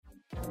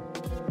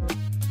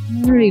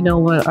I already know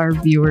what our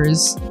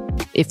viewers,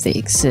 if they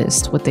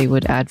exist, what they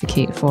would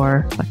advocate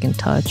for. Fucking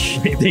touch.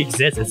 If they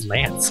exist, it's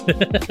Lance.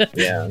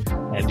 Yeah.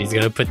 And he's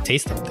gonna put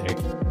taste up there.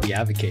 He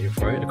advocated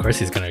for it. Of course,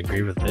 he's gonna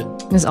agree with it.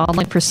 His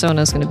online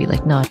persona is gonna be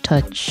like, nah,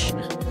 touch.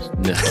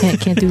 No.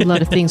 Can't do a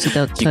lot of things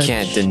without touch. You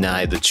can't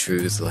deny the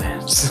truth,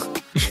 Lance.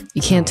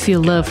 You can't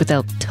feel love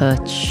without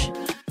touch.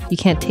 You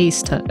can't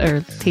taste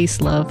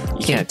taste love.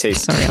 You can't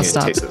taste. Sorry, I'll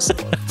stop. Taste this.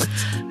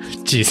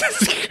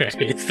 Jesus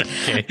Christ.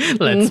 Okay,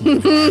 let's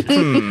move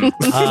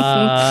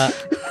on.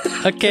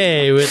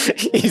 Okay,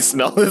 You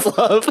smell his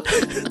love?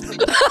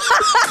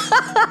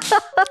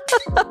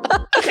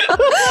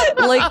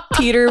 Like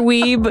Peter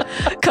Weeb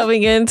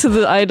coming into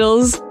the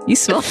idols. You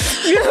smell.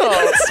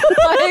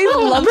 I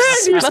love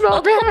You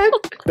smell bad.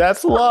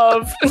 That's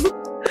love.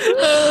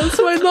 that's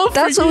my love.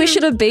 That's what we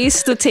should have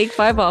based the Take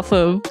 5 off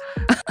of.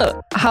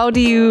 How do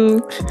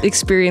you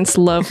experience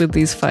love with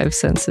these 5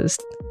 senses?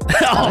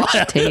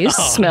 Touch,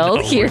 taste, smell,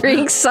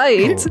 hearing,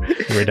 sight.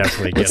 We're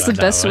definitely good. What's the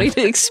best way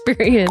to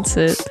experience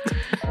it?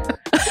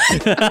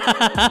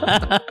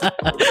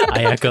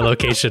 I echo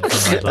location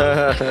for my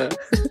love.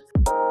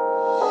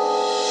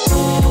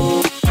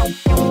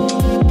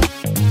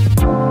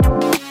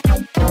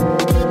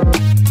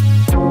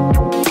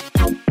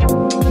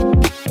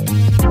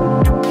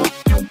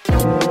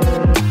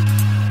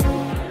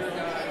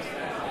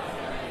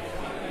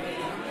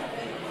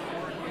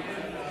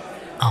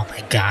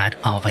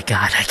 Oh my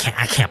god,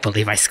 I can't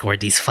believe I scored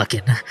these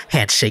fucking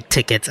handshake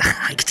tickets.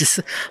 I could just,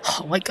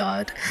 oh my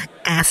god,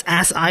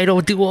 ass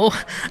idol duo.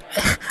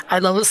 I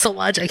love it so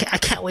much. I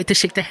can't wait to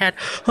shake their hand.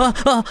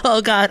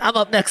 Oh god, I'm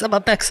up next.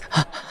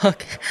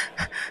 Okay.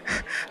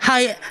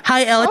 Hi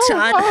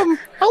El-chan.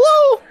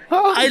 Hello.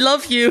 I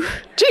love you.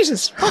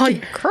 Jesus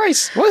fucking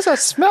Christ! What is that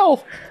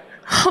smell?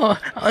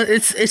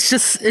 It's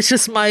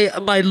just my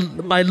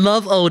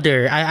love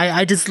odor.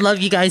 I just love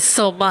you guys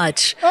so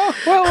much. Oh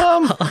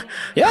well,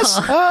 yes.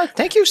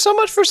 Thank you so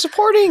much for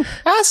supporting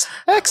Ass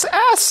X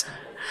Ass.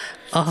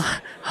 Oh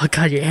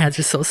god, your hands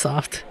are so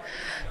soft.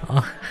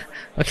 Oh,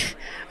 okay,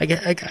 I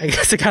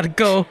guess I gotta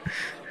go.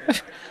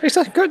 It's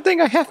a good thing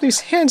I have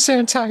these hand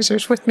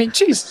sanitizers with me.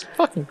 Jesus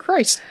fucking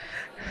Christ.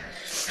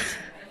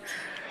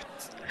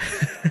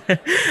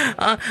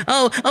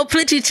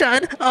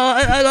 Plinchi-chan.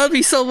 I love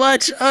you so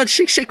much.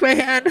 Shake my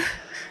hand.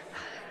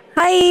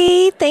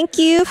 Hi, thank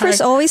you for Hi.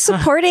 always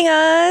supporting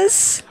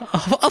us.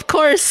 Of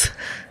course.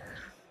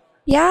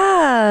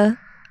 Yeah.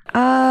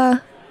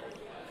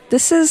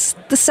 This is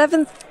the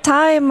 7th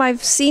time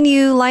I've seen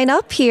you line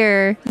up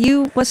here.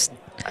 You must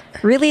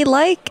really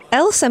like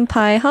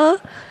El-senpai, huh?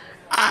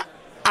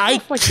 I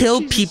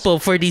kill people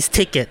for these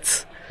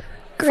tickets.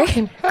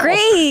 Great.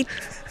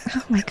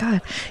 Oh my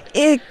god.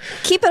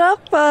 Keep it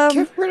up.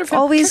 Get rid of him.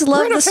 Always Get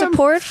love rid the of him.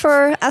 support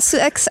for Asu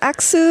X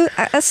Axu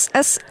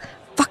S.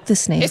 Fuck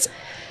this name. It's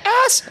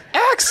Ass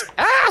X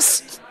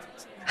Ass.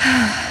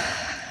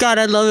 God,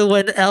 I love it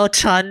when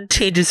El-chan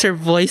changes her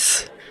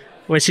voice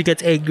when she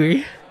gets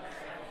angry.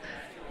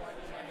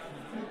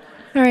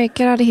 All right,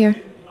 get out of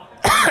here.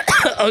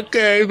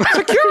 Okay.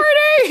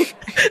 Security.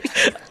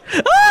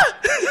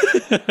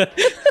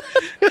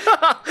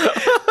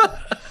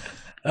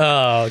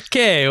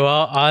 Okay,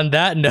 well, on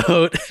that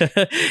note,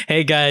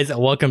 hey guys,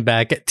 welcome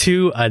back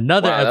to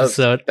another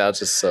episode. That was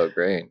just so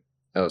great.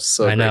 That was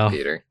so I know. great,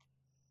 Peter.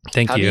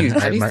 Thank How you.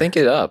 do you think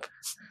it up?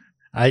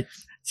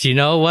 You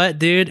know what,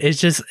 dude? It's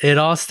just, it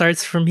all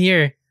starts from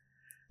here.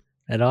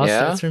 It all Yeah?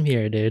 starts from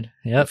here, dude.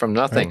 Yep. From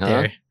nothing, right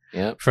huh? there.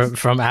 Yeah.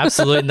 From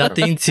absolute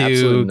nothing to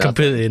absolute nothing.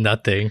 completely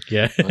nothing.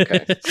 Yeah.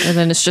 Okay. And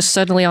then it's just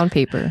suddenly on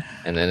paper.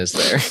 And then it's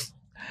there.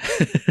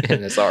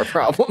 And it's our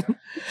problem.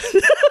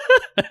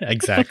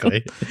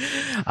 Exactly.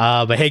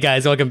 But hey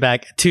guys, welcome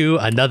back to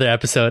another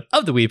episode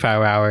of the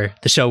WePower Hour,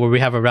 the show where we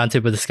have a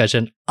roundtable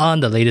discussion on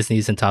the latest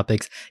news and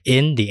topics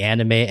in the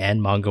anime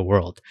and manga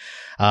world.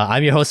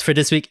 I'm your host for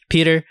this week,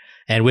 Peter,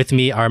 and with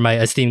me are my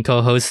esteemed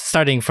co-hosts,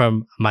 starting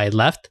from my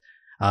left,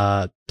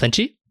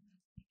 Plinchi,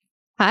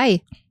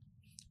 Hi.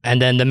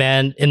 and then the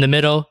man in the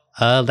middle,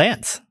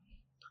 Lance.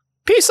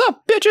 Peace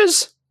up,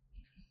 bitches.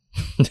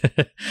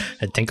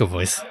 A Tinko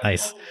voice.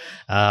 Nice.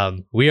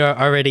 We are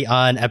already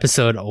on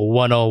episode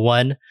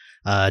 101.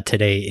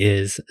 Today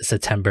is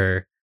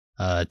September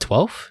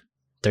 12th?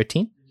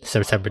 13th?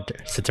 September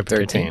 13th.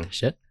 13.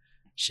 Shit.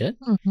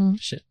 Mm-hmm.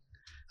 Shit.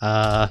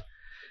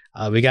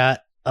 We got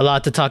a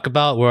lot to talk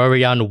about. We're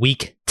already on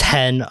week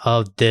 10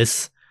 of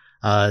this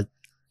summer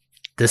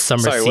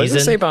Sorry, what does it say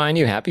season. behind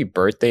you? Happy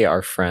birthday,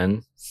 our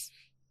friend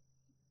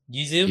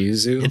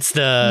Yuzu.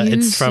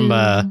 It's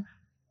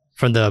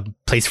from the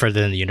Place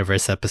Further in the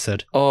Universe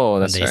episode. Oh,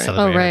 that's they right.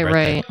 celebrate Oh, her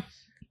birthday.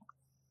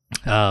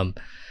 right.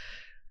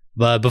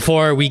 But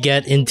before we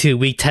get into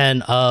week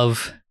 10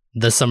 of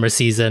the summer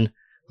season,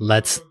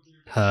 let's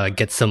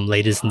get some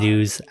latest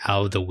news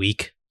out of the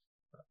week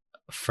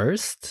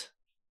first.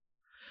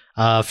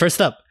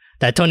 First up,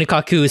 that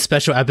Tonikaku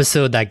special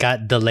episode that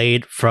got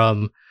delayed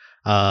from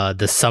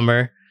the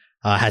summer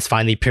has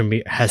finally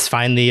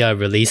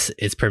released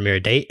its premiere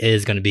date. It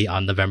is going to be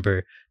on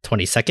November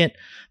 22nd.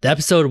 The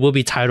episode will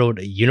be titled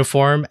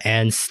Uniform,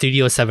 and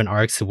Studio 7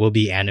 Arcs will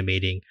be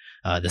animating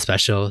the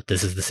special.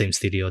 This is the same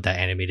studio that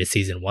animated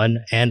season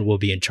 1 and will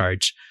be in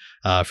charge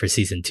for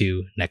season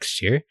 2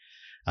 next year.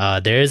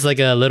 There is like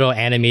a little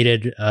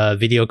animated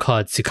video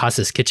called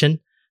Tsukasa's Kitchen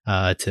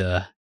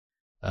to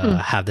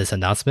have this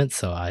announcement,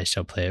 so I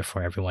shall play it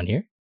for everyone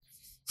here.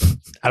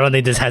 I don't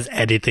think this has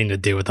anything to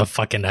do with the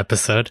fucking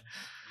episode.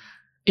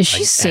 Is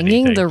she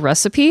singing the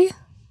recipe?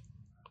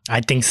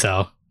 I think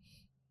so.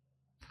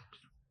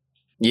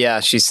 Yeah,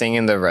 she's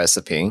singing the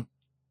recipe.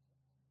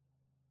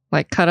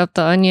 Like cut up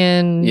the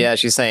onion. Yeah,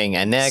 she's saying,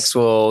 and next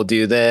we'll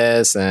do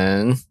this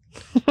and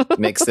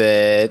mix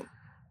it.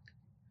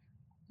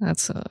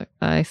 That's what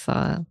I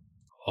thought.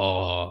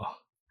 Oh,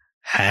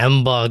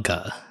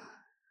 hamburger.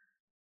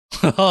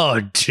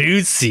 Oh,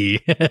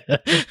 juicy.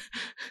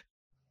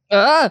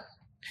 Ah!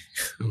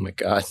 Oh my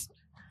god.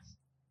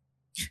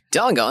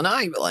 Doggone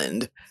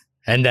Island.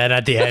 And then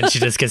at the end, she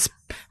just gets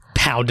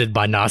pounded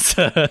by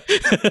NASA.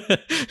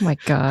 Oh my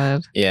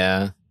god.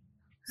 Yeah.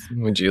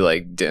 Would you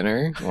like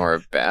dinner or a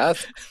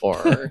bath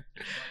or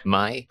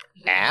my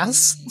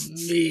ass?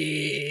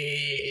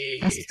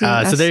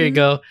 So there you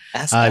go.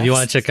 If you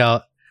want to check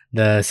out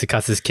the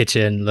Tsukasa's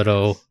Kitchen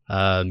little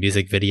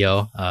music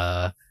video,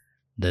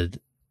 the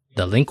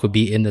link would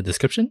be in the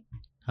description,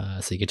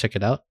 so you can check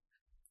it out.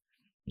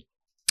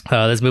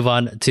 Let's move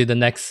on to the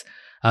next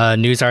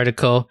news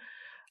article.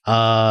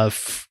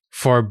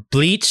 For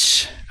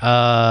Bleach,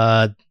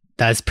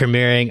 that's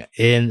premiering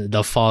in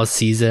the fall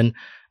season.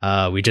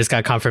 We just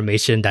got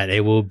confirmation that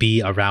it will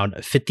be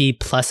around 50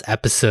 plus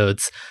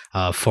episodes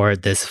for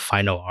this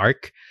final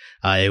arc.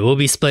 It will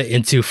be split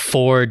into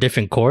 4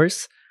 different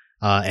cores,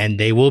 and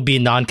they will be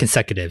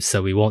non-consecutive.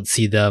 So we won't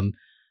see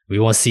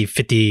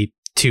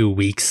 52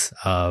 weeks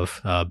of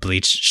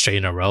Bleach straight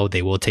in a row.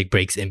 They will take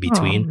breaks in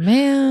between. Oh,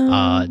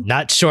 man.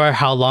 Not sure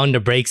how long the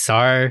breaks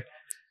are.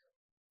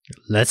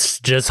 Let's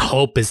just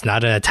hope it's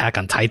not an Attack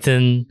on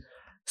Titan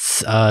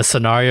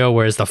scenario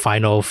where it's the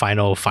final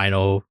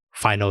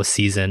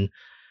season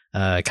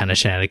kind of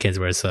shenanigans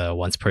where it's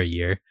once per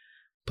year.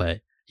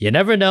 But you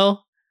never know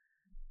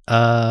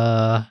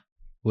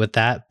with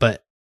that.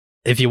 But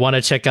if you want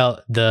to check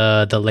out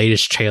the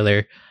latest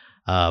trailer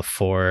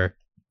for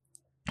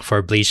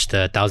Bleach,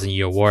 the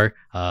 1,000-Year War,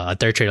 a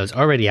third trailer is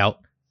already out,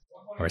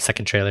 or a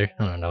second trailer.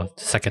 I don't know.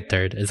 Second,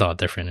 third is all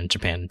different in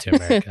Japan and to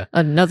America.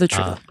 Another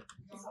trailer.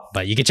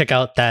 But you can check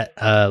out that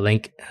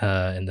link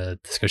in the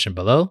description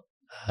below,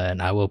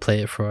 and I will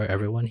play it for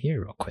everyone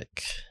here real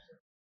quick.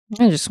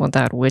 I just want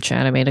that witch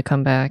anime to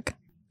come back.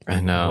 I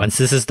know. Once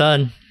this is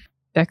done.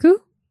 Deku?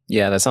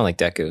 Yeah, that sounds like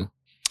Deku.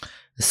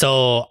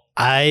 So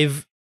I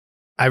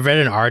read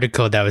an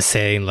article that was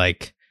saying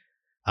like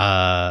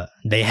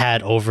they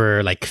had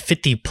over like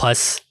 50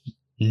 plus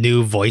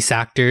new voice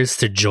actors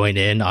to join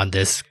in on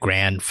this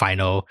grand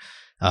final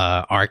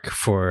arc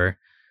for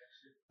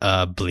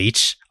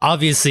Bleach.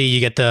 Obviously you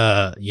get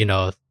the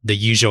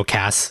usual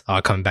cast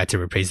coming back to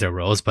reprise their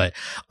roles, but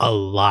a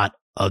lot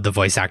of the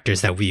voice actors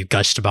that we've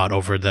gushed about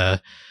over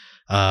the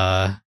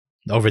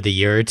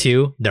year or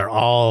two, they're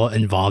all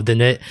involved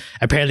in it.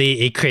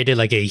 Apparently it created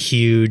like a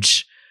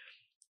huge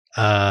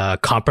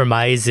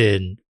compromise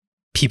in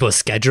people's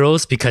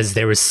schedules because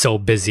they were so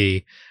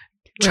busy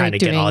trying to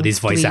get all these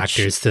voice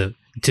actors to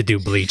do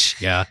Bleach.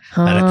 Yeah.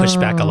 And it pushed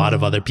back a lot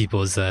of other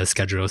people's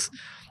schedules.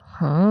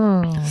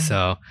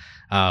 So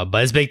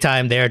but it's big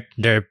time. They're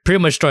pretty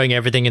much throwing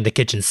everything in the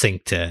kitchen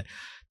sink to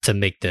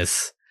make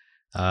this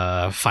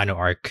final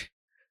arc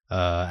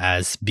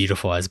as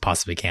beautiful as it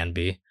possibly can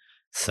be.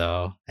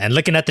 So, and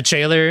looking at the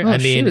trailer, I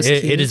mean,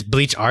 it is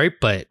Bleach art,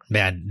 but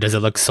man, does it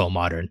look so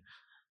modern?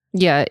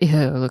 Yeah,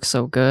 it looks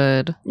so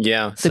good.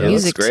 Yeah, the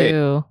music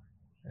too.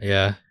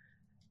 Yeah,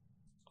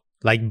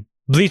 like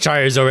Bleach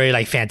art is already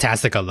like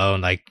fantastic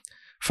alone. Like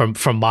from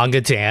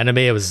manga to anime,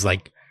 it was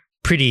like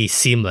pretty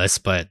seamless,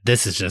 but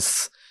this is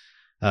just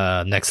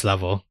next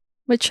level.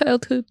 My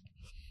childhood.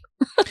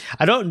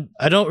 I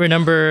don't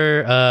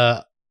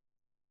remember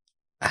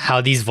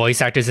how these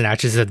voice actors and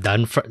actresses have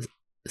done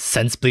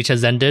since Bleach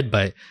has ended,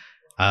 but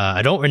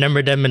I don't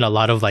remember them in a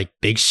lot of like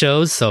big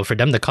shows. So for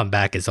them to come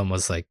back is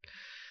almost like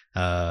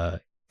kind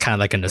of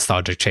like a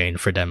nostalgic train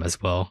for them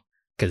as well,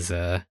 because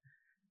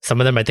some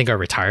of them I think are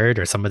retired,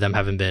 or some of them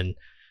haven't been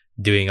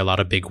doing a lot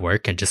of big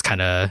work and just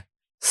kind of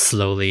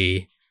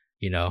slowly,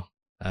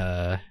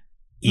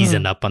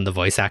 easing up on the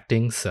voice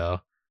acting. So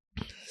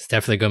it's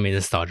definitely going to be a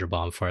nostalgia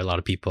bomb for a lot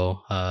of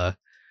people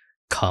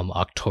come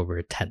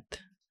October 10th.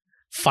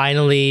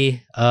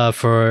 Finally,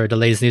 for the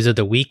latest news of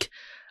the week,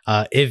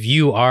 if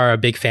you are a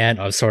big fan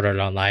of Sword Art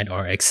Online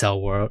or Excel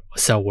World,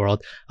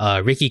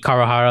 Riki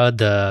Kawahara,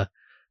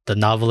 the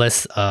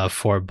novelist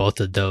for both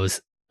of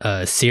those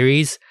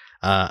series,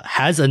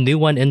 has a new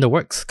one in the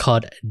works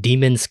called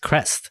Demon's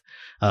Crest.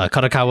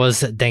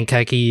 Kadokawa's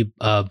Denkeki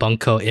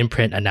Bunko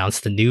imprint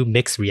announced the new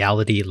mixed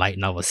reality light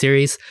novel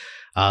series.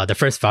 The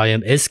first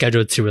volume is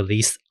scheduled to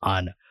release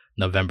on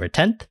November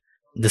 10th.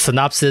 the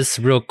synopsis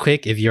real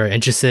quick if you're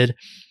interested.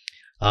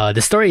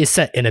 The story is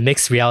set in a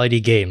mixed reality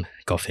game,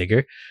 go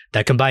figure,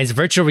 that combines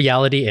virtual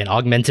reality and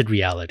augmented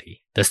reality.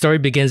 The story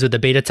begins with the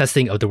beta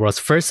testing of the world's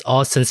first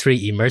all-sensory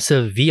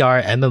immersive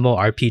VR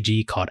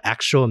MMORPG called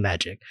Actual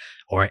Magic,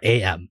 or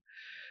AM.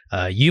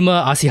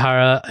 Yuma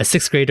Asihara, a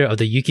 6th grader of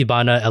the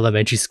Yukibana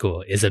Elementary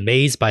School, is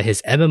amazed by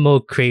this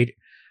MMO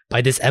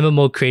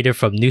creator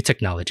from new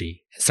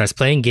technology and starts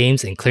playing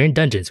games and clearing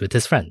dungeons with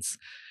his friends.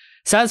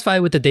 Satisfied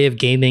with the day of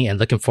gaming and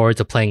looking forward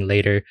to playing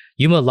later,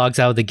 Yuma logs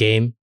out of the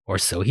game, or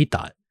so he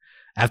thought.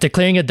 After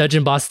clearing a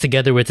dungeon boss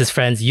together with his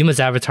friends, Yuma's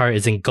avatar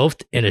is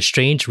engulfed in a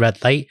strange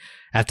red light,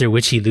 after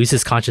which he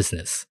loses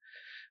consciousness.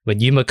 When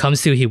Yuma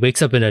comes to, he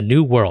wakes up in a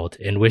new world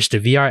in which the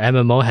VR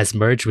MMO has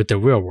merged with the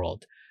real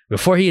world.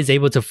 Before he is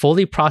able to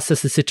fully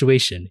process the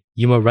situation,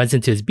 Yuma runs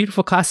into his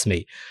beautiful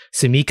classmate,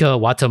 Sumika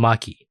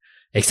Watamaki,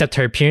 except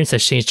her appearance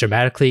has changed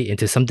dramatically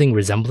into something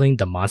resembling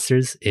the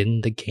monsters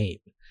in the game.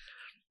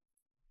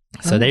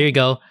 So there you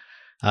go.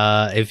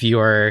 If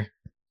you're a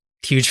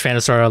huge fan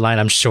of Sword Art Online,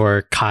 I'm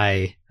sure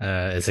Kai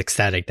is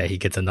ecstatic that he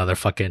gets another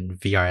fucking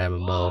VR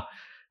MMO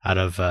out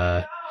of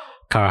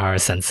Karahara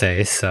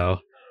Sensei. So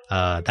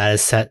that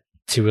is set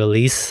to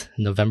release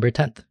November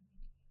 10th.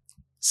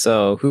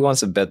 So who wants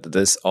to bet that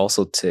this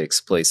also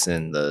takes place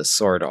in the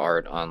Sword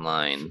Art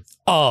Online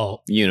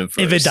universe?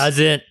 If it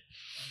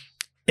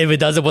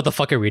doesn't, what the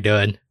fuck are we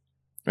doing?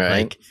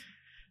 Right.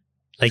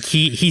 Like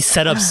he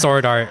set up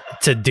Sword Art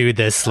to do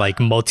this like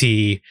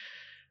multi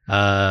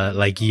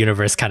like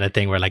universe kind of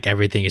thing where like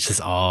everything is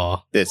just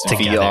all this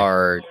together.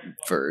 VR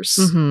verse.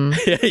 Mm-hmm.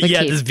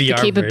 Yeah, this VR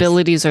the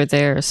capabilities are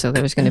there, so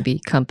there's going to be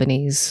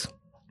companies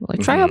like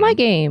try out my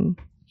game.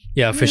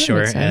 Yeah, for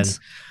sure. And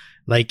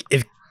like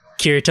if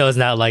Kirito is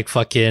not like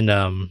fucking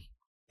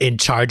in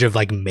charge of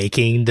like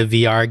making the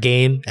VR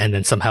game, and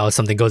then somehow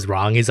something goes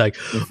wrong, he's like,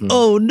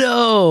 oh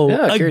no,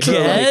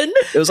 again?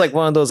 It was like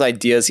one of those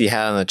ideas he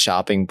had on the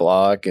chopping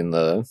block in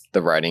the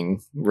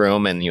writing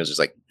room, and he was just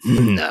like,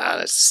 nah,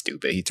 that's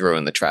stupid. He threw it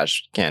in the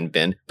trash can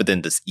bin, but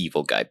then this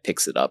evil guy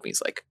picks it up and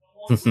he's like,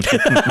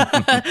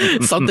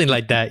 something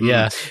like that.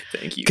 Yeah.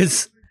 Thank you.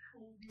 Because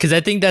I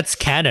think that's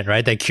canon,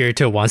 right? That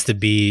Kirito wants to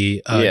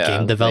be a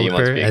game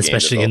developer,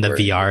 especially in the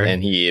VR.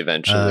 And he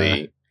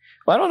eventually,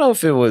 well, I don't know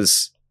if it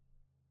was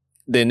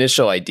the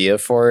initial idea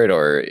for it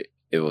or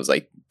it was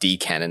like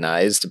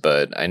decanonized,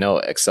 but I know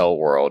Excel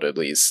World, at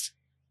least,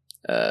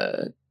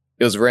 it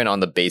was written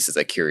on the basis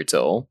that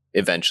Kirito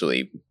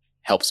eventually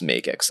helps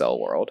make Excel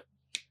World.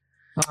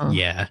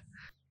 Yeah.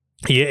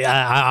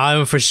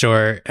 I'm for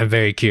sure. I'm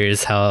very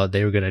curious how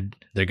they're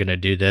gonna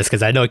do this,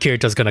 because I know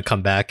Kirito's gonna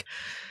come back.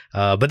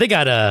 But they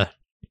gotta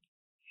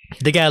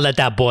let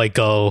that boy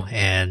go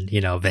and, you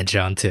know, venture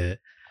on to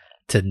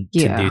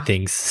do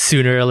things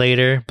sooner or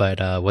later. But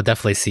we'll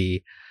definitely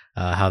see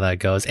how that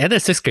goes. And they're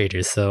 6th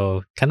graders,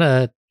 so kind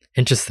of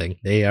interesting.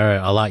 They are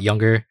a lot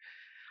younger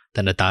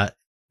than I thought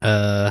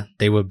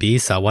they would be.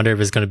 So I wonder if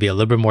it's going to be a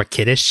little bit more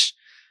kiddish,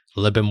 a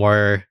little bit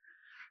more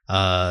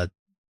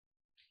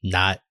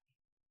not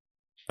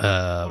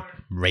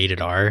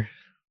rated R,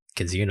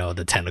 because, you know,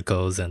 the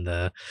tentacles and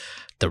the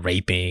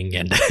raping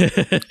and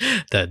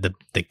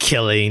the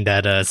killing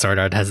that Sword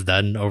Art has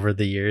done over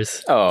the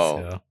years.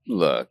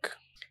 Look.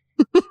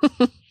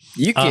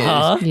 You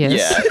can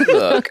yes. Yeah,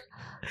 look.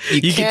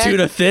 You can tune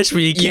a fish,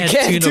 but you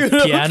can't tune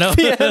a piano.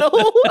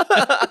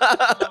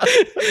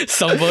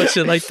 Some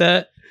bullshit like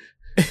that.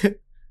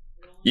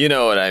 You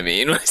know what I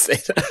mean when I say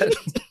that.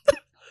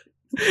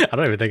 I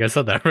don't even think I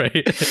said that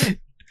right.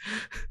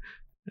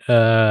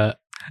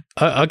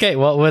 Okay,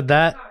 well, with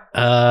that,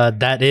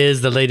 that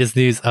is the latest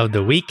news of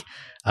the week.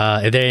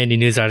 If there are any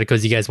news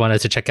articles you guys want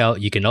us to check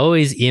out, you can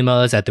always email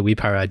us at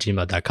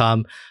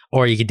thewepower@gmail.com,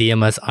 or you can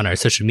DM us on our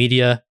social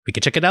media. We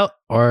can check it out,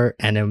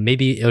 and then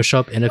maybe it'll show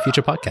up in a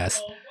future podcast.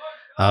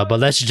 But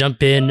let's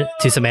jump in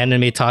to some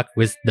anime talk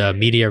with the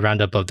media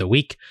roundup of the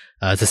week.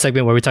 It's a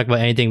segment where we talk about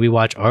anything we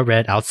watch or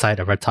read outside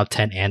of our top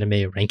 10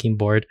 anime ranking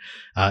board.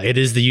 It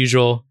is the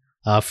usual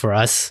for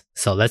us.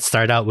 So let's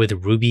start out with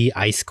Ruby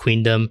Ice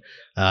Queendom,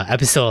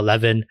 episode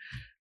 11.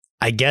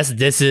 I guess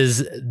this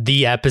is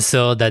the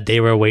episode that they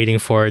were waiting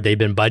for. They've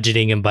been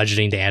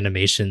budgeting the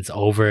animations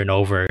over and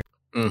over.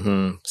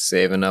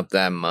 Saving up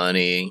that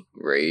money,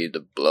 ready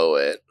to blow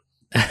it.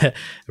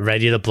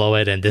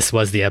 And this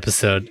was the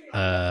episode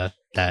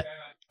that,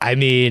 I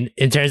mean,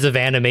 in terms of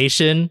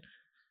animation,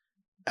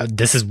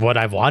 this is what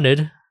I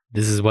wanted.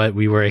 This is what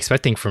we were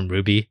expecting from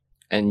Ruby.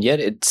 And yet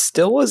it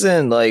still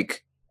wasn't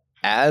like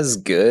as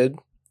good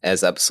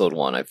as episode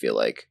 1, I feel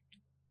like.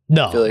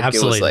 No, I feel like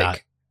absolutely it was like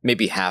not.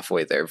 Maybe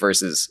halfway there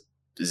versus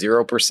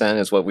 0%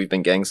 is what we've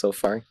been getting so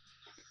far.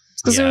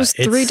 Because there was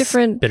 3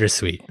 different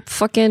bittersweet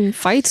fucking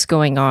fights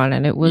going on,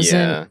 and it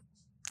wasn't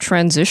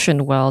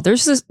transitioned well.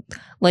 There's this,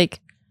 like,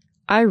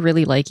 I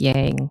really like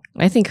Yang.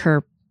 I think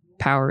her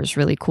power is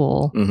really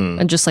cool,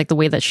 and just like the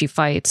way that she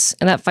fights.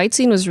 And that fight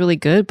scene was really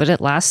good, but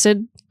it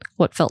lasted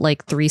what felt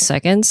like 3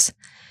 seconds.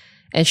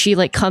 And she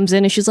like comes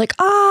in and she's like,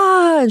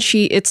 and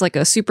it's like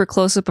a super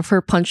close up of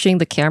her punching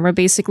the camera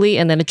basically,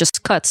 and then it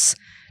just cuts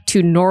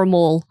to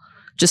normal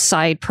just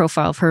side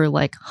profile of her,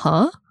 like,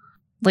 huh?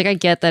 Like, I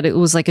get that it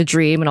was like a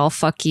dream and all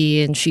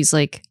fucky, and she's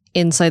like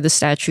inside the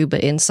statue,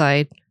 but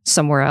inside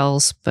somewhere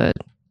else. But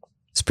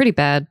it's pretty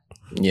bad.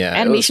 Yeah,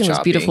 animation was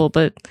beautiful,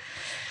 but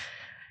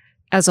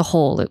as a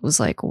whole, it was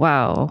like,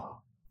 wow.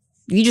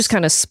 You just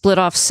kind of split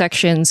off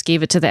sections,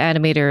 gave it to the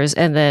animators,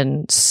 and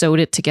then sewed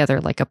it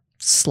together like a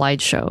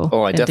slideshow.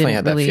 Oh, I definitely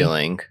had that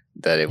feeling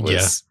that it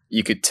was,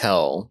 you could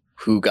tell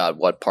who got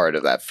what part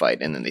of that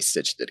fight, and then they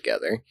stitched it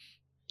together.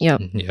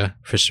 Yep. Yeah,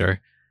 for sure.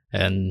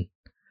 And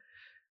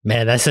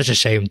man, that's such a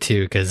shame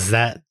too, because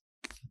that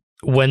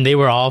when they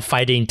were all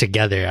fighting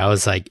together, I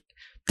was like,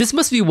 this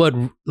must be what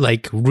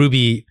like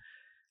RWBY,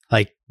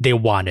 like they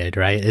wanted,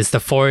 right? It's the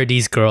four of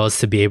these girls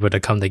to be able to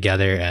come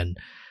together and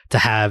to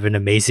have an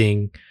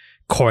amazing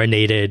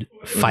coordinated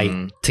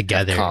fight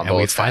together. Combo and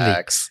we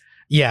attacks.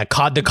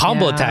 finally, the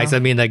combo attacks. I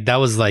mean, like that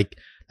was like,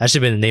 that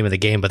should have been the name of the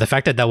game, but the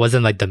fact that that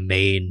wasn't like the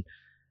main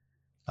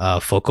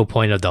focal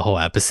point of the whole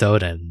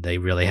episode, and they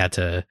really had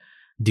to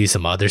do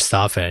some other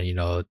stuff and, you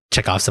know,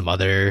 check off some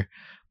other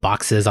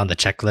boxes on the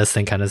checklist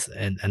and kind of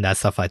and that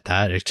stuff like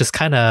that. It's just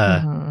kind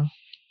of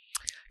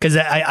because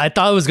I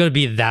thought it was going to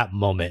be that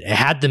moment. It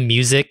had the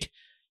music,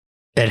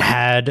 it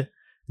had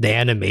the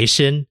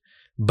animation,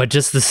 but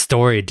just the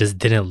story just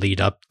didn't lead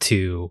up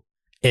to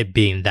it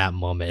being that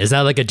moment. It's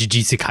not like a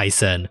Jujutsu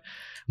Kaisen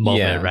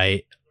moment,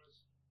 right?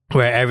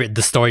 Where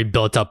the story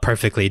built up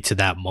perfectly to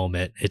that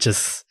moment. It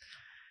just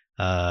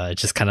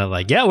kind of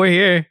like, yeah, we're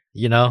here,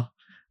 you know.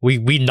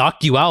 We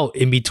knocked you out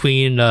in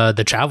between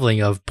the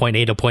traveling of point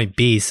A to point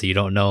B, so you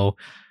don't know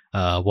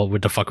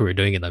what the fuck we were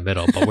doing in the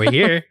middle. But we're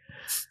here.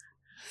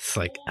 It's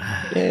like,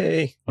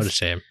 yay! What a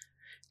shame.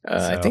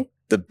 I think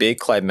the big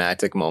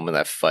climactic moment of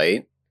that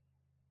fight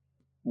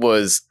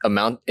was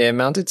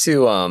amounted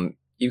to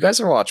you guys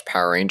ever watch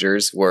Power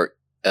Rangers where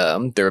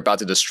they're about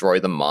to destroy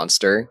the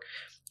monster,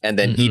 and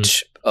then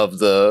each of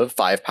the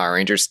 5 Power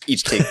Rangers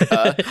each take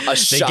a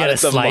shot get at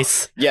the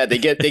slice. they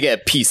get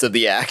a piece of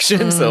the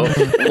action. So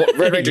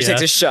Red Ranger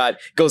takes a shot,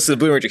 goes to the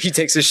Blue Ranger, he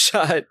takes a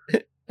shot,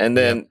 and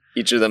then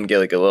each of them get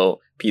like a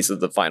little piece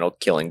of the final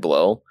killing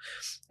blow.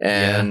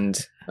 And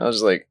I was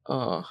just like,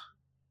 oh,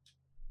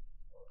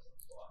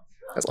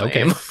 that's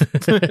lame.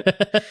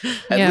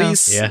 At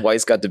least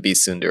Weiss got to be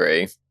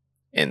tsundere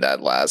in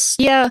that last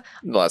moment.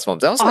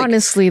 That was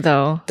honestly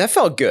though, that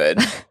felt good.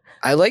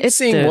 I liked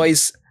seeing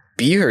Weiss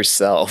be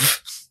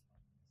herself.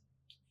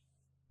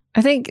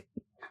 I think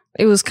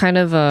it was kind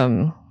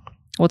of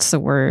what's the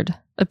word?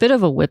 A bit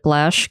of a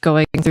whiplash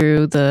going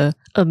through the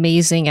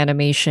amazing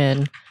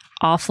animation,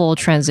 awful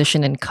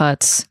transition and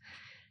cuts.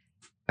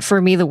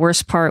 For me, the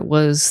worst part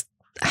was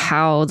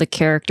how the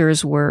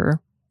characters were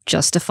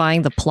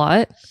justifying the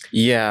plot.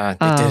 Yeah,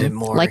 they did it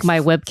more. Like my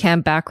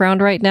webcam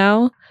background right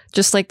now.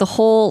 Just like the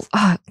whole,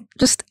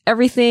 just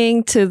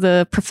everything to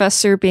the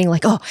professor being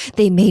like, oh,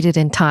 they made it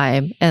in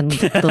time. And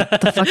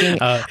the fucking,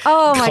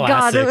 oh my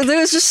God, there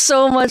was just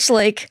so much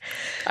like.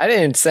 I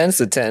didn't sense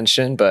the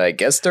tension, but I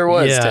guess there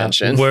was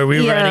tension. Were we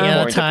running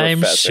out of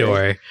time?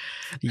 Sure.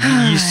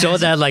 You saw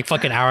that like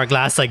fucking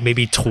hourglass like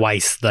maybe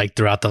twice like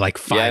throughout the like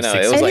 5,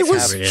 6. It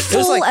was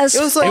full as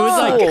fuck. It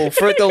was like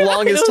for the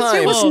longest time.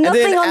 There was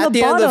nothing and then on at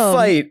the end of the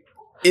fight,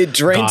 it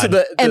drained to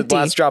the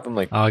last drop. I'm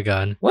like, oh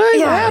god, what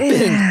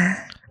happened?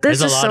 Yeah. There's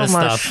a just lot so of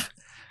much. stuff.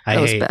 I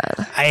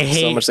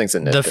hate so much things to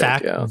nitpick, the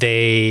fact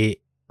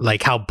they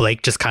like how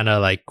Blake just kind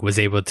of like was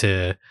able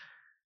to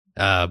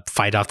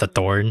fight off the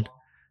thorn.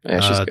 Yeah,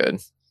 she's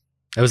good.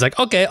 It was like,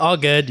 okay, all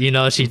good. You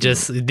know,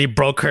 they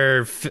broke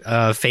her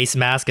face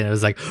mask and it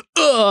was like,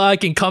 oh, I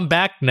can come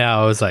back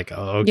now. I was like,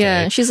 oh, okay.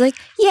 Yeah, she's like,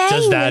 yay.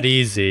 Just that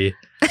easy.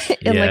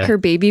 And like her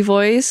baby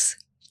voice.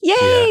 Yay.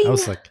 Yeah, I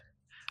was like,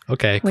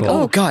 okay, cool. Like,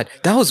 oh God,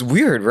 that was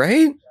weird,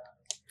 right?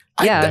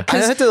 Yeah. I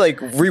had to like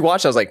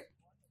rewatch. I was like,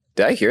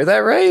 did I hear that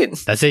right?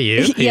 That's it,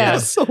 you? Yeah.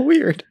 That's so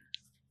weird.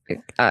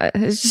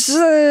 It's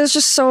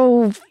just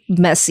so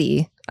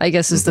messy, I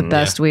guess is the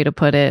best way to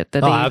put it.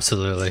 That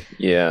absolutely.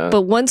 Yeah.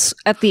 But once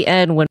at the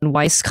end, when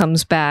Weiss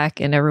comes back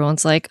and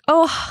everyone's like,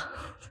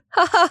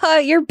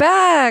 oh, you're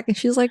back. And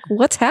she's like,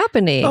 what's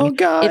happening? Oh,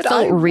 God. It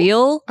felt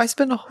real. I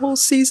spent a whole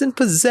season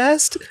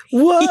possessed.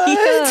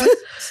 What?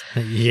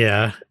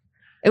 Yeah.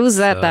 It was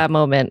at that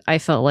moment, I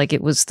felt like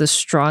it was the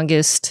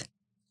strongest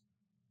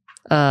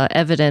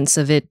evidence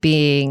of it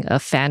being a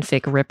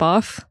fanfic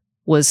ripoff.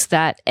 Was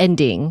that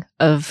ending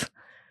of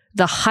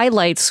the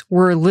highlights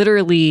were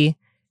literally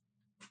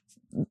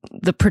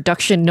the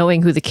production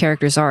knowing who the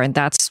characters are, and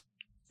that's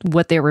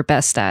what they were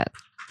best at,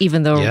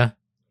 even though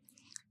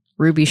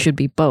RWBY should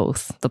be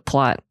both the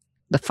plot,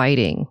 the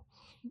fighting,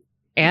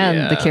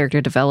 and the character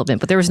development.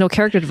 But there was no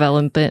character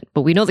development,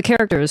 but we know the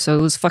characters, so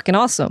it was fucking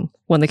awesome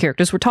when the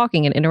characters were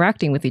talking and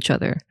interacting with each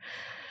other.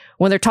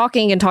 When they're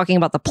talking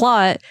about the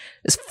plot,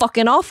 it's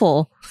fucking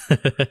awful.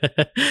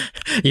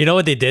 You know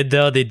what they did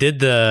though? They did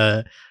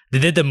the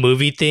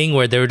movie thing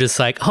where they were just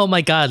like, oh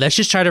my God, let's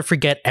just try to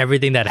forget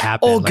everything that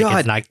happened. Oh like,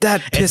 God,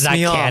 that pissed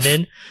me off.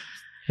 Canon.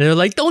 they're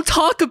like, don't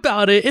talk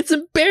about it. It's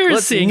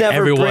embarrassing. Let's never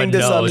Everyone bring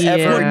this knows. up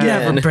ever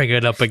again. Never bring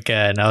it up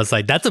again. I was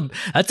like, that's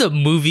a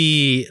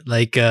movie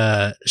like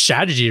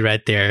strategy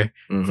right there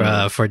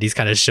for these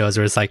kind of shows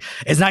where it's like,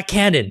 it's not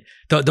canon.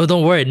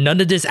 Don't worry. None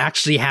of this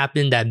actually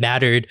happened that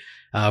mattered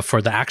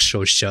for the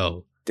actual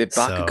show. Did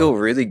Bakugo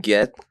really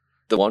get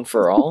the one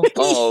for all?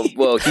 Oh,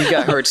 well, he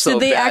got hurt so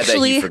bad that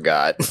he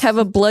forgot. Have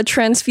a blood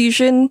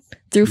transfusion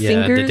through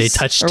fingers? Did they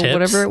touch or tips?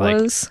 whatever it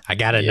was? I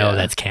gotta know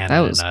that's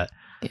canon or not.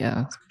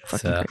 Yeah,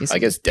 fucking crazy. I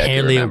guess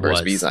Deku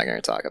remembers, but he's not going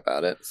to talk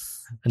about it.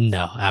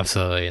 No,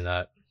 absolutely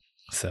not.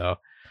 So,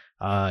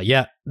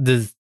 yeah,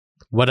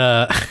 what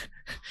a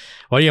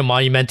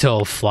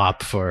monumental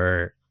flop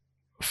for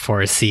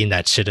a scene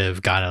that should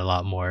have gotten a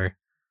lot more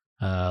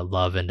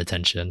love and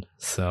attention.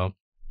 So,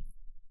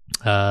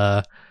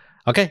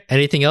 okay,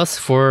 anything else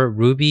for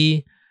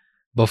RWBY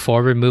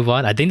before we move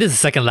on? I think this is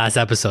the second last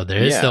episode.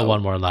 There is still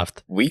one more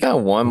left. We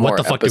got one more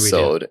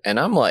episode, and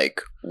I'm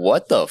like,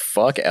 what the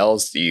fuck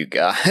else do you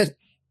got?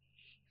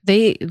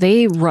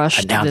 They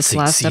rushed this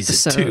last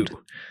episode.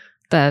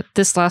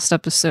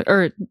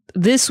 2.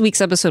 This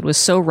week's episode was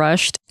so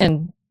rushed,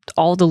 and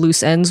all the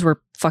loose ends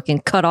were fucking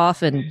cut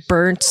off and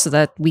burnt so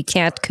that we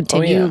can't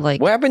continue.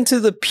 Like, what happened to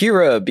the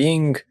Pyrrha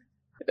being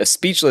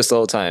speechless the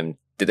whole time?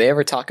 Did they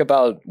ever talk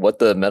about what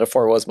the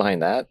metaphor was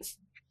behind that?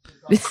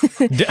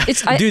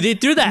 Dude, they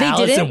threw the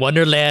Alice in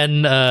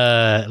Wonderland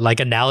like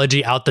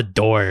analogy out the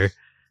door,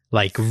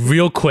 like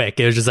real quick.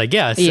 It was just like,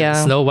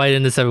 Snow White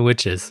and the 7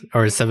 Witches,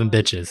 or 7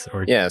 Bitches,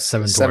 or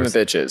 7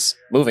 Bitches.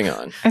 Moving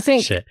on. I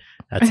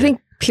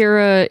think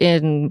Pyrrha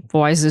in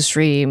Wise's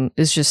dream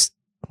is just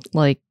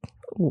like,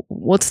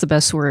 what's the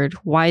best word?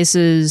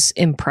 Wise's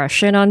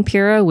impression on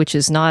Pyrrha, which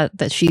is not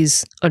that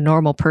she's a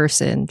normal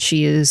person.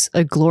 She is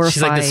a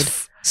glorified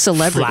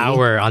celebrity,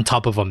 flower on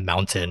top of a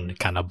mountain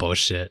kind of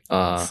bullshit.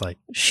 It's like,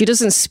 she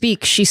doesn't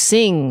speak, she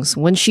sings.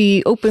 When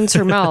she opens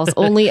her mouth,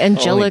 only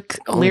angelic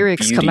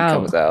lyrics come out.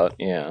 Comes out.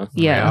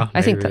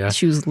 I think that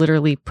she was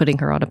literally putting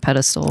her on a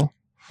pedestal.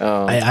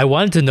 I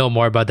wanted to know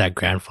more about that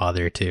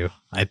grandfather too.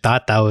 I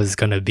thought that was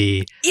gonna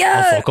be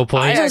a focal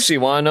point. I actually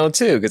want to know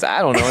too, because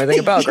I don't know anything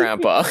about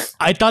Grandpa.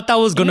 I thought that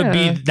was gonna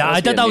be. I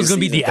thought that was gonna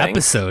be the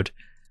episode.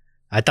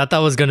 I thought that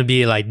was gonna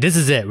be like, this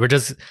is it. We're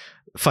just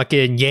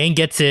fucking Yang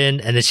gets in,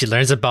 and then she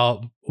learns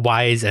about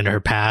Wise and her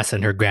past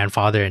and her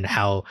grandfather and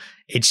how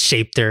it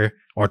shaped her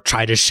or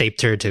tried to shape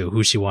her to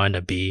who she wanted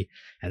to be,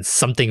 and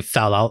something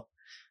fell out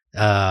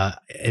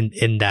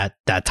in that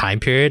time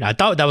period. I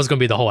thought that was gonna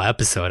be the whole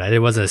episode. I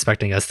wasn't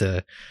expecting us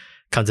to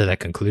come to that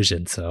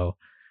conclusion. So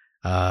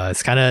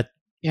it's kind of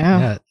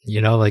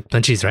like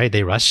Punchy's right.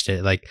 They rushed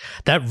it. Like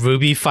that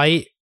RWBY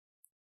fight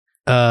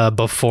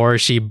before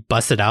she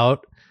busted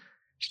out.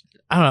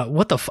 I don't know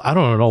what the. I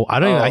don't know.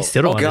 I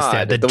still don't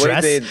understand. The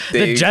dress.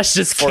 The dress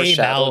just came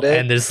out,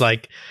 and there's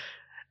like,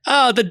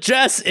 oh, the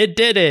dress. It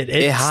did it.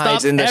 It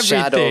hides in the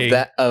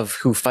shadow of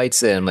who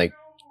fights it. I'm like,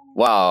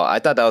 wow. I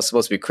thought that was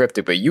supposed to be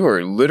cryptic, but you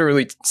were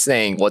literally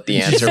saying what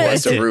the answer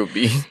was to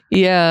RWBY.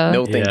 Yeah.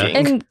 No thinking.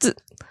 And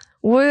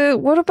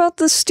what about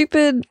the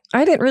stupid?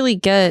 I didn't really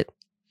get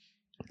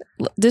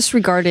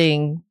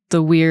disregarding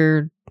the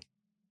weird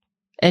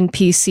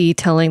NPC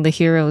telling the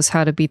heroes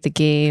how to beat the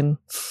game.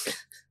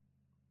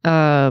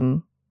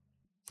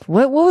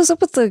 What was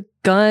up with the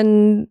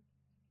gun?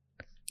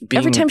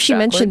 Every time she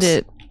mentioned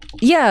it,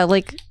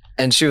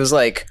 and she was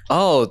like,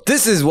 "Oh,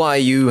 this is why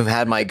you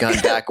had my gun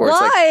backwards."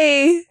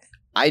 Why? Like,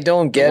 I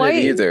don't get it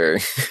either.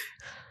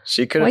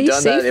 She could have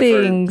done that if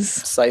her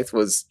scythe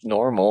was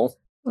normal.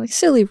 Like,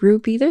 silly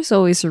RWBY, there's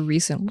always a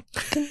reason.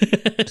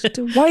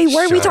 Why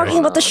are we talking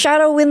about the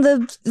shadow in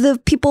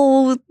the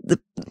people?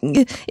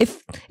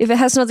 If it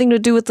has nothing to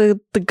do with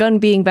the gun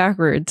being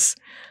backwards.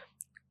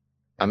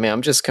 I mean,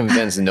 I'm just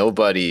convinced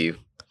nobody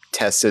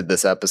tested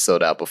this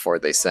episode out before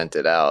they sent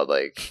it out.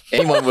 Like,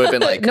 anyone would have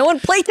been like... No one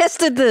play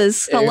tested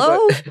this.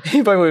 Hello?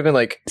 Anybody would have been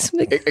like,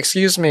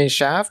 excuse me,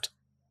 Shaft?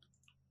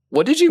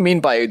 What did you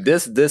mean by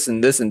this,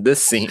 and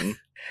this scene?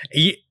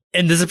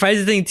 And the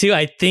surprising thing, too,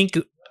 I think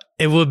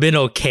it would have been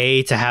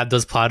okay to have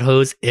those plot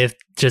holes if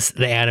just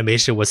the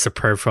animation was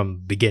superb from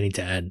beginning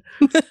to end.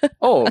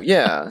 Oh,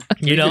 yeah.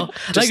 You know?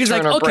 Like, it's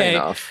like,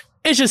 okay...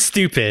 It's just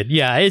stupid.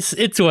 Yeah,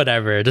 it's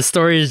whatever. The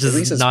story is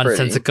just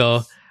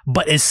nonsensical,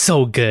 but it's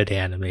so good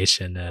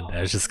animation. And I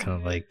was just kind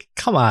of like,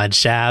 come on,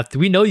 Shaft.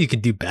 We know you can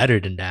do better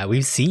than that.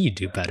 We've seen you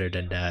do better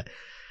than that.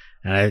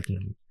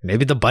 And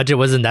maybe the budget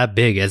wasn't that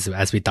big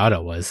as we thought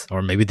it was.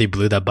 Or maybe they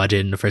blew that budget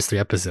in the first 3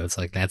 episodes,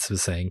 like Lance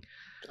was saying.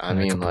 I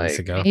mean,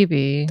 like,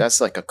 maybe. That's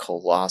like a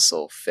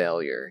colossal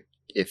failure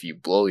if you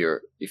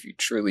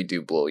truly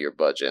do blow your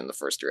budget in the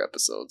first 3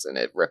 episodes and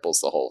it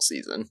ripples the whole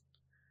season.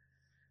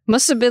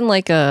 Must have been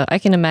like I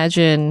can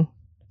imagine,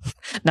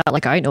 not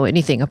like I know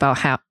anything about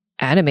how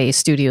anime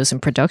studios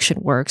and production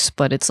works,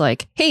 but it's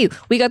like, hey,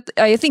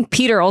 I think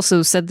Peter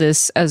also said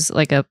this as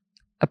like a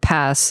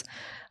pass.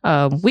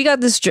 We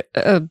got this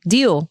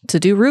deal to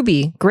do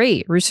RWBY.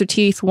 Great. Rooster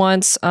Teeth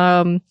wants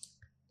an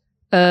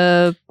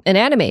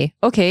anime.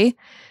 Okay.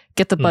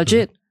 Get the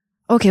budget.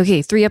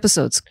 Okay, 3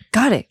 episodes.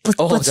 Got it.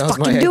 Let's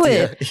fucking do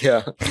it.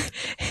 Yeah.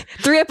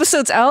 3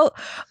 episodes out.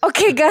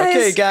 Okay,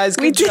 guys.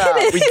 Good job.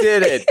 We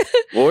did it.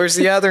 Well, where's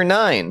the other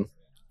 9?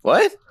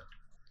 What?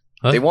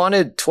 Huh? They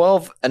wanted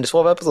 12 and a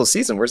 12 episode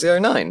season. Where's the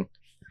other 9?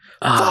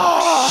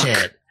 Oh,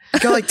 shit. You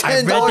got like $10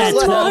 I read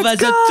that 12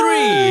 left. as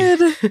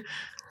a 3.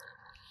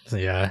 So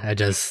yeah,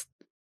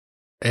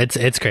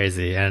 it's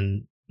crazy.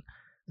 And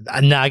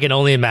now I can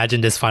only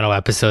imagine this final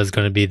episode is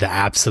going to be the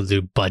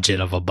absolute budget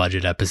of a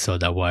budget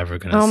episode that we're ever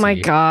going to see. Oh my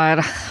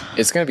god.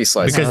 It's going to be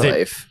slice of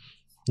life.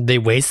 They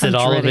wasted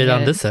all of it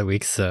on this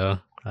week, so...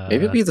 maybe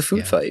it'll be the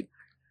food fight.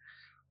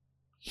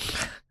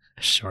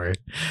 Sure.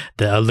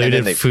 The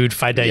alluded food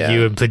fight that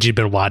you and Pidgey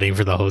been wanting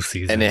for the whole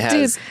season. And it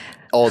has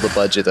all the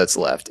budget that's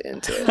left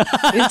into it.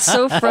 It's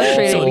so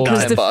frustrating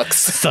because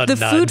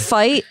the food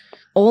fight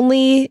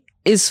only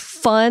is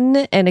fun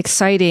and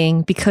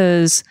exciting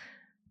because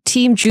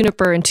Team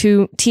Juniper and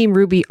Team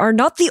Ruby are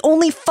not the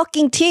only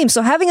fucking team.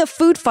 So having a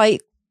food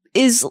fight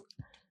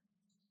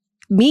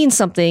means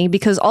something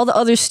because all the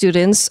other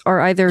students are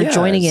either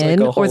joining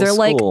in or they're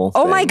like,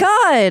 oh my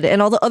god,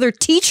 and all the other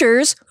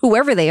teachers,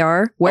 whoever they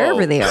are,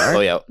 wherever they are. Oh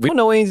yeah, we don't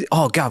know anything.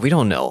 Oh god, we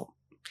don't know.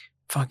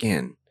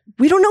 Fucking.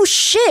 We don't know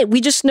shit. We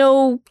just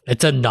know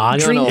it's a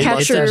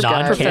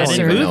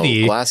non-canon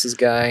movie. Glasses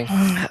guy.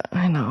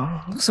 I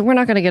know. So we're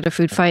not gonna get a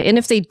food fight, and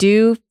if they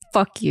do,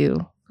 fuck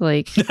you.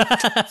 Like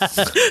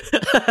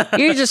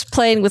you're just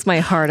playing with my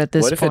heart at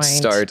this point. What if it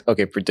starts?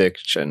 Okay,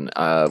 prediction.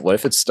 What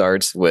if it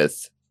starts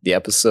with the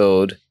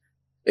episode?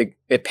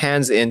 It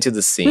pans into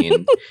the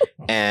scene,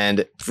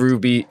 and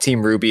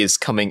Team Ruby is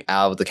coming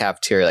out of the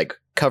cafeteria like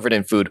covered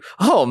in food.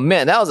 Oh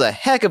man, that was a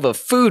heck of a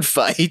food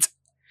fight.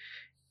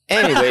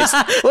 Anyways,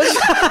 let's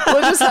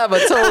just have a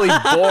totally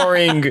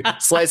boring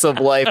slice of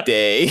life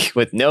day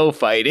with no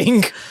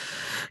fighting.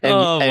 And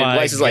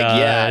Weiss is like,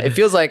 yeah, it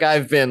feels like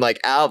I've been like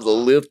out of the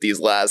loop these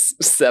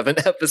last 7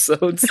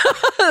 episodes.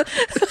 Oh,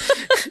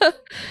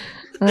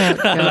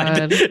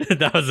 God.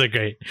 That's a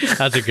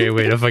great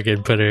way to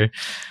fucking put her.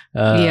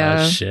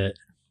 Yeah. Shit.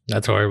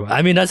 That's horrible.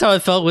 I mean, that's how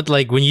it felt with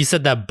like when you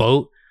said that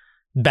boat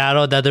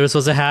battle that they were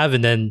supposed to have,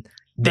 and then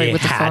they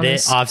had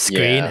it off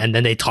screen, and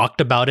then they talked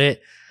about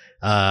it.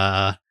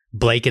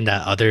 Blake and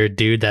that other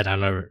dude that I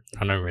don't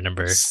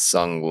remember.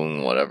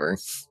 Sungwoon, whatever.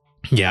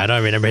 Yeah, I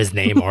don't remember his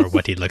name or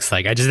what he looks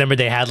like. I just remember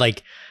they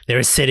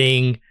were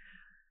sitting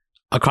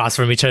across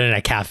from each other in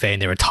a cafe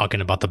and they were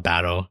talking about the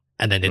battle,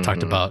 and then they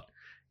talked about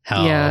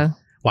how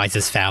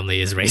Wise's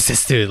family is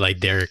racist to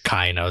like their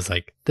kind. I was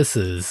like, I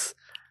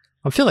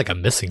feel like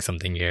I'm missing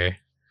something here.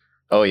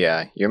 Oh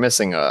yeah, you're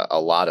missing a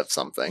lot of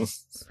something.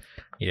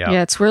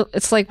 Yeah,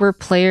 it's like we're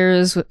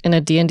players in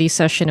a D&D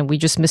session and we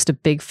just missed a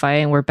big fight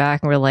and we're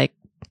back and we're like,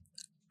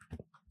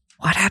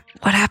 what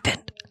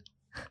happened?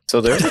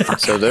 So there's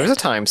a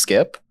time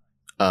skip.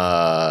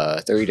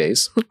 30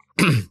 days.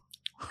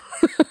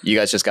 You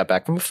guys just got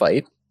back from a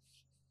fight.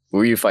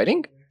 Were you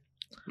fighting?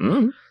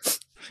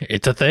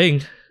 It's a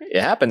thing.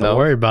 It happened though. Don't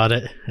worry about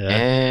it. Yeah.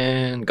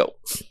 And go.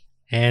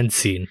 And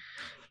scene.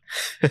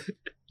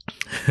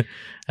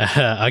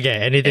 Okay,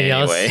 anything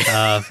else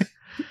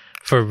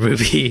for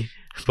Ruby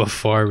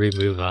before we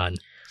move on?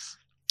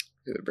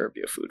 There better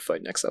be a food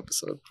fight next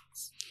episode.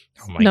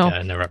 Oh my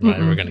god, never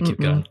mind. We're gonna keep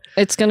going.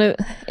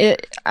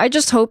 I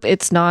just hope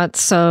it's not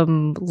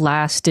some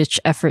last ditch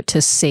effort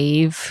to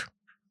save.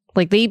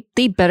 Like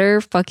they better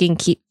fucking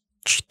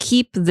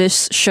keep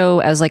this show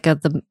as like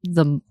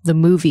the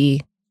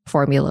movie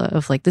formula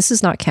of like, this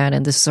is not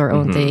canon, this is our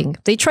own thing.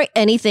 If they try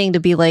anything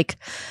to be like,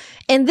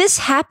 and this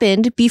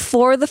happened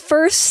before the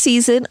first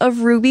season of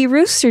Ruby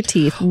Rooster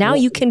Teeth. Now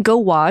you can go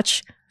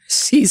watch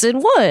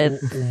season 1.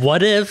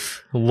 What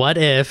if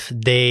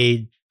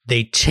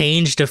they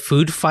changed the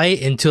food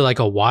fight into like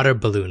a water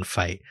balloon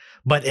fight,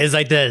 but it's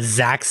like the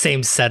exact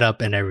same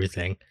setup and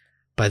everything,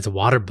 but it's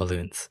water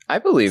balloons? I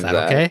believe that.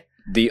 Okay.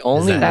 The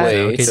only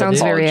way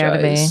sounds very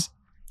anime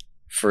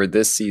for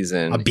this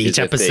season a beach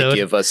episode. If they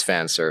give us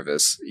fan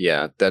service.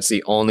 Yeah, that's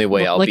the only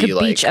way I'll be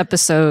like a beach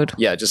episode.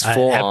 Yeah, just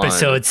full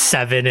episode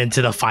 7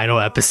 into the final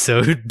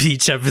episode,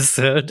 beach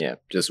episode. Yeah,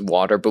 just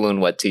water balloon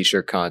wet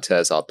t-shirt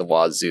contest out the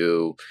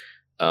wazoo.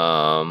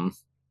 John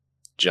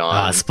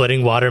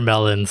splitting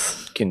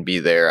watermelons can be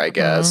there, I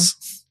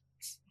guess.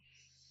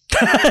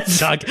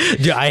 John,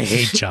 dude, I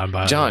hate John.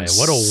 By John,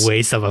 what a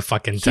waste of a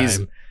fucking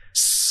time.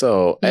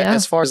 So,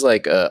 as far as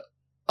like a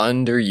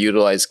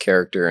underutilized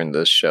character in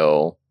this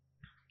show,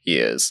 he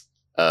is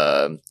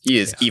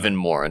even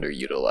more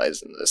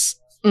underutilized in this.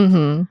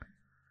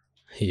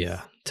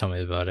 Yeah, tell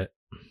me about it.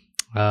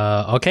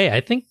 Okay, I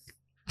think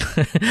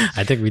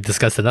we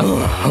discussed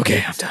enough.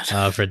 Okay, I'm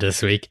done for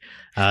this week.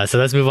 So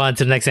let's move on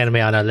to the next anime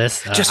on our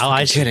list. Just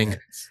kidding.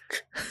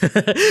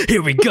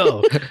 Here we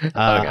go.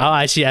 I'll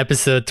actually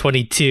episode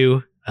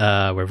 22.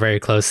 We're very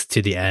close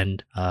to the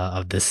end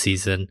of this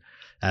season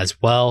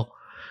as well.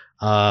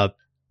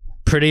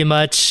 Pretty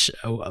much,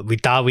 we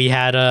thought we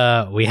had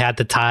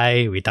the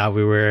tie. We thought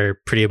we were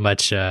pretty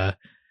much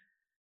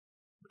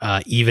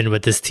even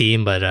with this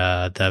team, but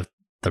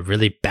the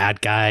really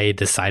bad guy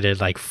decided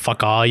like,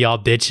 fuck all y'all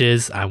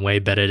bitches, I'm way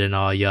better than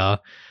all y'all,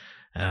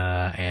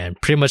 and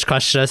pretty much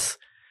crushed us.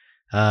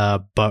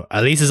 But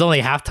at least it's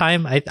only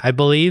halftime, I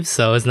believe,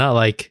 so it's not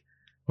like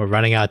we're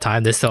running out of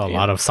time. There's still a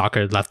lot of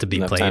soccer left to be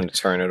Enough played. Time to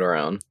turn it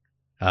around.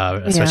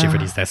 Especially for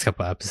these next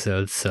couple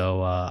episodes.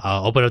 So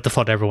I'll open up the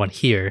floor to everyone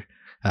here.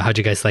 How'd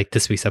you guys like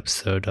this week's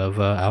episode of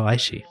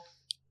Aoishi?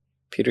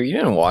 Peter, you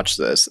didn't watch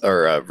this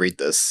or read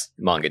this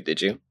manga,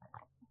 did you?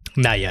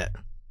 Not yet.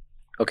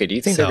 Okay, do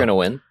you think they're going to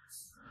win?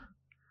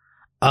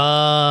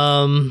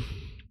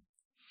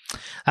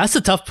 That's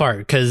the tough part,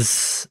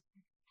 because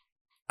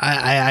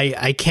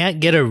I can't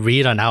get a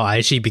read on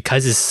Aoishi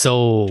because it's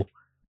so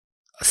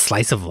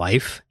slice of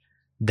life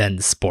than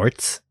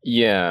sports.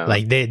 Yeah.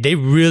 Like they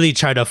really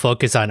try to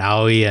focus on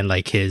Aoi and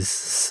like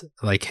his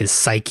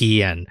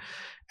psyche and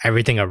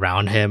everything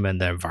around him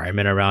and the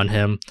environment around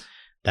him,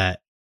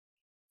 that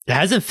it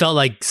hasn't felt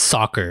like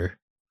soccer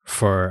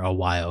for a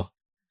while,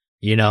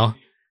 you know?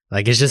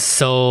 Like it's just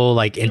so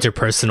like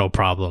interpersonal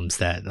problems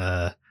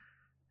that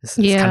it's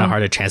kind of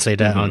hard to translate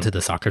that onto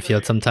the soccer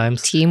field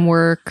sometimes.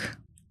 Teamwork.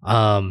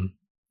 But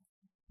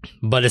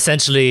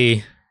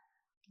essentially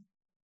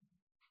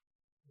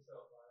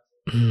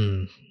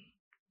I'm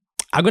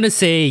gonna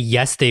say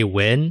yes, they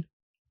win,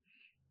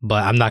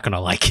 but I'm not gonna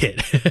like it.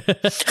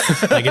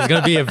 Like it's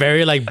gonna be a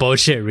very like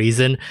bullshit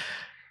reason,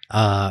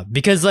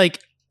 because like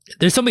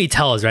there's so many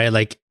tells, right?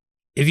 Like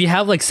if you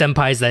have like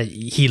senpais that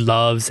he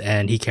loves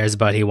and he cares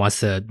about, he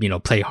wants to, you know,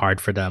 play hard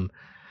for them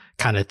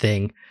kind of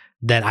thing,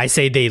 then I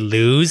say they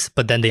lose,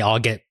 but then they all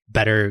get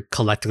better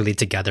collectively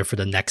together for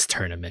the next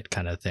tournament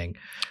kind of thing.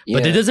 Yeah.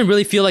 But it doesn't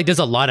really feel like there's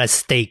a lot at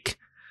stake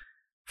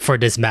for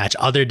this match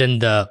other than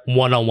the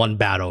one-on-one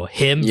battle,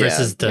 him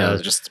versus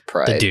just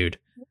pride. The dude.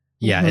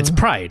 Yeah, it's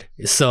pride.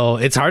 So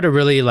it's hard to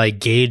really like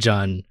gauge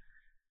on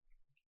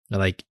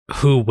like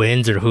who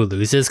wins or who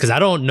loses, because I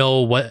don't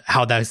know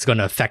how that's going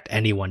to affect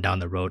anyone down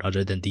the road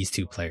other than these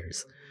two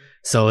players.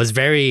 So it's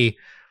very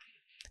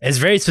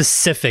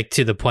specific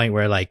to the point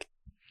where like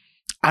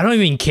I don't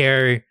even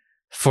care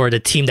for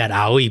the team that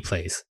Aoi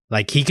plays.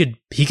 Like he could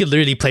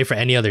literally play for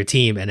any other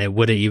team and it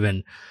wouldn't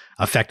even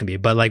affect me.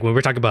 But like when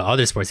we're talking about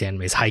other sports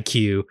animes,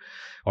 Haikyuu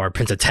or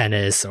Prince of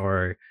Tennis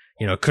or,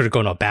 you know,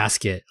 Kuroko no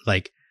Basket,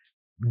 like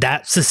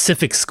that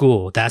specific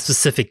school, that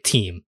specific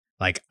team,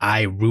 like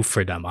I root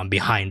for them. I'm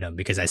behind them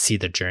because I see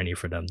the journey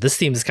for them. This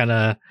team is kind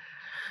of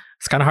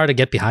hard to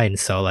get behind.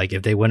 So like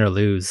if they win or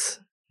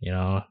lose, you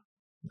know,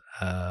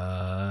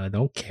 I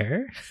don't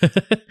care.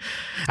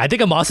 I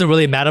think I'm also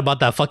really mad about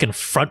that fucking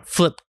front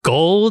flip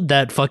goal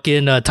that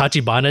fucking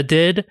Tachibana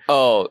did.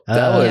 Oh,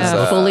 that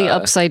was fully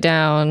upside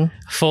down,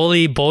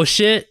 fully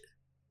bullshit.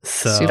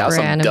 So super that was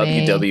some anime.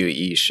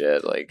 WWE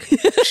shit. Like,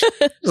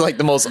 like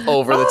the most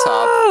over the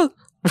top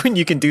when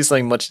you can do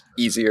something much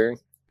easier.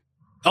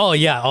 Oh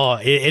yeah. Oh,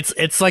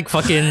 it's like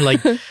fucking like.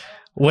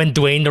 When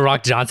Dwayne "The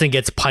Rock" Johnson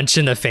gets punched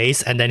in the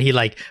face and then he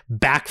like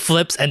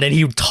backflips and then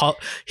he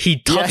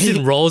tucks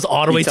and rolls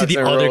all the way to the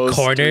other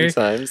corner.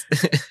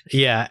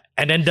 Yeah,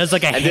 and then does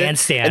like a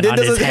handstand. And then on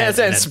does his a head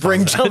handstand and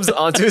spring jumps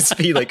onto his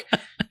feet. Like,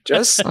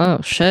 just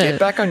get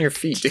back on your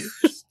feet, dude.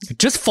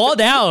 Just fall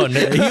down.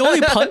 He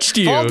only punched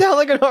you. Fall down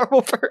like a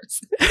normal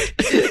person.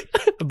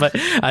 But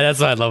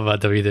that's what I love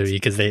about WWE,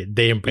 because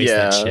they embrace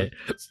that shit.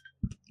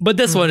 But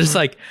this one is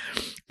like,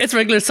 it's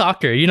regular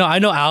soccer. You know, I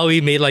know Aoi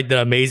made like the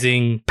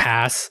amazing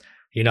pass,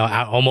 you know,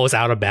 almost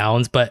out of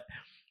bounds, but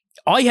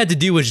all you had to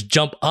do was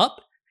jump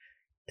up,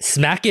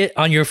 smack it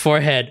on your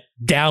forehead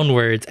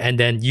downwards, and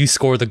then you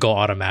score the goal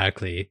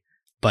automatically.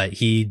 But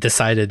he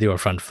decided to do a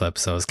front flip,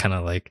 so it's kind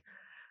of like,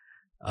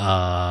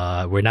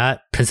 we're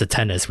not Prince of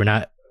Tennis. We're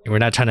not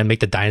trying to make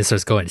the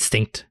dinosaurs go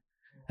extinct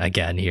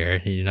again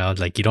here. You know,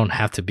 like you don't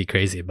have to be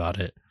crazy about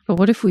it. But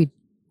what if we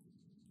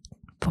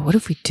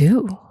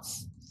do?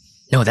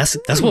 No, that's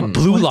what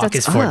Blue Lock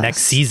is for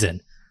next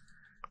season.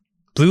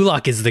 Blue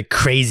Lock is the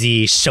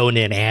crazy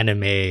shonen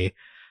anime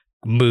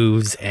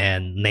moves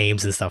and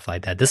names and stuff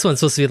like that. This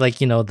one's supposed to be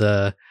like, you know,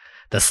 the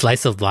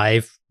slice of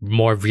life,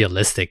 more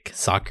realistic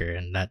soccer,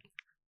 and that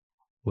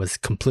was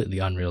completely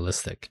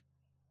unrealistic.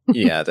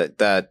 Yeah,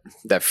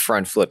 that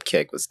front flip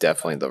kick was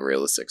definitely the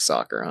realistic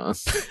soccer, huh?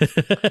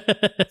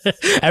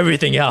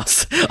 Everything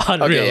else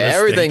unrealistic. Okay,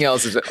 everything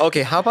else is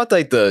okay. How about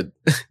like the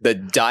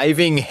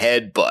diving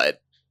headbutt?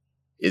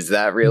 Is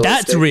that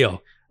realistic? That's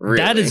real. Really?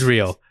 That is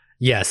real.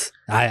 Yes.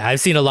 I've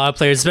seen a lot of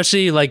players,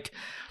 especially like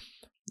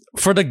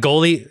for the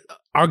goalie.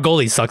 Our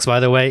goalie sucks,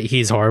 by the way.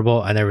 He's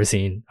horrible. I've never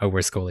seen a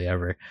worse goalie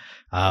ever.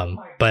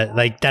 But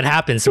like that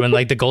happens when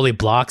like the goalie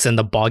blocks and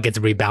the ball gets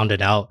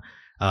rebounded out.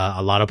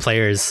 A lot of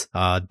players,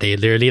 they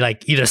literally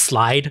like either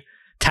slide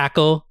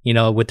tackle, you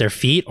know, with their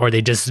feet, or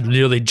they just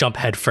literally jump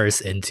head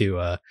first into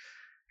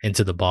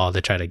the ball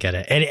to try to get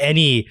it. And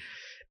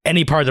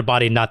any part of the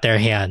body, not their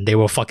hand, they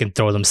will fucking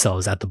throw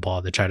themselves at the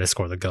ball to try to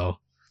score the goal.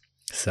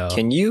 So,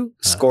 can you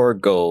score a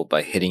goal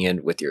by hitting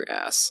it with your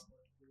ass?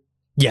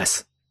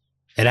 Yes,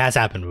 it has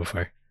happened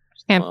before.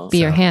 Can't be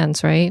your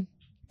hands, right?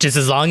 Just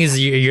as long as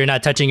you're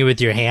not touching it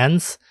with your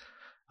hands,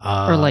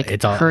 or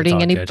like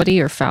hurting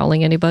anybody or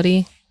fouling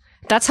anybody.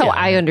 That's how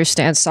I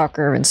understand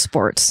soccer and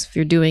sports. If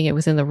you're doing it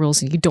within the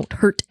rules and you don't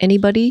hurt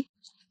anybody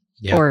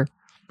or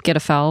get a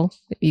foul,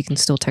 you can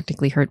still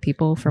technically hurt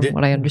people from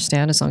what I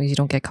understand, as long as you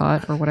don't get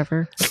caught or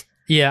whatever.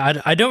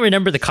 Yeah, I don't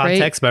remember the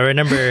context, but I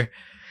remember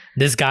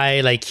this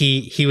guy, like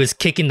he was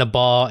kicking the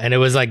ball and it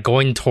was like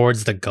going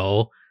towards the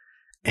goal,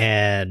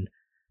 and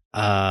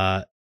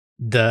the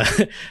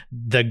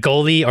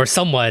goalie or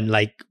someone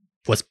like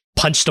was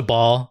punched the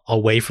ball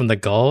away from the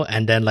goal,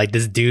 and then like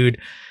this dude,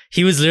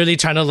 he was literally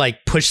trying to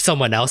like push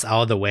someone else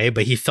out of the way,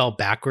 but he fell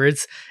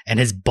backwards and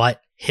his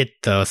butt hit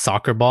the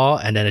soccer ball,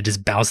 and then it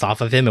just bounced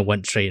off of him and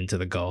went straight into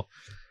the goal.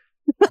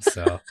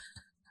 So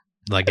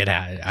like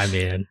I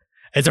mean,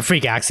 it's a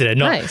freak accident.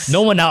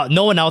 No one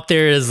out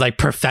there is like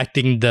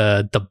perfecting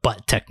the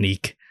butt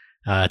technique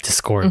to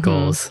score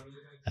goals.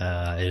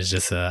 It's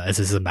just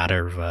a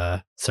matter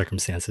of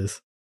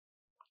circumstances.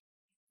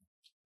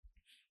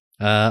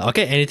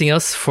 Okay, anything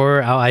else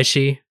for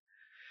Aoishi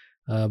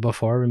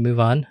before we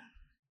move on?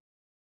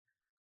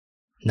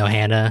 No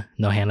Hannah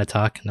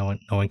talk. No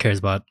one cares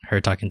about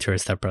her talking to her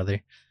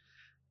stepbrother.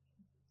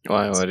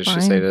 Why? What did she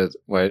say to?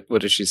 What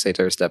did she say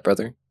to her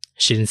stepbrother?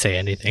 She didn't say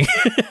anything.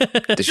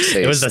 Did she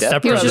say it was the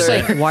stepbrother? He was just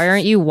like, why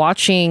aren't you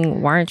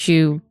watching? Why aren't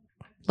you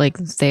like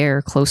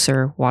there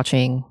closer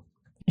watching?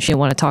 She didn't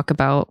want to talk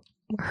about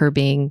her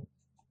being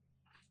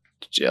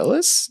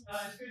jealous,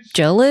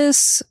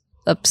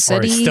 or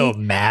upsetty, still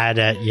mad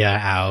at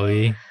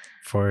Aoi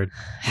for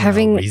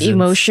having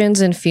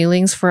emotions and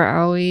feelings for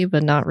Aoi,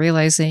 but not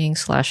realizing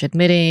 /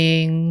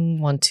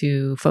 admitting, want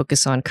to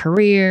focus on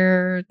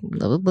career,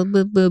 blah, blah,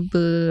 blah, blah,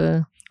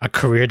 blah. A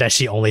career that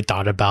she only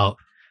thought about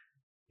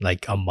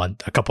like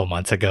a couple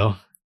months ago.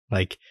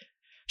 Like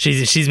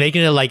she's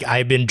making it like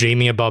I've been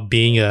dreaming about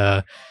being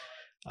an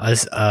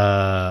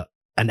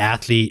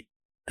athlete,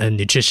 a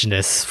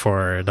nutritionist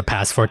for the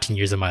past 14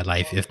 years of my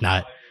life, if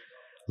not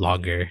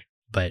longer.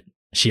 But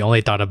she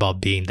only thought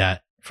about being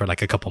that for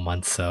like a couple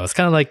months. So it's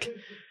kind of like,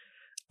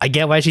 I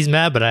get why she's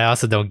mad, but I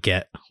also don't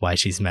get why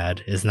she's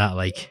mad. It's not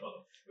like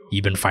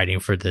you've been fighting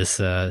for this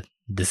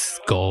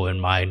goal in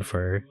mind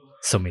for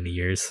so many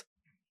years.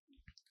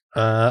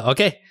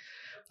 Okay.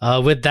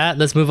 With that,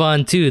 let's move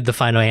on to the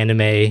final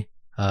anime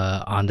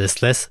on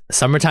this list,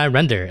 Summertime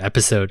Render,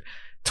 episode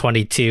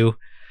 22.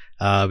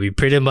 We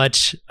pretty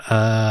much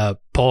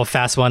pull a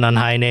fast one on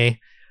Haine.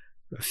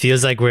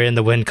 Feels like we're in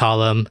the win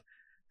column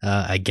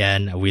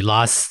again. We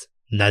lost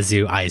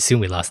Nezu. I assume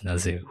we lost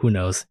Nezu. Who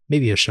knows?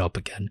 Maybe he'll show up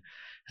again.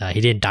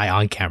 He didn't die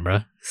on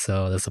camera,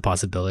 so that's a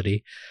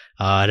possibility.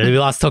 Then we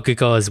lost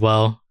Tokuko as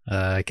well,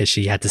 because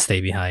she had to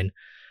stay behind.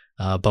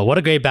 But what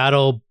a great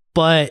battle.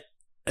 But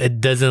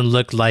it doesn't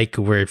look like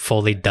we're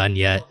fully done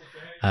yet,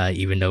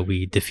 even though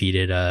we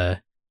defeated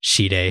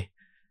Shide.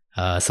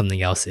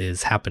 Something else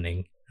is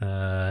happening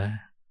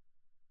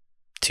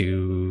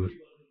to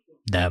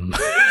them.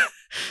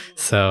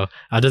 So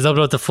I'll just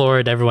open up the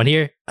floor to everyone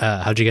here.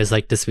 How'd you guys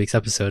like this week's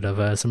episode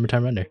of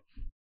Summertime Render?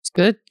 It's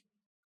good.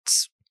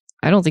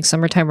 I don't think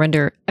Summertime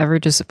Render ever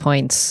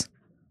disappoints.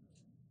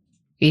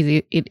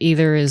 It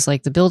either is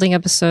like the building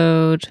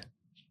episode,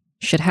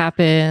 shit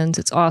happens,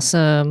 it's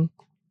awesome,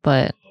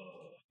 but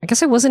I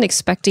guess I wasn't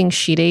expecting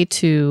Shide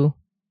to.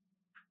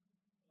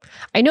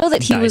 I know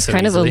that he was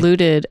kind of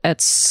alluded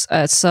at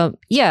some.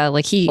 Yeah,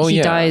 like he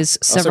dies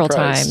several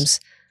times.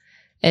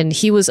 And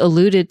he was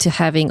alluded to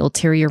having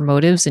ulterior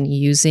motives in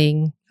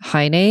using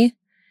Haine.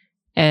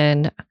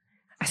 And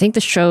I think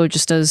the show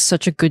just does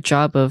such a good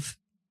job of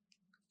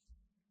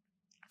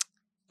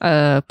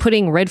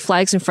putting red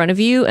flags in front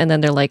of you. And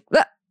then they're like,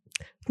 ah,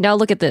 now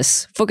look at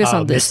this. Focus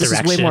on this. This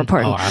is way more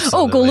important.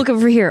 Oh, go look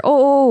over here.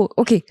 Oh,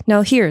 okay.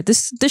 Now here,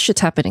 this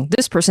shit's happening.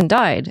 This person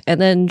died. And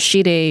then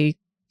Shide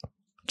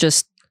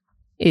just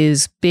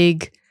is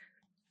big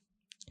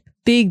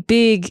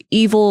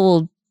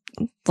evil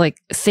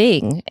like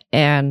thing.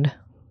 And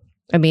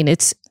I mean,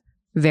 it's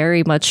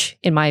very much,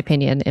 in my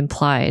opinion,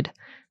 implied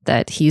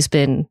that he's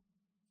been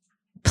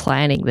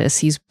planning this.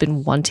 He's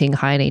been wanting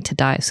Haine to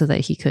die so that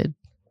he could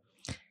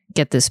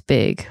get this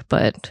big.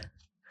 But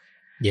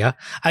yeah,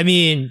 I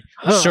mean,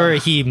 sure,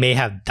 he may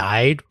have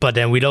died, but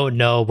then we don't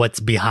know what's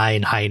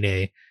behind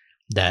Haine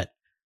that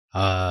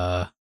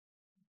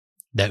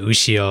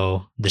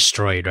Ushio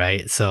destroyed,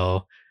 right?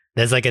 So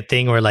there's like a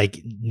thing where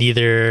like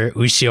neither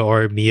Ushio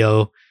or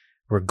Mio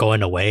were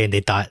going away, and they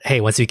thought,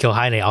 hey, once we kill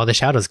Haine, all the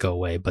shadows go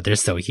away, but they're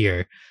still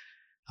here.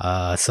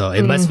 So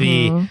it must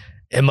be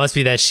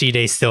that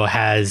Shide still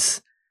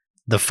has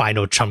the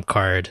final trump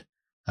card,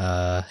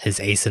 his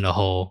ace in the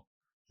hole,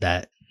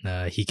 that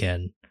he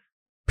can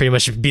pretty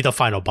much be the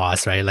final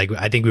boss, right? Like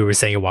I think we were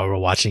saying it while we were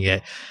watching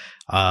it.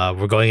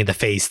 We're going into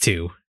phase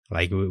 2.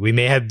 Like we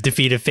may have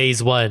defeated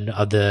phase 1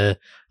 of the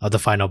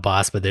final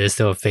boss, but there's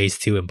still a phase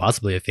 2 and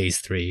possibly a phase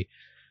 3,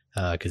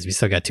 because we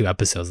still got 2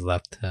 episodes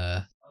left.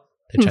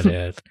 They try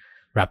to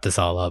wrap this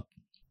all up.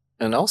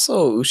 And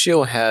also,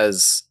 Ushio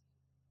has.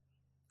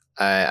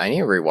 I need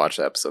to rewatch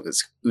the episode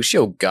because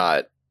Ushio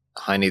got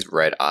Haine's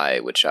red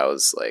eye, which I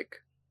was like,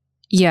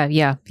 yeah.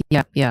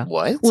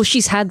 What? Well,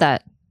 she's had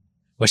that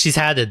Well, she's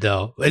had it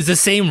though. It's the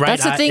same right.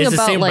 That's the thing it's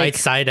about, the same like, right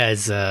side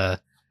as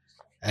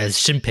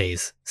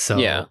Shinpei's. So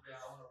Yeah.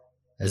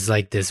 it's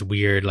like this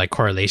weird like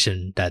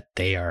correlation that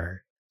they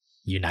are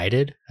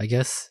united, I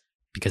guess,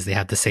 because they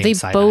have the same. They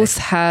side both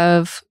eye.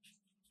 have.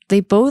 They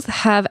both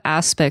have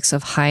aspects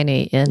of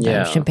Heine in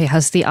them. Shinpei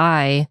has the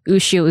eye.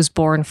 Ushio is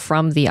born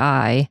from the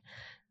eye.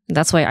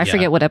 That's why I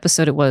forget what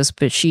episode it was,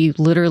 but she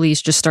literally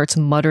just starts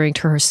muttering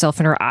to herself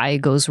and her eye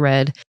goes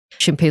red.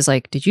 Shinpei's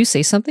like, "Did you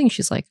say something?"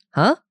 She's like,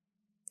 "Huh?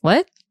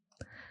 What?"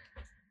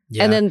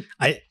 Yeah. And then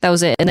that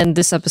was it. And then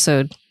this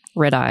episode,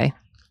 red eye.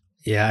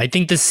 Yeah, I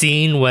think the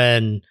scene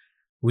when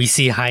we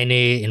see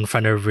Heine in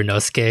front of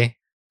Ryunosuke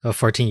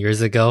 14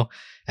 years ago,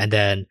 and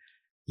then,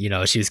 you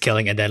know, she was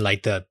killing, and then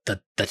like the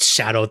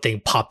shadow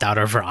thing popped out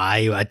of her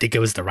eye. I think it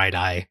was the right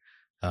eye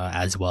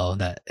as well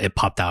that it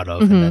popped out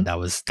of, and then that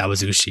was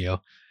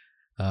Ushio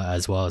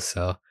as well.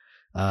 So,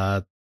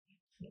 I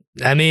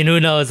mean, who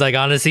knows? Like,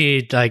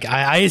 honestly, like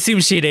I assume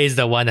Shide is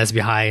the one that's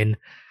behind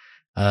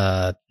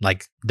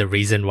like the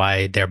reason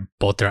why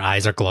both their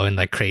eyes are glowing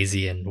like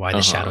crazy and why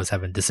the shadows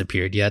haven't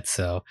disappeared yet.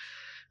 So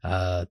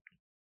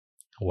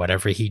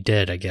whatever he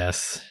did, I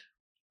guess.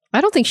 I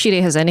don't think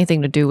Shide has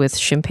anything to do with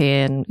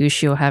Shinpei and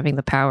Ushio having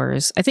the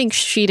powers. I think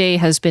Shide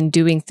has been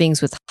doing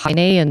things with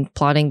Heine and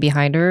plotting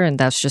behind her, and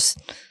that's just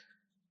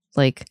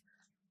like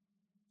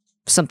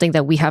something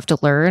that we have to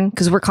learn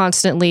because we're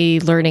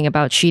constantly learning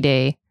about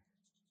Shide.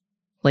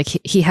 Like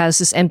he has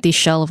this empty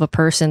shell of a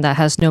person that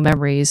has no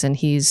memories, and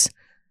he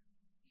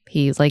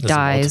like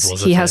dies.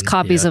 He has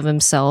copies of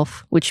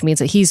himself, which means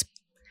that he's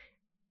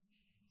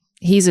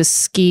a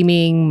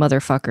scheming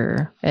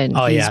motherfucker, and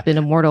he's been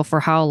immortal for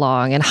how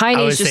long? And Heine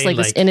is just like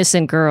this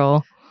innocent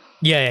girl.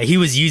 Yeah, he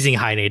was using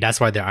Heine.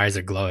 That's why their eyes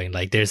are glowing.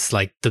 Like there's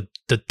like the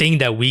thing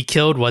that we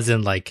killed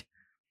wasn't like,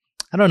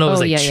 I don't know, it was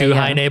like true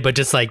Heine, but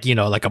just like, you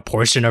know, like a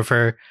portion of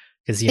her.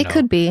 Because it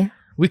could be.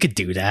 We could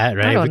do that,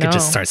 right? We could know.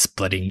 just start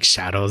splitting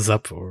shadows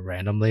up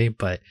randomly,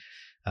 but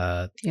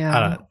I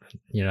don't,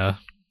 you know,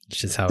 it's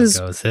just how it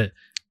goes.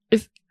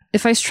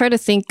 If I try to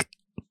think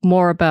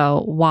more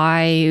about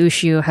why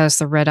Ushio has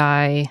the red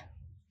eye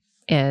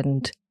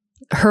and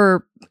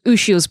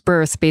Ushio's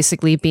birth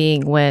basically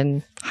being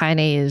when Heine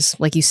is,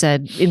 like you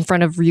said, in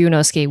front of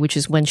Ryunosuke, which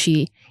is when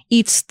she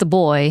eats the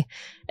boy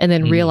and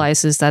then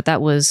realizes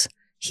that was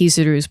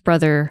Hizuru's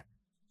brother,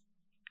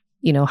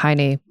 you know,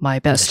 Heine, my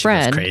best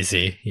friend.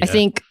 Crazy. Yeah. I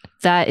think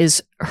that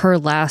is her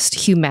last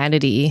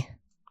humanity,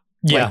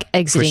 like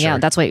exiting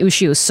out. That's why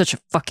Ushio is such a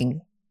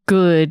fucking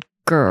good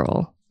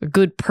girl, a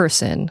good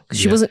person.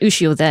 She wasn't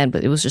Ushio then,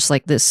 but it was just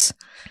like this.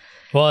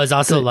 Well, it's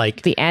also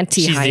like the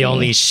anti. She's the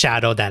only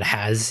shadow that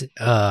has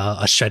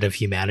a shred of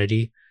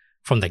humanity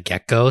from the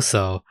get go.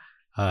 So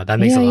that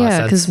makes a lot of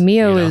sense. Because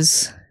Mio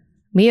is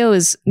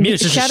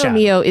Shadow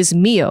Mio is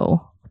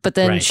Mio, but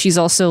then she's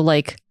also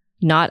like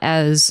not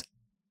as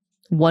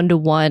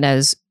 1-to-1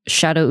 as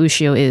Shadow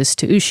Ushio is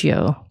to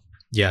Ushio.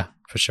 Yeah,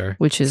 for sure.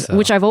 Which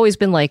I've always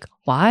been like,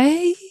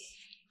 why?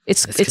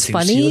 It's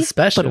funny,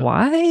 but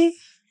why?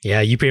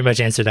 Yeah, you pretty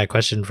much answered that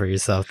question for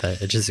yourself.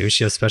 That it's just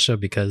Ushio special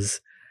because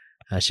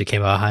she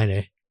came out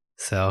Heine.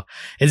 So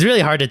it's really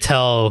hard to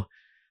tell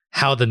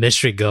how the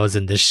mystery goes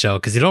in this show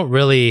because you don't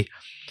really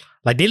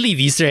like, they leave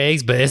Easter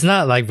eggs, but it's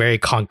not like very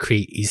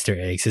concrete Easter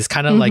eggs. It's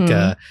kind of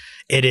like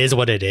it is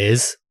what it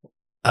is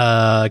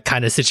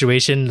kind of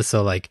situation.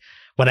 So like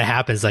when it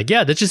happens, like,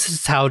 yeah, that's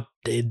just how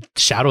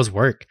shadows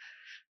work.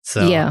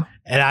 So yeah.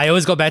 And I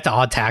always go back to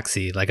Odd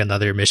Taxi, like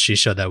another mystery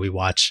show that we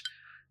watch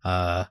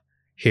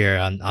here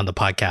on the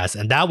podcast.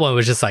 And that one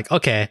was just like,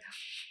 okay,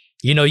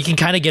 you know, you can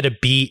kind of get a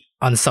beat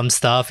on some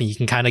stuff and you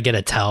can kind of get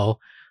a tell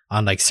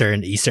on like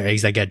certain Easter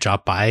eggs that get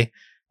dropped by,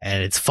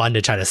 and it's fun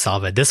to try to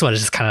solve it. This one is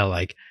just kind of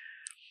like,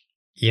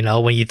 you know,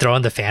 when you throw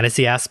in the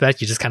fantasy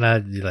aspect, you just kind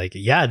of like,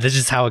 yeah, this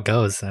is how it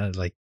goes.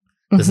 Like,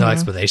 there's no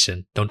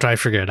explanation. Don't try to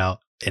figure it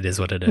out. It is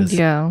what it is.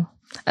 Yeah.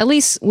 At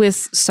least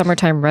with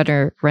Summertime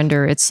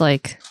Render, it's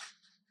like,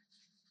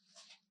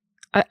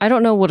 I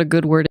don't know what a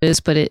good word is,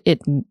 but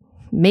it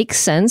makes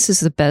sense is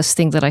the best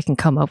thing that I can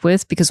come up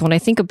with. Because when I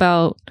think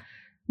about,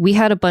 we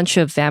had a bunch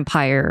of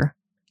vampire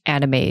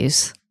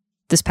animes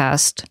this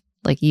past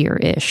like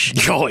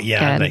year-ish. Oh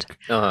yeah, and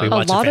like we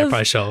watched a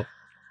vampire show.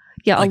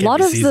 Yeah, like a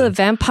lot of the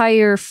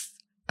vampire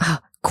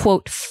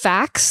quote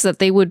facts that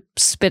they would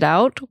spit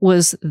out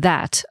was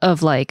that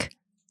of like,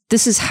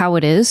 this is how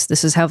it is.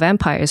 This is how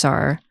vampires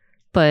are.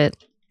 But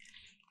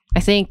I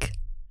think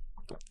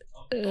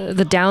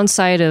the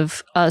downside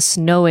of us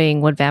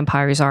knowing what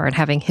vampires are and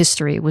having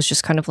history was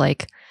just kind of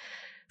like,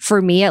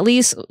 for me at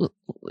least,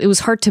 it was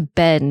hard to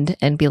bend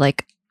and be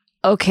like,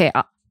 okay,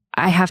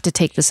 I have to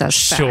take this as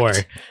fact. Sure.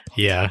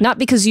 Yeah. Not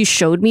because you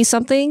showed me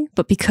something,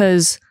 but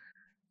because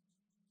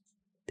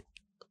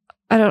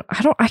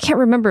I can't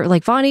remember,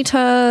 like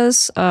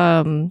Vanitas,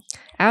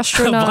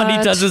 Astronaut.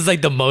 Vanitas was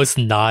like the most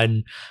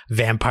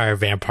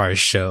non-vampire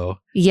show.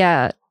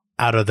 Yeah.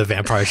 Out of the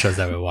vampire shows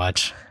that we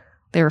watch.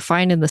 They were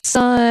finding the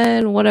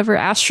sun, whatever.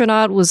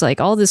 Astronaut was like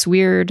all this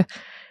weird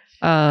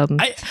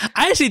I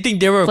actually think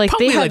they were like,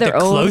 probably they had like their the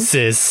own...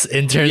 closest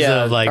in terms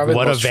of like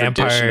what a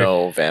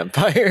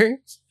vampire.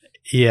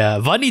 Yeah,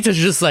 Vanita's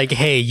just like,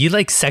 hey, you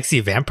like sexy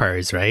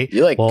vampires, right?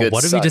 You like well, good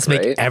what if we just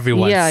make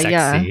everyone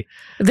sexy?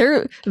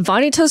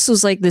 Vanitas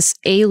was like this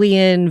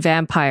alien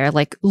vampire,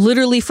 like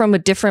literally from a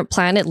different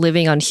planet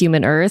living on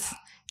human Earth.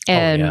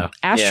 And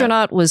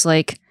Astronaut was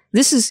like,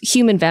 this is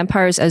human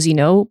vampires as you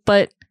know,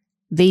 but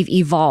they've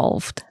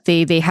evolved.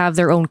 They have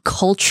their own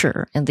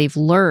culture and they've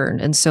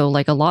learned. And so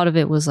like a lot of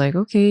it was like,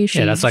 okay,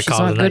 that's like she's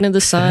not good in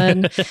the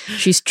sun.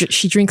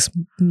 She drinks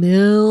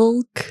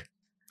milk.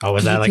 Oh,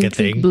 was that like a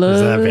thing?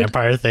 Was that a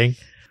vampire thing?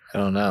 I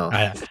don't know.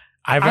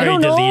 I've already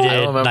deleted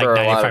I don't remember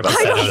like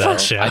 95% of that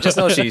shit. I just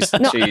know she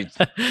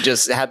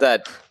just had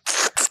that.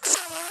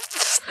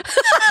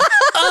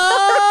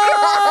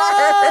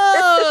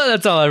 Oh,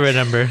 that's all I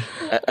remember.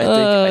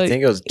 I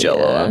think it was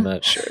Jello. I'm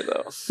not sure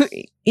though.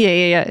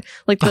 Yeah.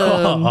 Like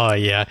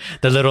the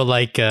the little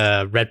like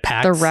red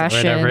packs, the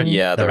ration, or whatever.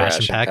 Yeah, the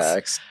ration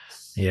packs.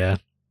 Yeah,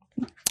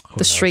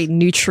 the straight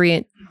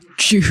nutrient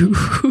juice.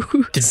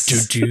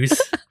 The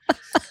juice.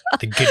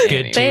 The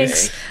good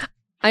Thanks. juice.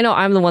 I know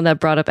I'm the one that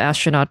brought up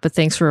Astronaut, but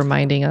thanks for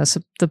reminding us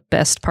of the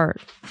best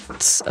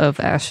parts of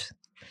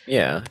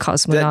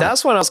Cosmonaut.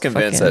 That's when I was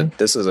convinced that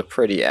this was a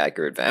pretty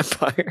accurate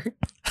vampire.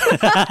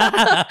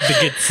 The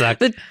good suck.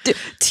 The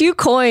two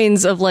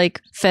coins of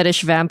like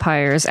fetish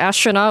vampires.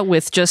 Astronaut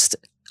with just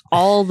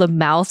all the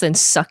mouth and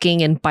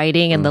sucking and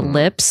biting and the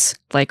lips.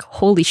 Like,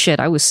 holy shit,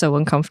 I was so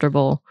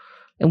uncomfortable.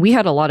 And we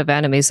had a lot of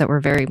animes that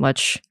were very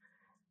much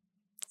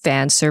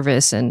fan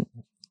service and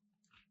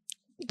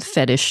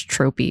fetish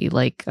tropey,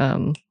 like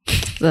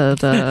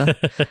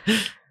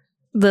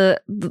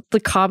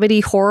the comedy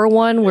horror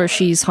one where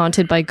she's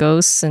haunted by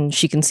ghosts and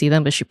she can see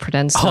them but she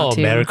pretends not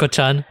to.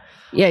 Miyako-chan.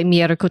 Yeah,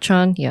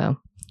 Miyako-chan. Yeah,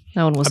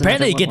 that one was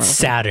apparently it gets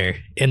sadder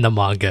in the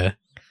manga.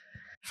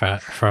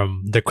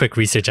 From the quick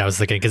research I was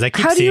looking, because I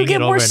keep how do seeing you get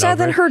it more over and sad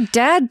over. than her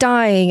dad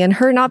dying and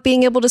her not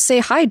being able to say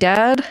hi,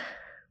 Dad?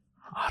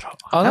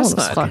 That's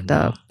not fucked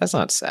up. That's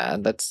not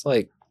sad. That's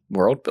like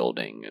world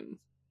building and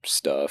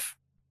stuff.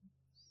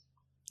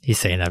 He's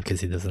saying that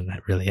because he doesn't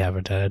really have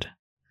a dad.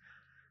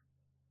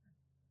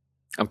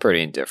 I'm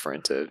pretty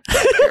indifferent to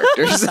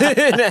characters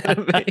in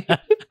anime.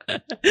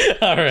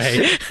 All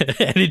right.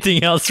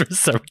 Anything else for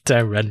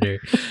Summertime Render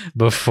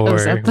before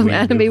was that the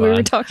anime we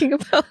were talking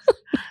about?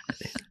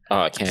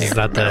 Oh, I can't even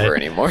remember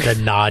anymore. The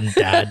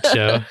non-dad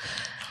show.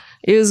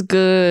 It was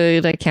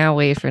good. I can't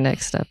wait for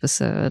next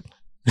episode.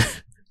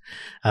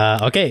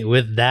 Okay,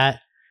 with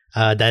that,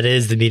 that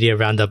is the media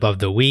roundup of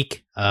the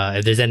week.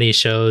 If there's any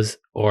shows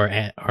or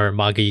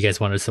manga you guys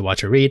want us to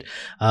watch or read,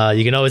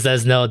 you can always let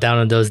us know down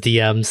on those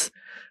DMs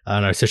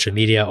on our social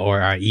media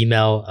or our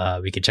email.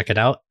 We can check it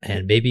out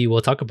and maybe we'll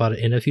talk about it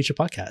in a future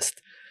podcast.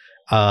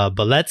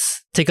 But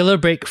let's take a little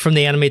break from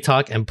the anime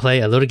talk and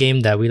play a little game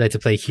that we like to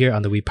play here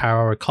on the We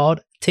Power Hour called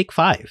Take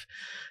 5.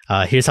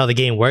 Here's how the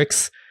game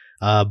works.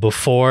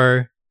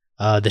 Before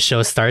the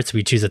show starts,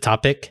 we choose a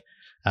topic.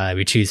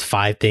 We choose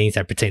 5 things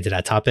that pertain to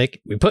that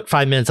topic. We put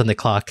 5 minutes on the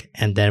clock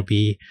and then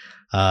we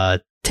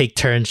take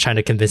turns trying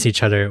to convince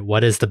each other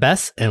what is the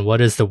best and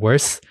what is the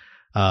worst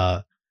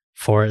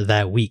for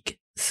that week.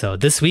 So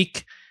this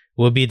week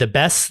will be the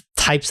best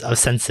types of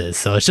senses.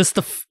 So it's just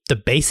the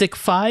basic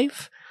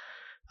 5.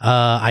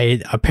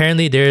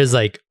 Apparently there's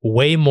like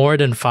way more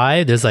than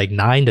 5. There's like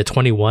 9 to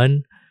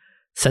 21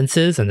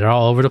 senses and they're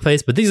all over the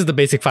place. But these are the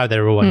basic 5 that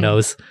everyone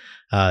knows.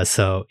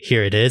 So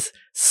here it is: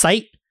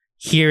 sight,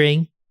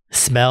 hearing,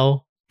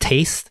 smell,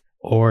 taste,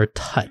 or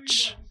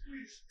touch.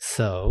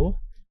 So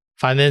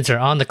 5 minutes are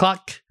on the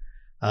clock.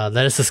 Let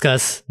us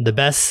discuss the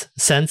best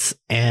sense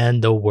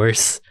and the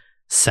worst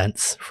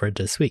sense for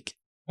this week.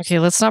 Okay,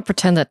 let's not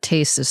pretend that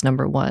taste is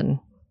number 1.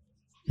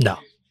 No,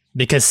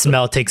 because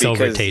smell takes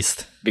over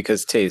taste.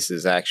 Because taste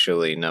is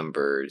actually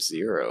number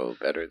 0,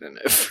 better than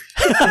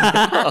everything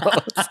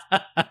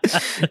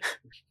else.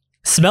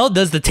 Smell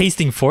does the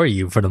tasting for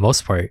you for the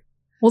most part.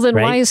 Well, then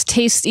right? why is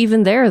taste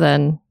even there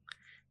then?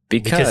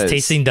 Because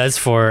tasting does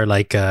for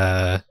like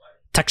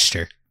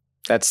texture.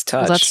 That's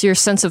touch. Well, that's your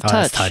sense of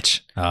touch. That's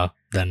touch. Oh,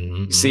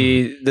 then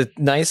see, the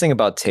nice thing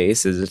about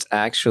taste is it's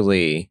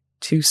actually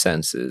 2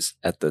 senses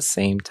at the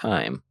same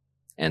time,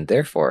 and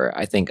therefore,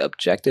 I think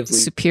objectively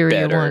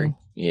superior better. One.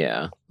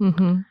 Yeah.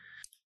 Mm-hmm.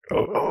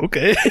 Oh,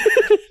 okay.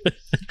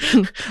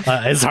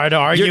 It's hard to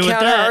argue Your with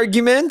counter that.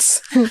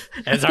 Arguments.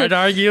 It's hard to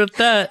argue with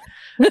that.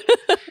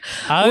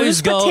 We'll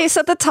just put taste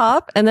at the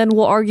top, and then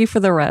we'll argue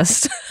for the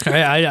rest.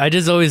 I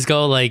just always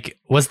go like,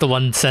 what's the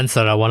one sense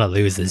that I want to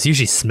lose? It's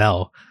usually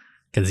smell,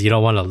 because you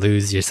don't want to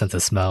lose your sense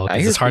of smell. I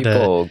hear it's hard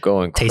people to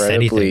go incredibly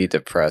anything.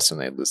 depressed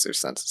when they lose their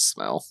sense of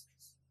smell.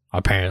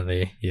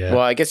 Apparently, yeah.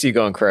 Well, I guess you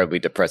go incredibly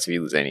depressed if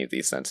you lose any of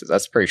these senses.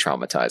 That's pretty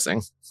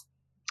traumatizing.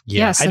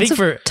 Yeah, I think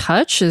for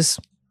touch is,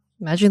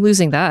 imagine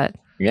losing that.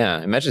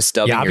 Yeah, imagine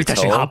stubbing your toe. I'll be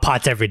touching hot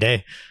pots every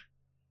day.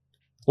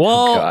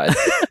 Well,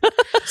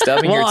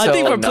 stubbing your toe. I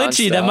think for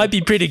Plinchy, that might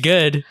be pretty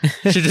good.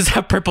 She'll just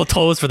have purple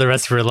toes for the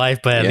rest of her life,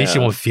 but at least she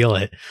won't feel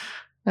it.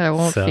 I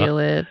won't feel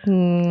it.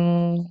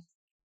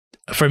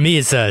 For me,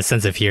 it's a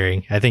sense of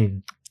hearing. I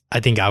think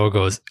I would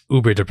go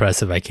uber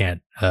depressed if I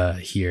can't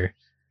hear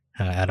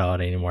at all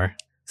anymore.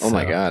 Oh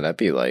my god, that'd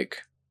be like...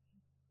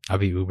 I'll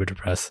be uber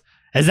depressed.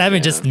 It's not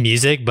even just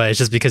music, but it's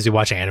just because we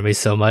watch anime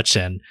so much,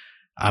 and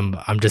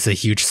I'm just a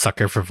huge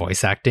sucker for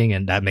voice acting,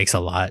 and that makes a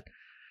lot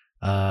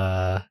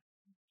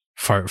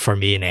for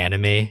me in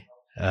anime.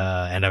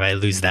 And if I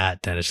lose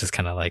that, then it's just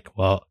kind of like,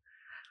 well,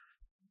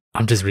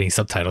 I'm just reading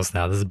subtitles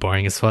now. This is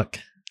boring as fuck.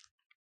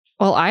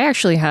 Well, I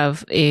actually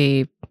have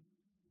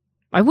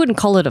I wouldn't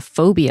call it a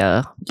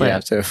phobia, but you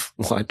have to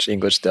watch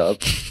English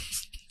dub.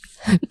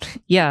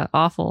 Yeah,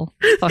 awful.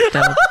 Fucked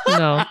up.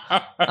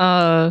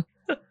 No.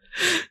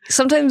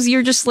 Sometimes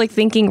you're just like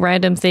thinking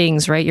random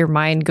things, right? Your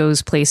mind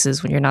goes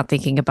places when you're not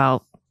thinking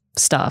about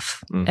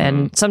stuff. Mm-hmm.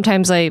 And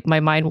sometimes my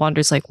mind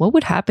wanders like, what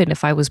would happen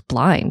if I was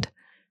blind?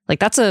 Like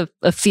that's a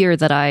fear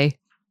that I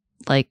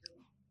like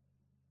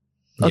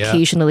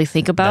occasionally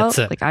think about.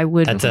 Like I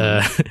would.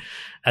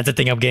 That's a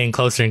thing I'm getting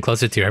closer and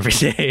closer to every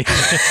day.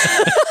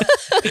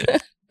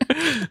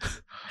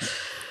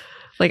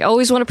 Like I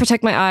always want to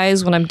protect my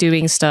eyes when I'm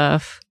doing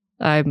stuff.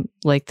 I'm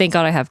like, thank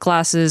God I have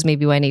glasses.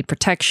 Maybe I need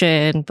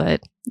protection,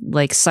 but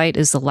like sight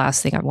is the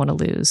last thing I want to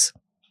lose.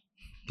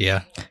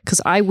 Yeah.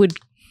 Because I would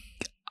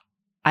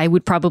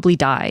probably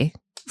die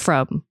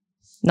from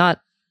not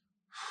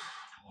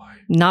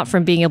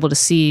from being able to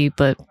see,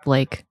 but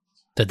like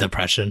the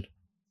depression.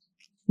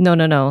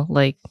 No.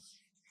 Like,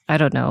 I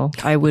don't know.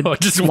 I would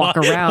just walk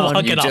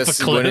around.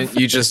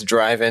 You just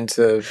drive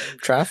into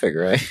traffic,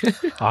 right?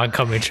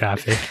 Oncoming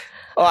traffic.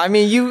 Oh, I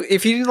mean,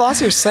 if you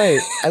lost your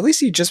sight, at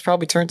least you just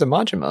probably turned to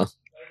Majima.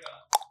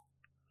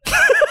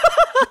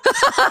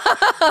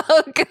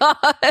 Oh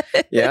God!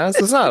 Yeah,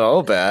 so it's not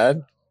all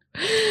bad.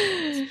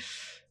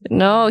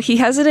 No, he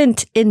has an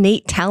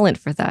innate talent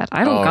for that.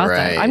 I don't got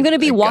that. I'm going to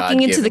be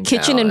walking into the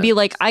kitchen and be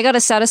like, I got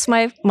to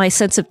satisfy my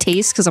sense of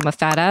taste because I'm a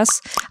fat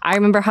ass. I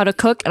remember how to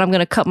cook, and I'm going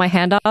to cut my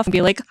hand off and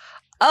be like,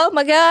 oh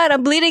my God,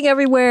 I'm bleeding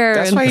everywhere.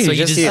 That's why you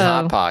just eat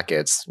Hot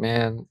Pockets,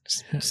 man.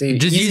 See,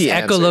 just use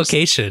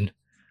echolocation.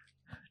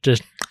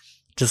 Just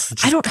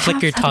I don't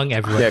click your tongue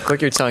everywhere. Yeah,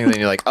 click your tongue, and then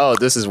you're like, oh,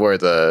 this is where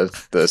the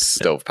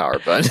stove power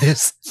button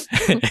is.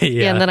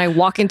 Yeah, and then I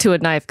walk into a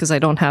knife because I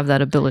don't have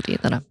that ability,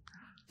 and then I'm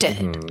dead.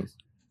 Mm-hmm.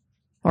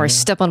 Or I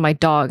step on my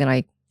dog and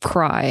I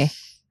cry.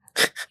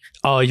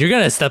 Oh, you're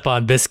going to step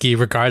on Bisky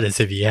regardless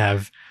if you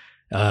have...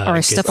 or I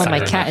step on my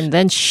cat and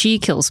then she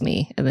kills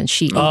me and then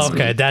she eats me. Oh,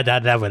 okay.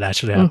 That would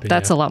actually happen.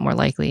 That's a lot more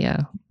likely,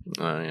 yeah.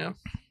 Oh, yeah.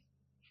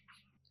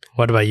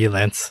 What about you,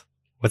 Lance?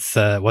 What's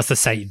the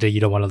sight that you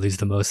don't want to lose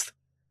the most?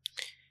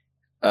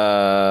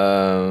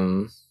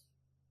 I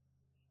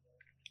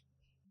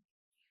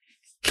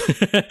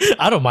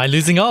don't mind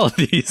losing all of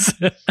these.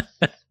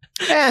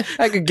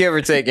 I could give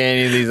or take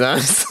any of these,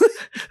 honestly.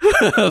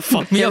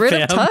 Fuck me Get up, rid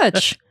fam. of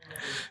touch.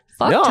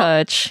 Fuck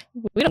touch.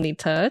 We don't need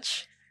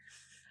touch.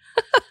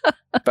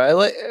 But I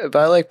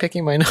like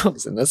picking my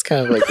nose, and that's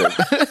kind of like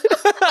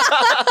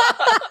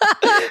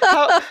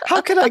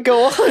how can I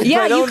go on?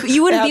 Yeah,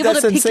 you wouldn't be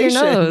able to pick your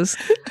nose.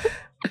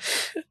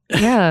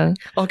 Yeah.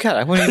 Oh God,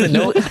 I wouldn't even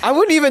know. I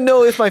wouldn't even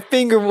know if my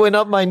finger went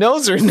up my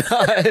nose or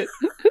not.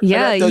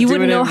 Yeah, you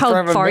wouldn't know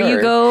how far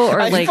you go,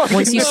 or like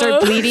once you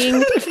start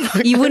bleeding,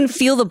 you wouldn't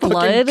feel the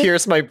blood.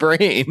 Pierce my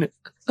brain.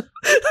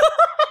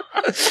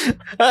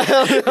 I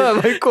don't know.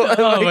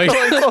 Am I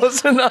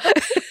close enough?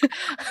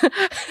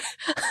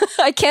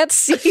 I can't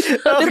see.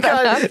 Oh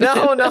God!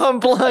 No, I'm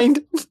blind.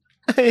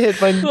 I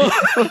hit my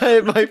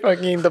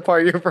fucking the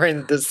part of your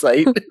brain this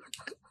sight.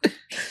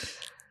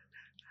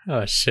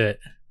 Oh shit!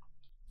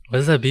 What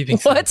is that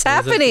beeping? What's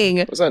happening?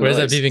 Where's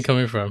that beeping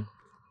coming from?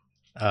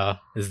 Oh,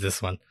 is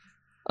this one?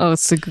 Oh,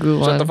 it's the Google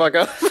one. Shut the fuck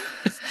up.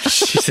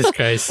 Jesus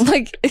Christ.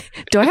 Like,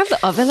 do I have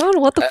the oven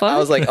on? What the fuck? I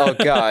was like, oh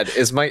God,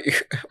 are my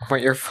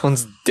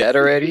earphones dead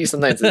already?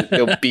 Sometimes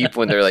they'll beep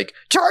when they're like,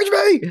 charge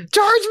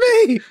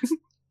me!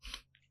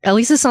 At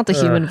least it's not the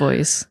human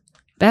voice.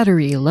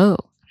 Battery low.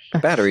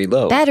 Battery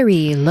low.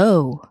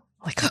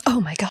 Like,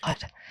 oh my God.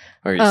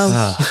 Or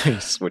you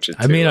switch it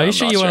to, I mean, are you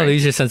sure you want to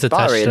lose your sense of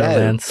touch,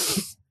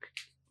 Lance?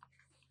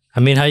 I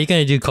mean, how are you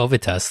going to do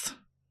COVID test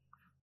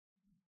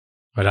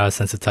without a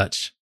sense of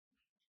touch?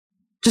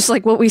 Just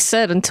like what we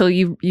said, until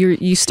you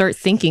start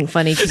thinking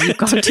funny because you've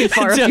gone too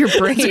far up your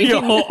brain.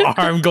 Your whole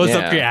arm goes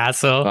up your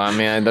asshole. Well, I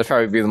mean, that'd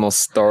probably be the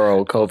most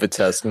thorough COVID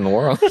test in the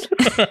world.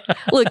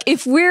 Look,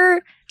 if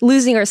we're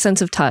losing our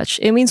sense of touch,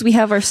 it means we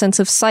have our sense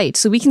of sight.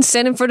 So we can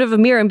stand in front of a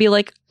mirror and be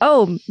like,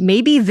 oh,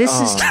 maybe this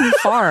is too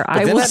far.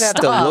 I will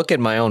stop. Then I'd have to look at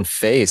my own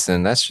face,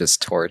 and that's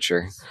just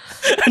torture.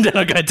 And then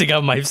I gotta take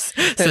out my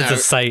sense of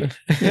sight.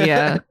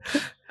 Yeah.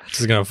 I'm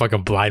just gonna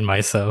fucking blind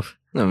myself.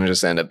 I'm gonna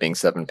just end up being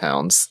 7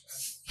 pounds.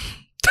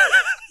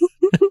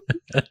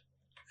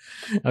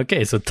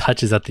 Okay, so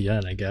touch is at the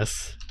end, I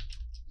guess.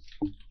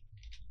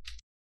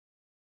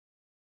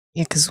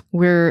 Yeah, because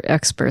we're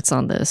experts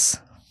on this.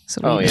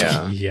 So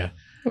yeah.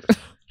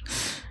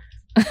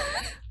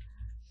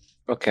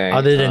 Okay.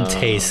 Other than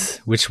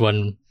taste, which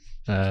one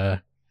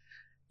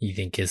you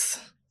think is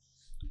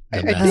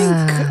the best? I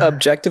think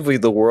objectively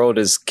the world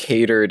is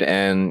catered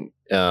and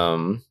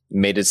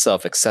made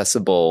itself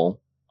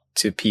accessible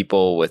to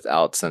people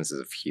without senses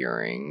of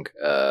hearing.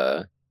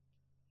 So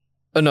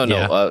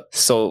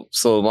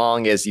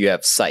long as you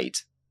have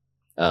sight,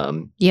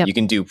 you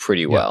can do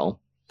pretty well.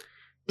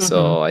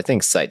 So I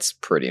think sight's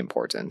pretty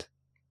important.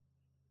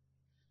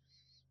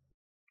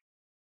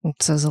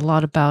 It says a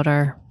lot about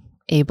our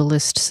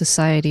ableist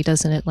society,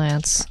 doesn't it,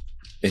 Lance?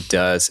 It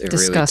does. It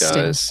Disgusting.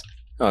 Really does.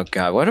 Oh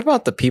God, what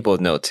about the people with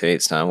no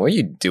taste, Tom? What are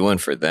you doing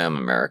for them,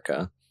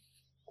 America?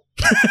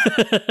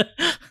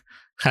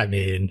 I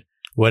mean,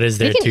 what is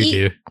there to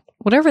do?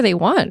 Whatever they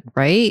want,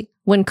 right?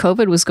 When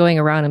COVID was going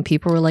around and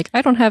people were like,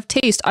 I don't have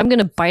taste, I'm going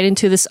to bite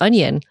into this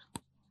onion.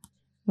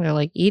 They're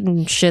like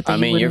eating shit that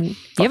you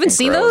haven't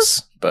seen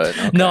those? But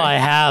okay. No, I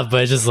have,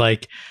 but it's just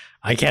like,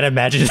 I can't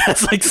imagine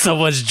that's like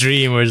someone's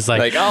dream where it's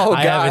like oh God,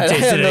 I haven't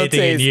tasted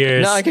anything in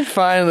years. Now I can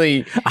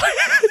finally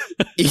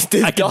eat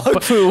this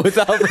dog food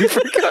without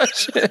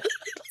repercussion.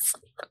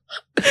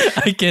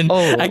 I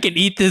can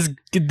eat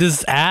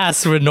this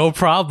ass with no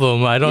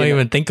problem. I don't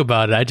even think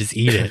about it. I just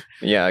eat it.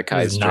 Yeah,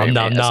 Kai's dream.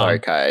 Sorry,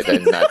 Kai. I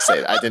did not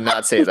say that. I did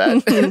not say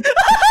that.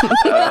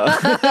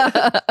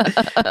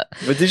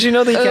 But did you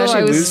know that you can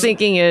actually lose? I was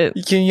thinking it.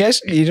 You can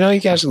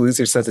actually lose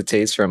your sense of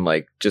taste from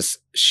like just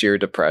sheer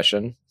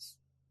depression.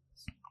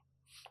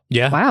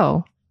 Yeah.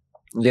 Wow.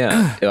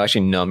 Yeah, it'll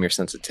actually numb your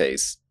sense of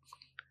taste.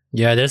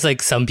 Yeah, there's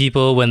like some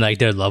people when like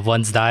their loved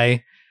ones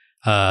die,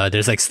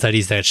 there's like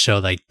studies that show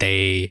like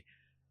they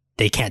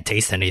can't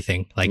taste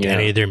anything. Like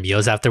any of their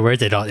meals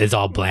afterwards, it's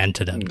all bland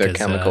to them. Their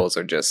chemicals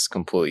are just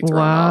completely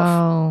thrown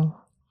off.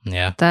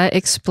 Yeah. That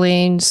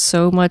explains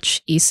so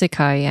much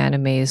isekai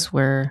animes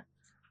where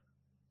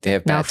they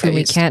have bad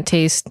taste. Can't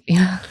taste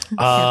can't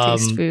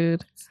taste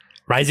food.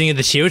 Rising of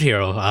the Shield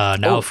Hero,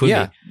 Naofumi.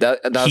 Yeah,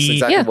 that's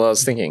exactly what I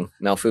was thinking.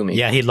 Naofumi.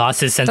 Yeah, he lost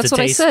his sense of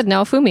taste. That's what I said,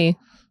 Naofumi.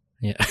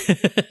 Yeah.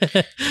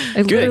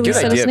 Good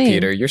idea,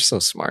 Peter. You're so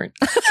smart.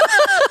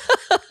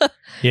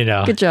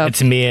 Good job.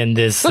 It's me and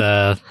this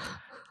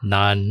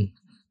non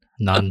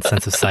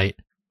sense of sight.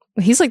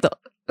 He's like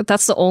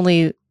that's the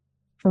only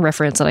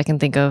reference that I can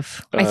think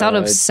of. I thought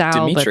of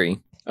Sal, Dimitri,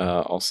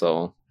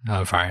 also.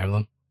 Fire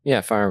Emblem. Yeah,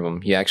 Fire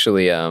Emblem. He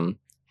actually,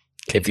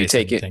 if you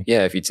take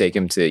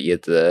him to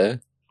eat the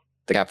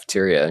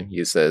cafeteria,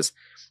 he says,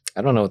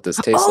 "I don't know what this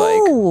tastes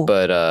like,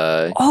 but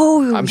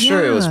I'm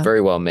sure it was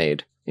very well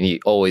made." And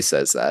he always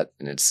says that,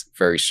 and it's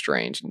very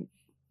strange and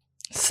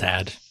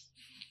sad.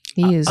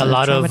 He is a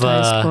lot of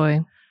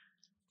boy.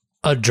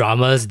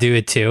 Dramas do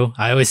it too.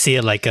 I always see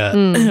it like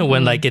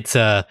when like it's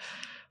a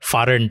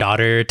father and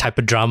daughter type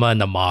of drama, and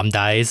the mom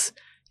dies,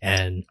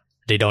 and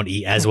they don't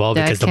eat as well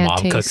because the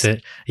mom cooks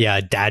it.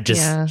 Yeah, dad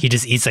he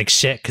just eats like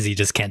shit because he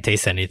just can't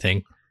taste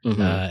anything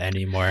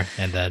anymore.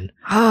 And then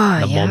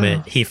the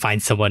moment he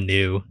finds someone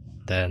new,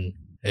 then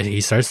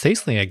he starts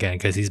tasting again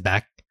because he's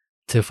back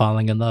to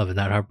falling in love and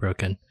not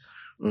heartbroken.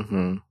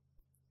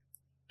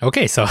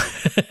 Okay, so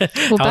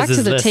back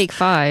to the take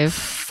 5.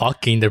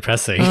 Fucking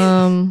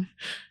depressing.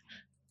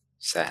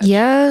 Sad.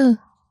 Yeah,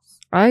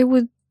 I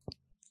would.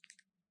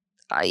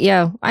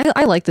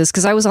 I like this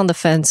because I was on the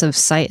fence of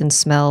sight and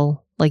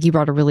smell. Like you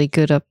brought a really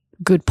good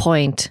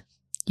point.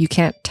 You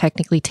can't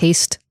technically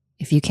taste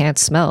if you can't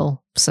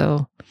smell.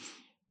 So,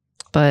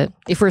 but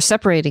if we're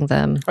separating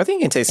them, I think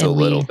you can taste a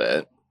little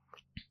bit.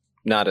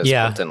 Not as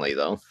potently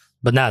though.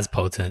 But not as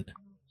potent.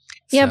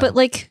 Yeah, but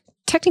like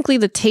technically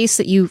the taste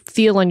that you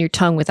feel on your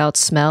tongue without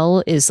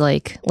smell is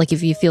like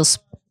if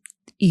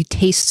you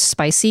taste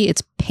spicy,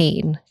 it's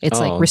pain. It's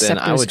like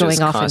receptors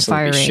going off and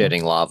firing. Be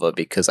shitting lava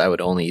because I would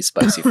only eat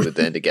spicy food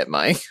then to get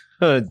my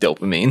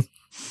dopamine.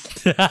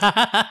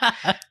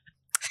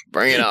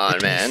 Bring it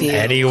on, man.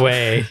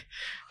 Anyway,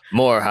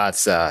 more hot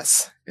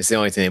sauce. It's the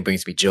only thing that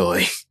brings me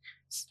joy.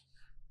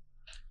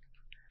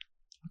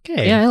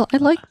 Okay. Yeah, I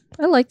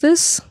like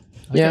this.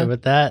 Okay,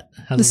 with that,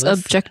 this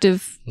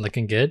objective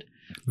looking good.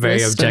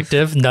 Very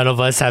objective. None of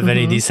us have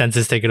any of these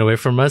senses taken away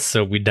from us,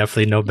 so we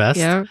definitely know best.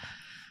 Yeah.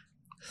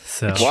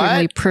 So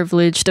extremely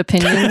privilegeged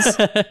opinions.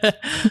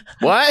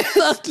 What?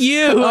 Fuck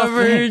you,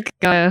 whoever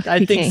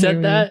I think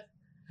said that.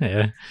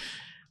 Yeah.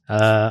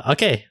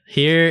 Okay,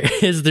 here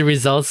is the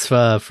results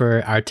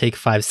for our Take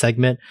 5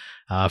 segment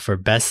for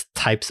best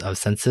types of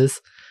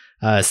senses.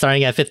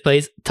 Starting at 5th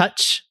place,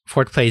 touch.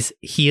 4th place,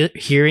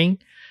 hearing.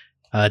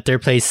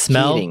 3rd place,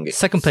 smell. Heating.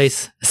 2nd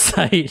place,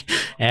 sight.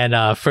 And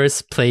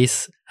 1st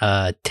place,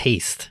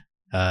 taste.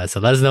 So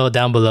let us know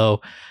down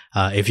below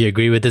if you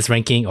agree with this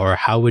ranking or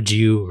how would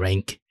you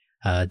rank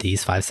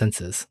these 5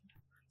 senses.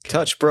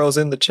 Touch bros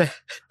in the chat.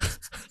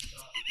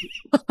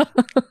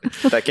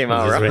 That came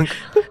out wrong.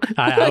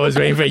 I was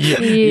waiting for you.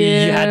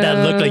 Yeah. You had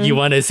that look like you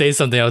wanted to say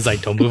something. I was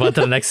like, don't move on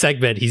to the next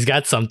segment. He's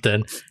got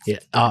something. Yeah.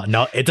 Oh,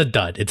 no, it's a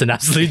dud. It's an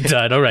absolute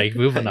dud. All right,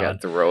 moving on.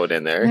 Throw it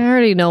in there. I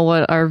already know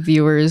what our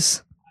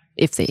viewers,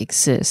 if they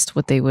exist,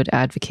 what they would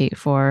advocate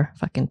for.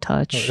 Fucking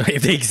touch.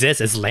 If they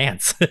exist, it's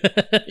Lance.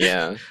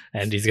 Yeah.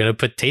 And he's going to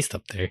put taste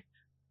up there.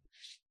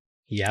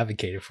 He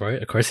advocated for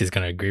it. Of course, he's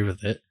going to agree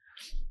with it.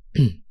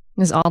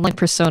 His online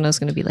persona is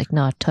going to be like,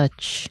 nah,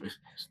 touch.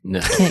 No.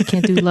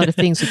 Can't do a lot of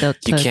things without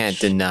touch. You can't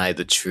deny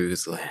the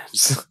truth,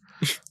 Lance.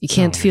 You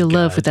can't feel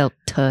love without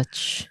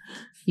touch.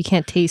 You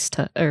can't taste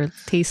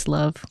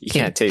love. You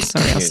can't taste.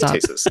 Sorry, I'll stop.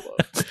 Taste this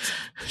love.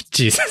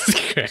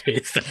 Jesus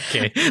Christ.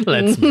 Okay,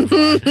 let's move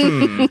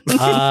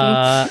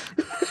on.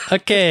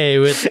 Okay,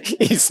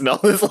 you smell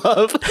this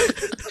love.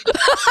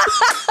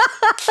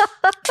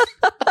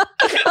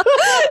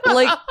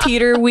 Like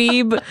Peter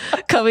Weeb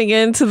coming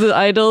into the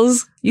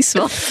idols. You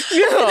smell.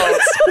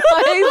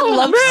 I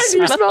love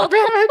You smell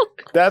bad.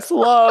 That's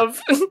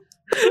love.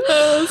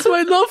 That's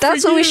my love.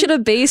 That's what we should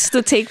have based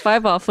the Take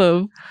 5 off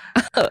of.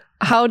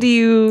 How do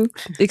you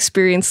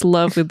experience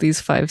love with these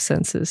 5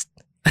 senses?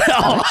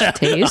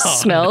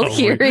 Taste, smell,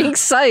 hearing,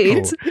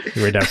 sight.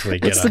 We're definitely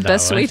good. What's the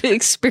best way to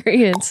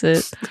experience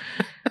it?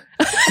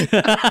 I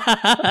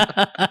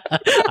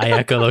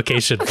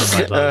echolocation for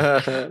my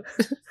love.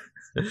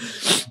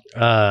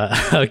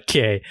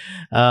 Okay.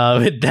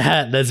 With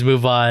that, let's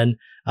move on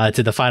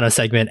to the final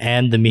segment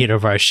and the meat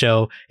of our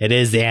show. It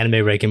is the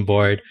anime ranking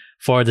board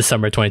for the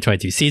summer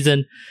 2022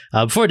 season.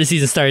 Before the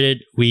season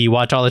started, we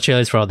watched all the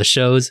trailers for all the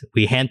shows.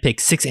 We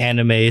handpicked 6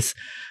 animes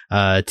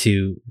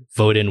to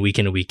vote in week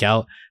and week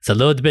out. It's a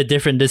little bit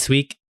different this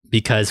week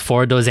because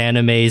 4 of those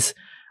animes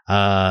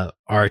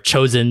are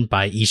chosen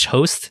by each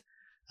host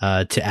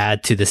to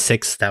add to the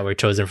 6 that were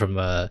chosen from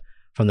the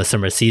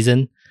summer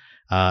season.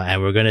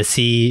 And we're going to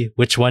see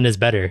which one is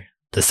better,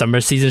 the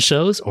summer season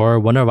shows or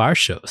one of our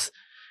shows.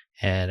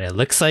 And it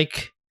looks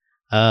like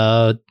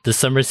the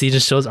summer season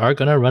shows are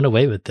going to run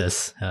away with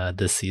this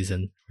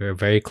season. We're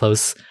very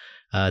close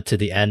to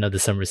the end of the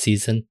summer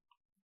season.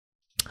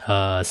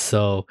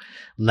 So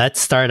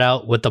let's start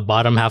out with the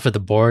bottom half of the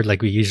board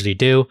like we usually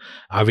do.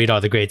 I'll read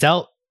all the grades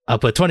out. I'll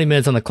put 20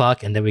 minutes on the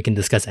clock and then we can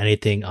discuss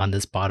anything on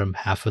this bottom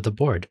half of the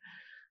board.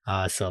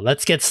 So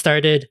let's get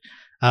started.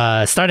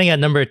 Starting at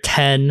number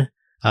 10,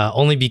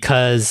 only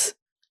because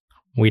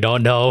we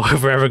don't know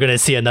if we're ever going to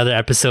see another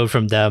episode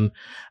from them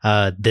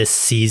this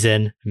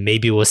season.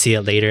 Maybe we'll see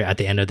it later at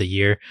the end of the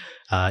year.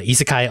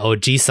 Isekai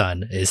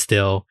Oji-san is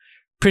still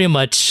pretty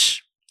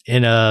much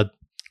in a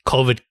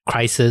COVID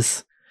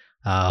crisis.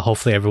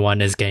 Hopefully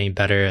everyone is getting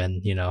better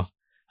and,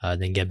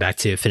 then get back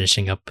to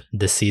finishing up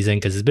this season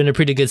because it's been a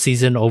pretty good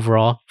season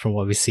overall from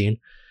what we've seen.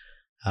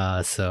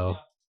 So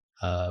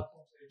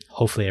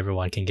hopefully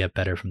everyone can get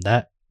better from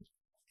that.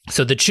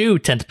 So the Chew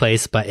 10th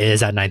place, but it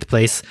is at 9th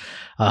place.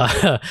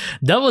 That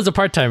was a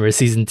part-timer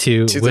season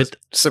 2 with the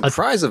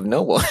surprise of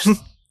no one.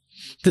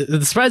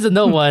 The surprise of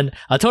no one,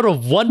 a total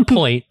of 1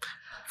 point.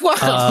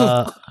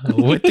 Wow.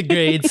 With the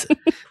grades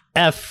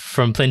F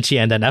from Plinchy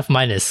and then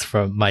F-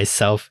 from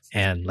myself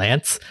and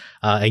Lance.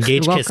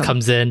 Engage Kiss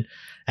comes in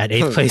at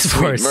 8th place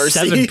for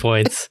 7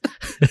 points.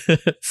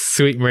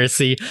 Sweet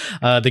mercy.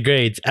 The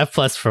grades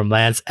F+ from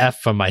Lance, F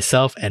from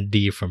myself, and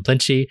D from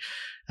Plinchy.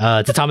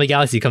 Tatami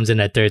Galaxy comes in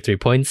at 33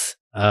 points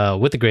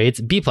with the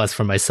grades B+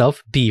 from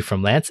myself, B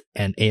from Lance,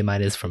 and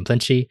A- from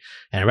Plinchy.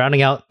 And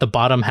rounding out the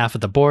bottom half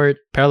of the board,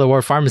 Parallel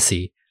War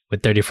Pharmacy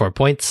with 34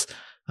 points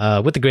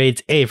with the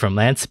grades A from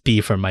Lance,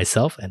 B from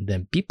myself, and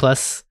then B+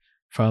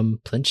 from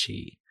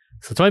Plinchy.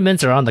 So 20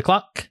 minutes are on the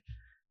clock.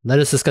 Let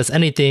us discuss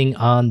anything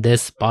on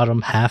this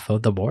bottom half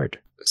of the board.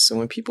 So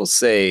when people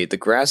say the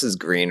grass is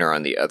greener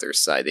on the other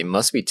side, they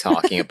must be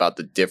talking about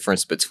the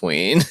difference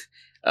between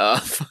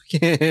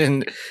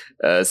fucking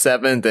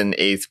 7th and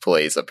 8th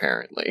place,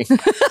 apparently.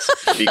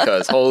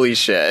 Because holy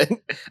shit, I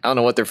don't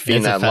know what they're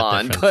feeding that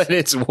lawn, but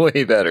it's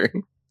way better.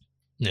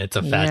 It's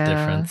a fat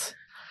difference.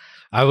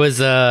 I was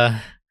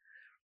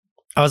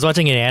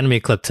watching an anime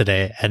clip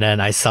today, and then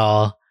I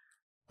saw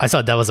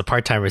that was a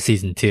part-timer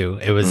season 2.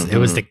 It was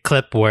the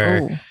clip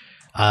where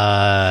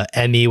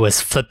Emmy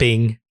was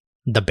flipping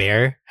the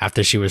bear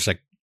after she was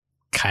like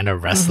kind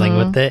of wrestling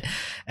with it.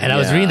 And I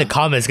was reading the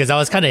comments because I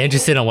was kind of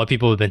interested on what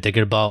people have been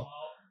thinking about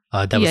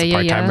that was a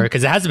part-timer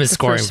because it hasn't been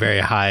scoring very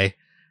high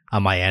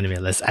on my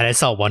anime list. And I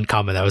saw one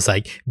comment that was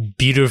like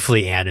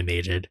beautifully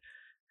animated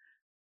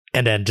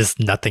and then just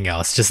nothing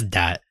else, just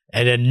that.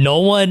 And then no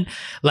one,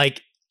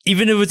 like,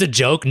 even if it was a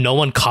joke, no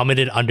one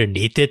commented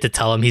underneath it to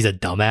tell him he's a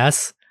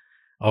dumbass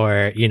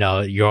or,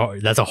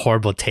 that's a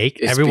horrible take.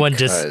 It's everyone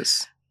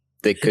just...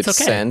 They could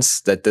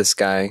sense that this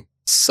guy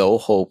so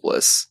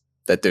hopeless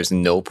that there's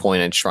no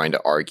point in trying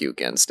to argue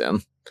against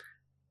him.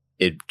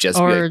 It'd just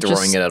be like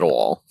throwing it at a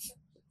wall.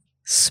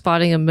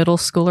 Spotting a middle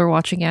schooler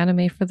watching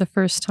anime for the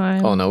first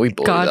time. Oh no, we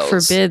believe God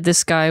forbid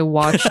this guy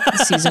watched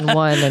season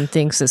 1 and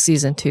thinks that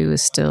season 2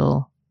 is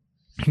still...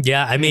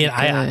 Yeah, I mean,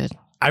 I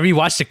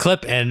rewatched the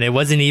clip and it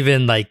wasn't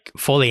even like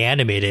fully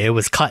animated. It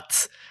was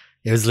cuts.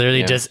 It was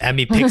literally just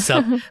Emmy picks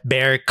up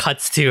bear,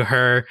 cuts to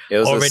her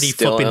already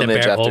flipping the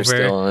bear over.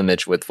 Still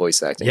image with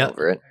voice acting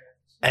over it.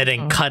 And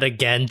then cut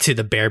again to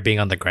the bear being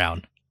on the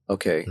ground.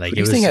 Okay. Like, who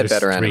do you think had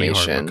better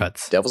animation?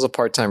 Devil's a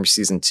Part-Timer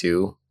season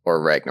 2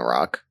 or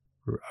Ragnarok?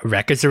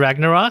 Records of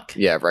Ragnarok?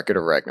 Yeah, Record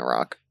of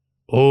Ragnarok.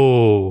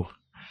 Oh.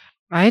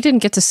 I didn't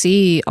get to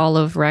see all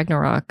of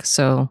Ragnarok,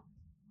 so...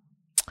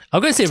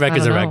 I'm going to say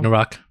Records of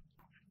Ragnarok.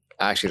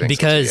 I actually think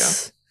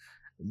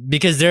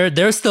because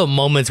there are still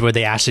moments where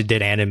they actually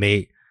did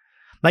animate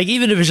Like,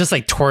 even if it's just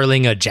like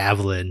twirling a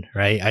javelin,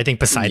 right? I think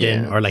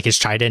Poseidon or like his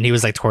trident, he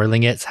was like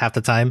twirling it half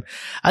the time.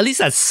 At least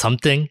that's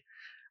something.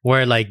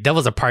 Where like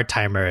Devil's a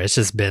part-timer, it's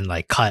just been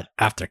like cut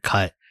after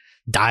cut,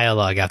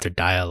 dialogue after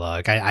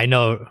dialogue. I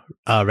know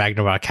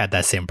Ragnarok had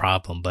that same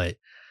problem, but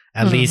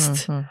at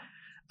least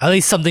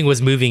something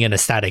was moving in a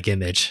static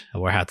image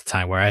where half the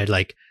time where I had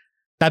like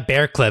that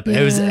bear clip,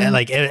 it was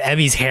like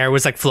Emmy's hair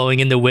was like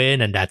flowing in the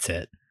wind and that's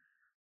it.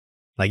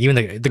 Like even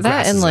the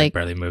grass is like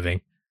barely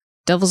moving.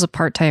 Devil's a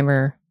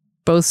part-timer,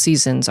 both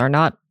seasons are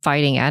not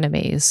fighting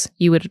animes.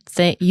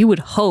 You would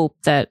hope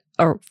that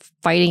a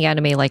fighting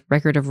anime like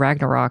Record of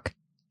Ragnarok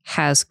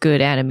has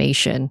good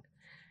animation.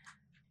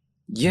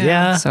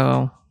 Yeah.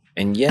 So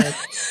and yet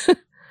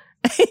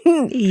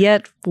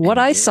what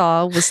I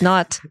saw was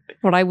not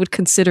what I would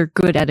consider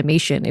good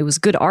animation. It was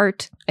good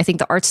art. I think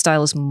the art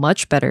style is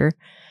much better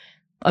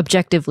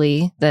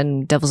objectively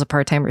than Devil's a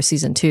Part-Timer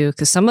season 2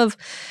 because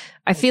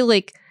I feel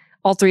like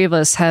all three of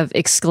us have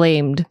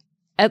exclaimed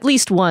at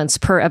least once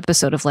per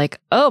episode of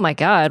like, oh my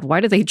god, why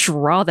do they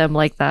draw them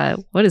like that?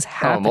 What is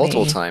happening?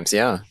 Multiple times,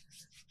 yeah.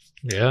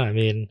 Yeah, I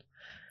mean,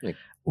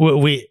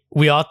 we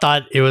all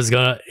thought it was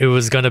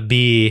gonna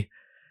be,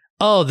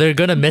 oh, they're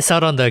gonna miss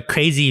out on the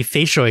crazy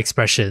facial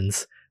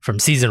expressions from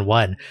season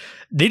 1.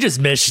 They just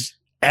missed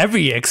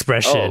every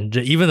expression,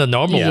 even the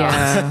normal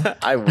ones.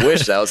 I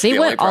wish that was they the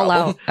went only problem.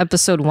 all out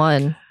episode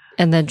 1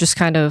 and then just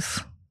kind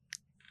of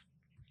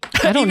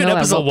I don't even know.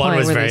 episode 1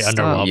 was very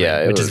underwhelming.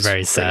 underwhelming, which is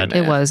very sad.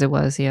 It was,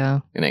 yeah.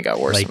 And it got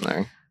worse like, from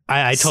there.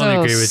 I totally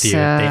agree with you.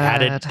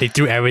 They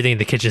threw everything in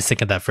the kitchen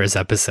sink in that first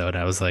episode.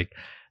 I was like,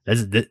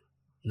 this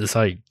is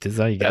all you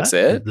got? That's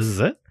it? This is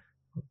it?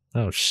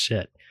 Oh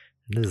shit.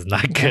 This is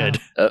not good.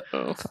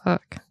 Uh-oh.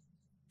 Fuck.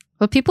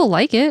 But people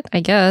like it,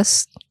 I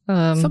guess.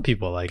 Some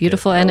people like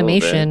beautiful it.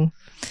 animation.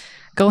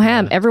 Go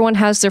ham. Everyone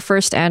has their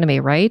first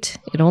anime, right?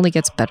 It only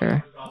gets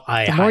better.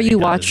 The more you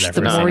watch,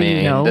 the more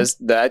you know.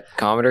 That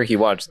commenter, he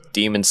watched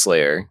Demon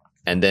Slayer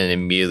and then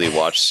immediately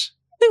watched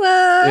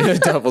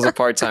Devil's a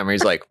Part-Timer.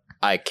 He's like,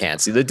 I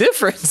can't see the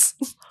difference.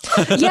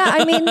 Yeah,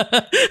 I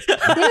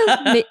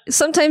mean,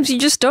 sometimes you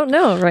just don't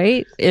know,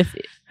 right?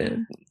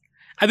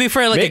 I mean,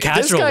 for like a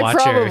casual watcher,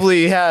 this guy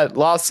probably had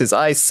lost his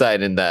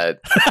eyesight in that.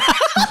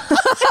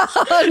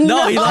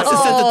 No, he lost his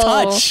sense of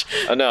touch.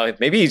 Oh no,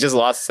 maybe he just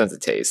lost his sense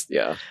of taste.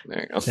 Yeah,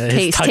 there you go.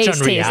 His touch on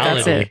reality.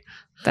 That's it.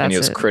 And he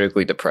was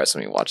critically depressed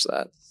when he watched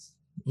that.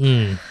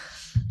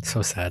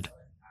 So sad.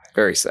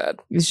 Very sad.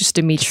 It was just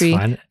Dimitri.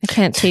 I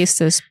can't taste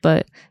this,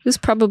 but it was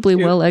probably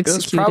well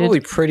executed. It was probably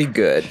pretty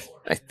good,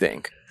 I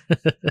think.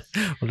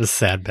 What a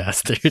sad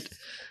bastard.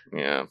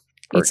 Yeah.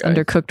 It's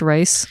undercooked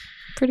rice.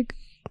 Pretty good.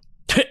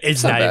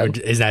 It's not even.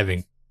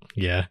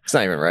 Yeah. It's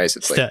not even rice.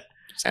 It's like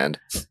sand.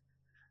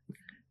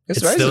 It's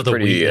still the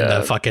wheat in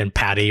the fucking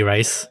patty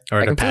rice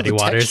or the patty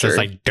water, so it's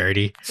like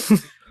dirty.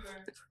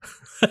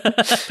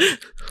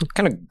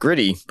 Kind of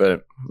gritty, but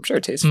I'm sure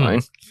it tastes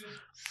fine.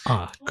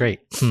 Ah, great.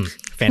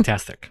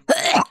 Fantastic.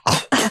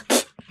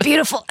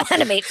 Beautiful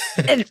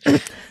animated.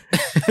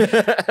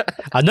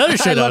 Another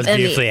show that was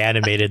beautifully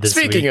animated this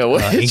Speaking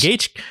week. of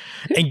which,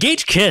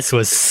 Engage Kiss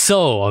was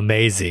so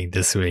amazing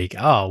this week.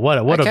 Oh, what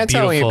a beautiful. I can't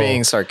tell when you're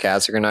being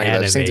sarcastic or not.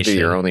 That seems to be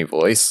your only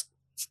voice.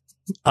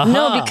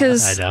 No,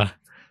 because I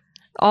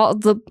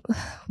know.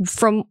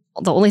 From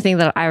the only thing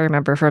that I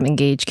remember from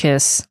Engage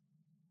Kiss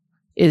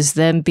is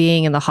them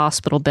being in the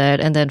hospital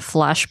bed and then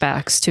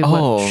flashbacks to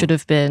what should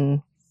have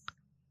been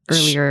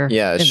earlier.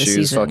 Yeah, in the Shu's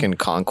season. fucking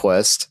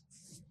conquest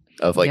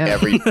of like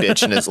every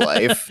bitch in his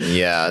life.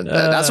 Yeah,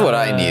 that's what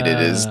I needed,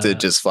 is to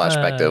just flash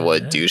back to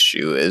what douche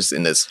Shu is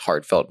in this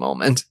heartfelt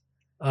moment.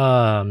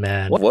 Oh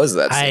man, what was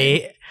that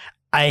scene?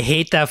 I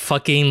hate that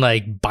fucking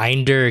like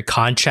binder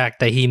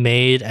contract that he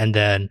made, and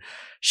then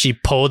she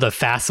pulled a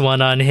fast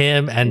one on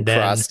him and then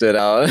crossed it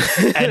out.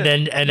 and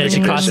then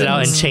she crossed it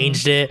out and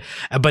changed it.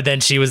 But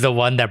then she was the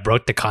one that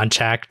broke the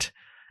contract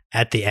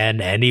at the end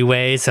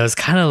anyway. So it's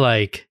kind of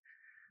like,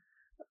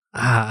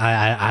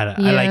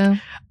 I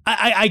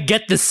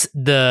get this,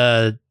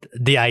 the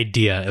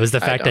idea. It was the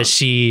fact that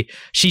she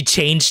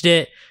changed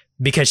it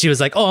because she was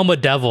like, oh, I'm a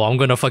devil. I'm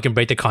going to fucking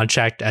break the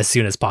contract as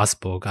soon as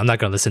possible. I'm not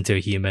going to listen to a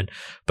human.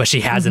 But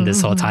she hasn't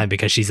this whole time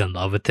because she's in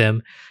love with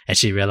him. And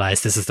she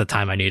realized this is the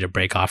time I need to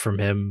break off from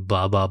him.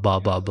 Blah, blah, blah,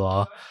 blah,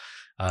 blah.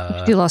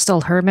 She lost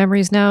all her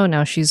memories now.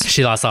 Now she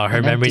lost all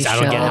her memories. I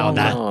don't get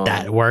how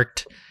that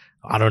worked.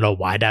 I don't know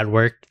why that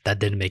worked. That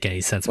didn't make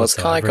any sense whatsoever.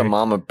 It's kind of like a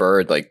mama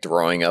bird like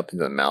throwing up in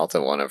the mouth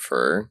of one of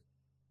her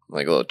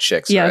like little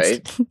chicks,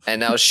 right?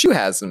 And now Shu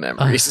has the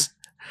memories.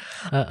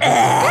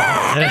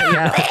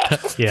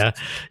 Yeah,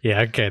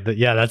 okay.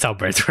 That's how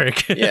birds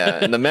work. Yeah,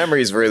 and the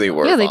memories really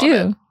work. Yeah, they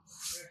do.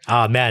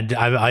 Oh man,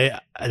 I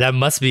that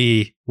must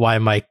be why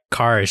my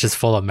car is just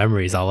full of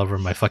memories all over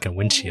my fucking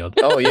windshield.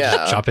 Oh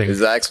yeah, dropping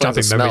memories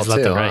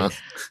left and right.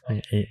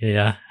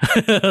 Yeah,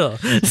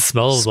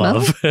 smell of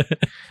love.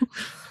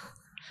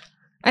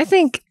 I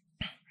think.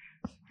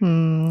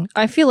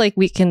 I feel like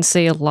we can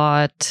say a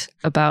lot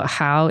about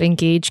how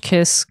Engage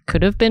Kiss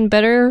could have been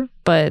better,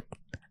 but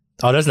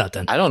there's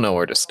nothing. I don't know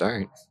where to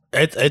start.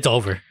 It's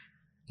over.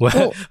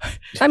 Well,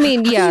 I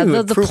mean, yeah,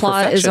 the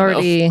plot is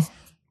already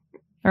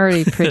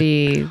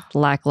pretty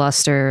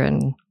lackluster,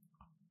 and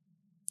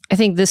I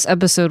think this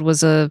episode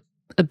was a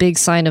big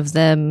sign of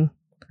them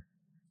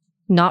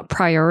not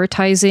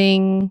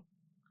prioritizing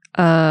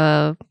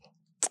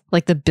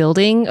like the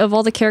building of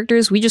all the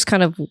characters. We just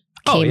kind of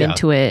came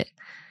into it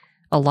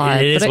a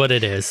lot. It is what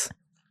it is.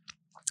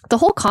 The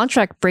whole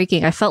contract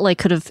breaking, I felt like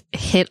could have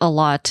hit a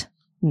lot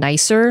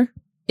nicer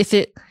if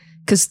it,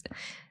 because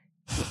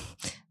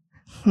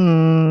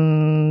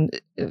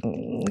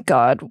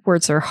God,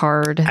 words are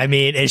hard. I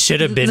mean, it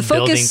should have been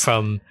building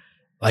from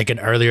like an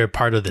earlier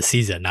part of the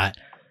season, not.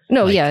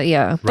 No, like,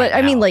 yeah. But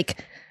I mean,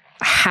 like,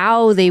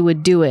 how they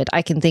would do it,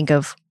 I can think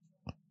of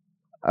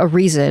a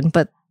reason,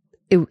 but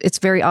it's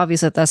very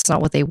obvious that that's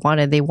not what they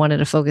wanted. They wanted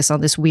to focus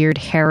on this weird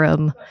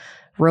harem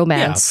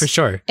romance. Yeah, for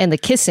sure. And the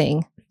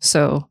kissing.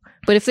 So,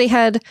 but if they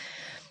had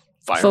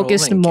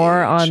focused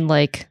more on,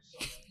 like,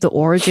 the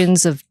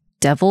origins of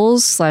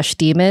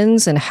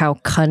devils/demons and how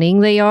cunning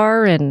they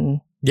are,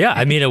 and yeah,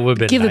 I mean, it would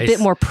have been give nice. a bit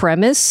more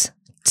premise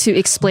to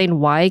explain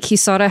why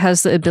Kisara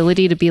has the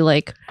ability to be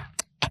like,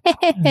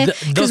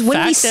 because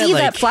when we see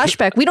that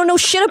flashback, we don't know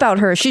shit about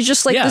her. She's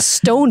just like this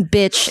stone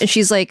bitch, and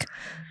she's like,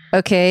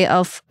 okay,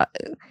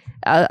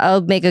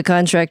 I'll make a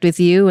contract with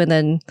you, and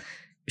then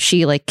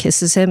she like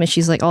kisses him, and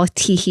she's like all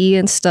teehee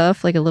and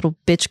stuff, like a little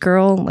bitch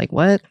girl. I'm like,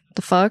 what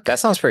the fuck? That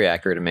sounds pretty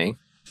accurate to me.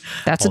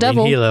 That's a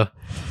devil.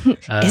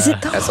 Is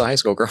it though? That's a high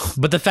school girl.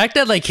 But the fact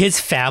that like his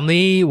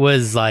family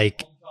was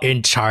like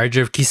in charge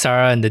of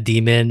Kisara and the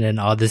demon and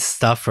all this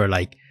stuff for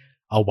like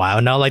a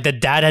while now, like the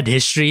dad had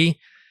history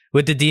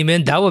with the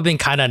demon, that would have been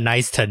kind of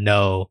nice to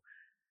know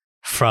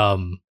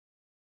from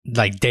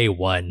like day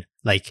one,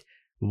 like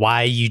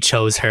why you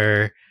chose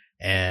her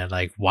and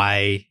like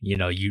why, you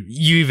know, you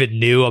even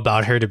knew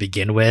about her to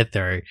begin with,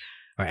 or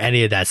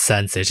any of that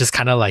sense. It's just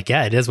kind of like,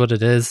 yeah, it is what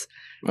it is,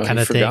 kind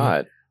of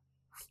thing.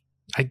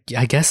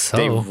 I guess so.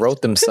 They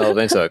wrote themselves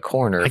into a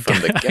corner from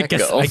the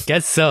get-go. I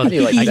guess so.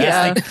 I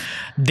guess like,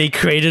 they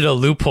created a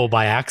loophole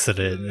by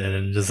accident,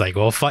 and just like,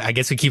 well, fuck. I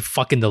guess we keep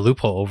fucking the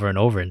loophole over and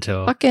over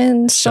until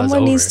fucking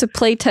someone needs to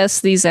play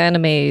test these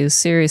animes.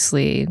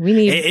 Seriously, we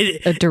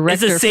need a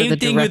director. It's the same for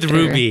the thing director. with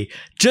Ruby.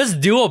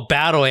 Just do a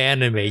battle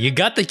anime. You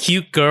got the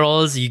cute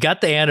girls. You got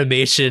the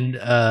animation.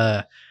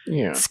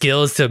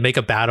 Skills to make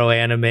a battle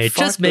anime.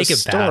 Fuck just make a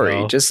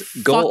battle.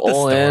 Just go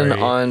all in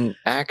on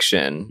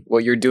action.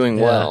 What you're doing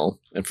well,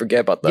 and forget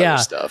about the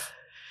other stuff.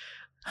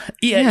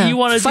 Yeah, you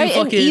want to fight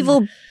do an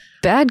evil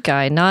bad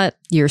guy, not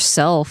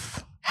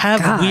yourself.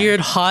 Have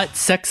weird hot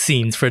sex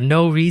scenes for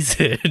no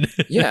reason.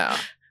 Yeah,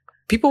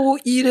 people will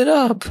eat it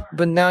up.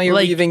 But now you're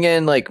weaving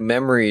in like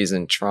memories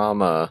and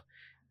trauma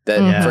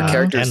that for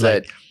characters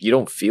that you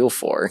don't feel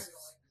for.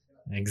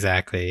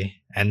 Exactly.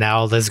 And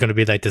now there's going to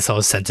be like this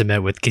whole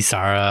sentiment with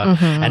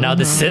Kisara, and now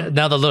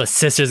the little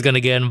sister's going to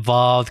get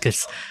involved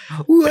because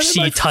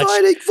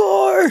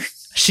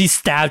she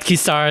stabbed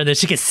Kisara, and then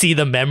she can see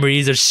the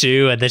memories of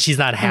Shu, and then she's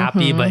not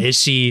happy. But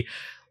is she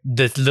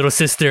the little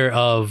sister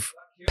of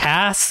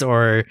past,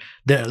 or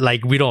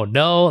like we don't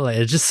know? Like,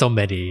 it's just so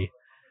many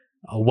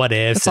what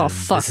ifs. It's all and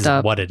fucked this is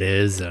up. what it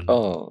is. And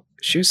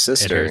Shu's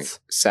sister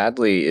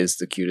sadly is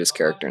the cutest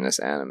character in this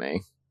anime.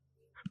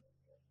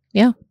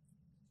 Yeah.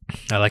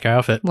 I like her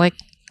outfit. Like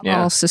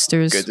all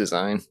sisters. Good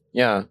design.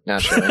 Yeah,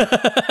 naturally.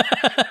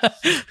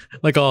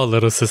 Like all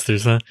little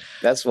sisters, huh?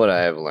 That's what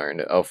I have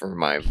learned from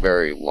my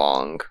very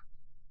long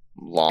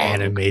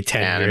anime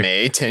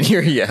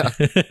tenure. Yeah.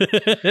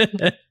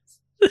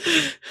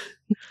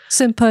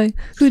 Senpai,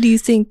 who do you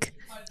think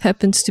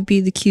happens to be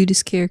the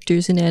cutest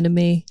characters in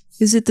anime?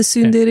 Is it the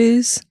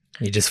tsunderes?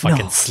 You just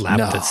fucking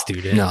slapped that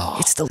student. No.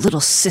 It's the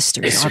little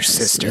sisters. It's your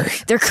sister.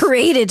 They're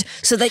created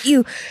so that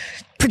you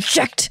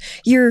project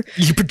your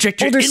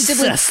older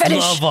sibling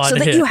fetish, so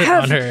that you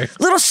have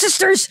little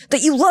sisters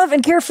that you love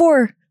and care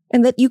for,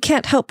 and that you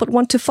can't help but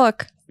want to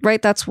fuck.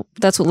 Right? That's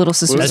what little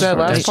sisters. What was that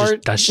last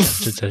part? That's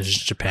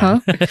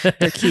Japan. Huh?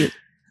 They're cute.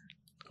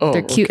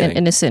 They're cute and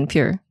innocent and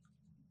pure.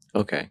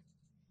 Okay.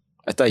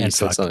 I thought you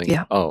said something.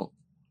 Yeah. Oh.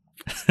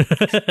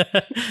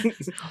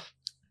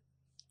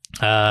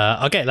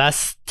 Okay,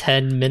 last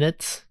 9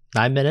 minutes.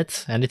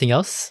 Anything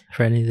else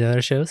for any of the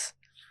other shows?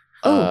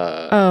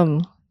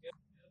 Go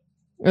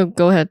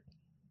ahead.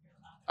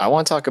 I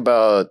want to talk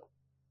about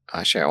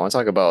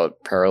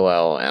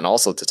Parallel and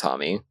also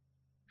Tatami.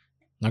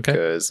 Okay.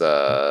 Because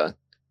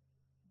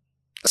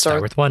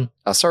start with one.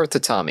 I'll start with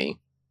Tatami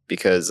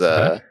because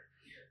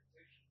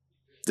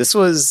this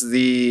was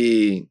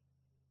this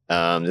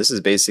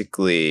is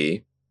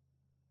basically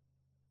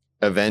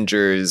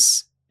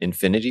Avengers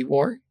Infinity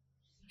War.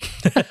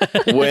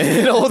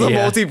 When all the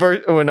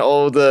multiverse, when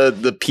all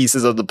the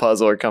pieces of the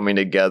puzzle are coming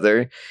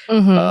together.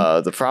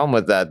 The problem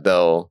with that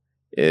though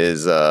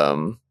is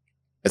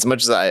as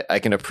much as I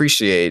can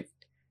appreciate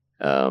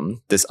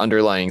this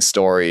underlying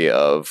story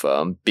of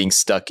being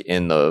stuck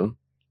in the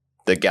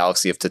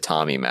galaxy of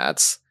tatami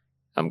mats,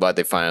 I'm glad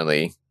they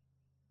finally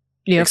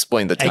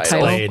explained the title.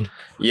 Explain.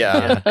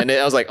 Yeah. And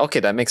I was like, okay,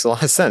 that makes a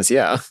lot of sense.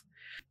 Yeah.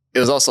 it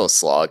was also a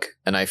slog,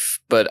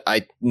 but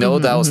I know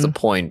that was the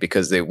point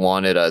because they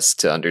wanted us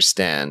to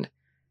understand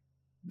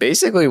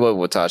basically what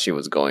Watashi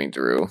was going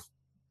through,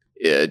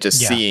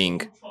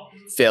 seeing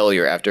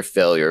failure after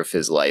failure of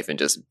his life and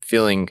just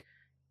feeling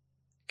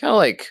kind of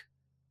like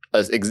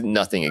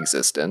nothing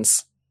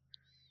existence.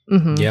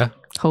 Yeah,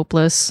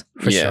 hopeless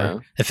for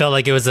sure. It felt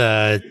like it was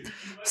a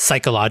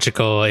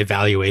psychological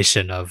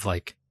evaluation of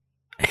like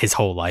his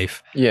whole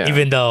life. Yeah,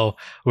 even though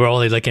we're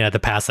only looking at the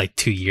past like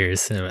 2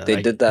 years.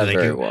 They did that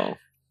very well.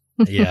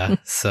 Yeah,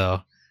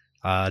 so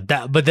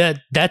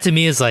that to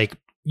me is like,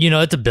 you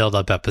know, it's a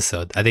build-up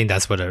episode. I think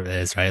that's what it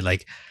is, right?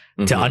 Like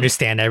to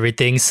understand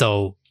everything.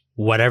 So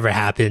whatever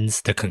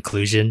happens, the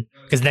conclusion.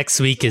 Because next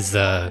week is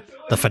the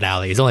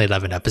finale. It's only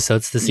 11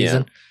 episodes this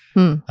season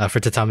for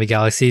Tatami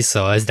Galaxy.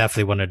 So it's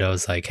definitely one of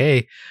those like,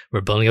 hey,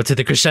 we're building up to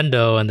the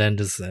crescendo, and then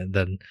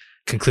then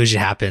conclusion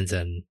happens,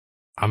 and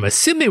I'm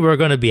assuming we're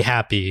going to be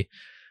happy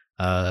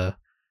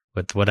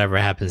with whatever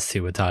happens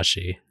to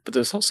Watashi. But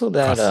there's also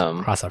that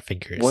cross our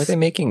fingers. Were they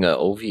making an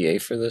OVA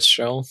for this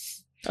show?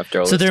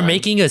 After all, so they're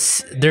making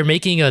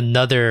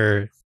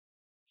another.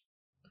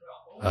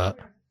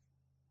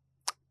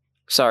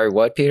 Sorry,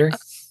 what, Peter?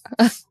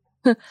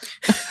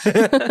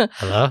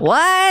 Hello?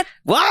 What?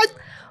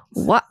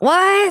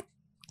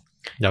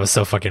 That was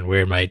so fucking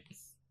weird. My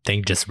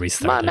thing just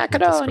restarted. My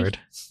Discord.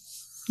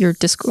 Your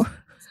Discord.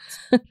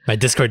 My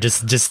Discord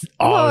just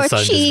all of a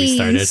sudden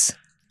just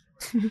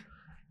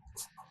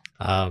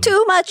restarted.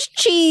 Too much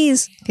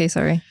cheese. Okay,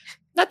 sorry.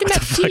 Not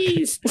enough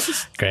cheese.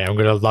 Great, I'm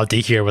gonna love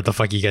to hear what the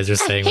fuck you guys are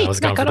saying when I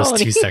was gone for those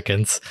 2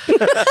 seconds.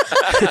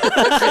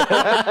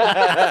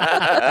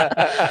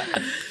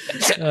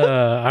 I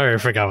already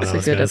forgot what I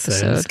was gonna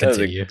say. Let's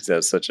continue. That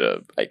was such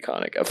an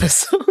iconic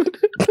episode.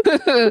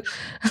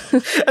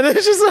 And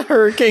there's just a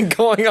hurricane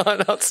going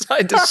on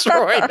outside,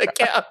 destroying the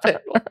cabin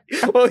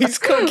while he's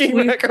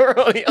cooking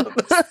macaroni on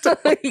the stove.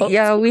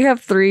 Yeah, we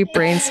have 3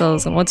 brain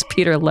cells, and once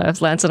Peter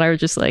left, Lance and I were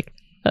just like,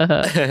 Hurts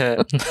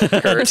out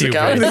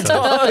the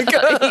dog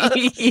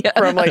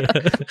from like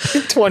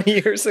 20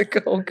 years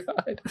ago.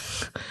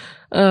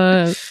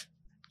 God.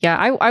 Yeah,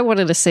 I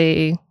wanted to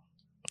say,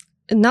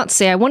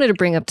 I wanted to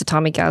bring up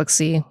Tatami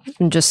Galaxy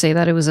and just say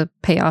that it was a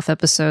payoff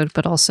episode,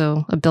 but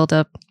also a build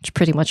up, which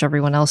pretty much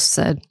everyone else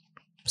said.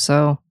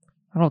 So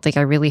I don't think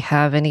I really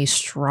have any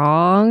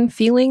strong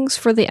feelings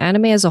for the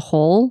anime as a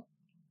whole,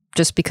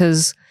 just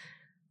because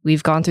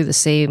we've gone through the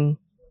same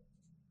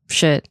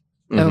shit.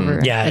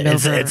 Over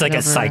it's like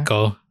a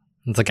cycle.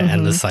 It's like an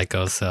endless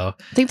cycle. So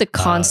I think the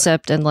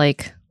concept and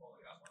like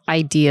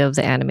idea of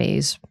the anime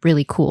is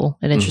really cool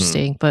and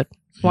interesting, but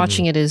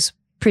watching it is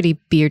pretty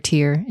B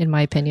tier in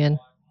my opinion.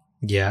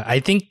 Yeah,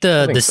 I think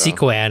the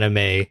sequel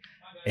anime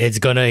is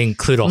gonna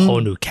include a whole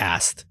new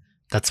cast.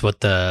 That's what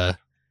the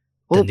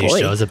new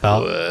show is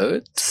about.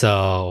 What?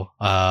 So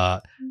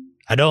I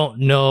don't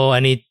know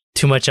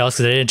too much else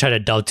because I didn't try to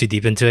delve too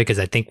deep into it because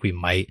I think we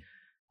might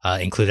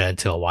include that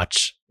into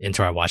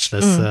our watch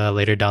list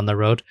later down the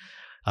road.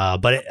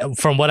 But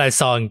from what I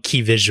saw in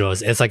key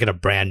visuals, it's like a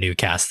brand new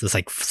cast. It's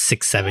like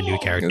 6-7 new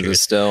characters. Is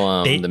it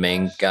still the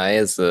main guy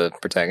as the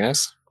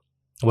protagonist?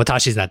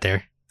 Watashi's not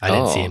there. I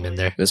didn't see him in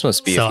there. This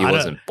must be if he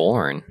wasn't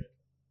born.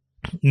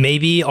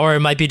 Maybe, or it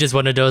might be just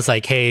one of those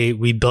like, hey,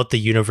 we built the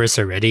universe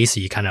already,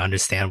 so you kind of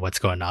understand what's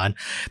going on.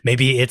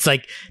 Maybe it's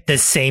like the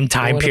same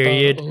time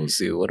period,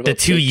 the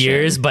 2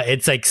 years, but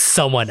it's like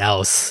someone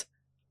else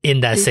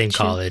in that same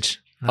college.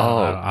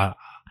 God.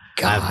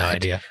 I have no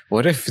idea.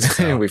 What if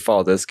we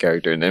follow this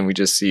character and then we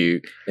just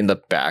see in the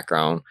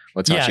background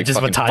Watashi just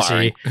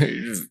Watashi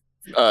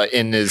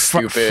in his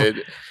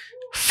stupid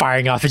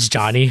firing off his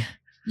Johnny.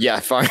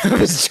 Yeah, firing off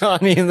his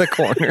Johnny in the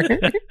corner.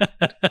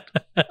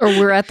 Or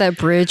we're at that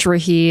bridge where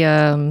he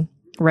ran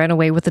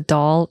away with the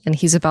doll and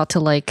he's about to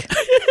like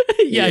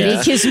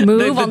make his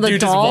move on the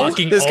doll.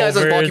 This guy's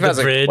just walking past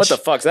like, what the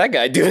fuck's that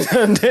guy doing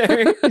down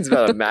there? He's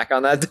about to mac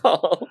on that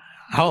doll.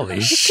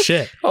 Holy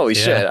shit. Holy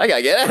shit. I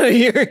gotta get out of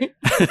here.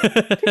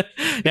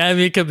 Yeah, I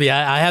mean, it could be.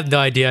 I have no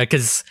idea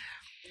because,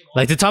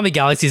 like, the Tatami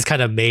Galaxy is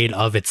kind of made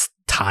of its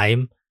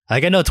time.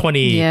 Like, I know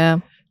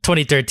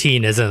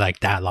 2013 isn't like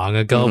that long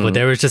ago, but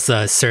there was just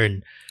a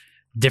certain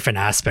different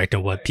aspect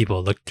of what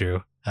people look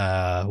through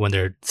when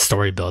they're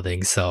story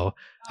building. So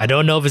I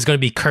don't know if it's going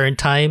to be current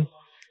time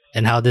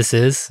and how this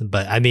is,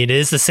 but I mean, it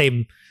is the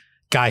same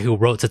guy who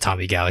wrote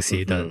Tatami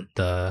Galaxy,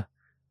 the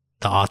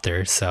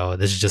author, so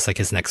this is just like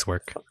his next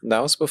work. That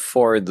was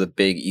before the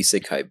big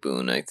isekai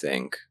boom, I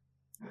think.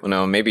 Well,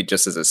 no, maybe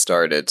just as it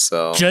started.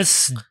 So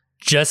just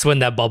when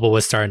that bubble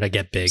was starting to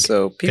get big.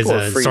 So people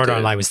are free Sword to Art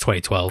Online was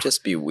 2012.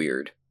 Just be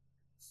weird.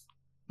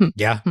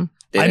 Yeah,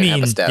 they didn't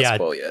have a stats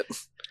quo yet.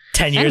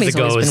 10 years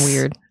ago was been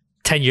weird.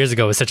 10 years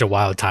ago was such a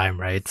wild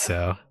time, right?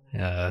 So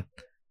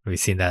we've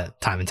seen that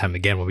time and time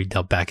again when we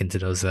delve back into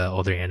those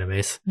older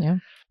animes. Yeah.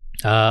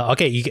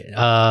 Okay.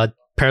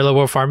 Parallel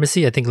World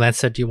Pharmacy. I think Lance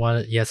said you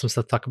had some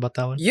stuff to talk about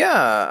that one.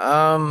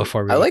 Yeah.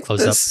 Before we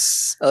close up,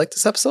 I like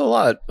this episode a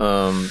lot.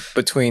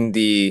 Between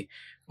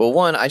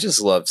one, I just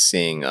love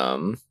seeing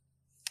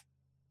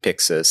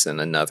Pixis in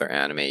another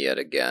anime yet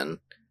again.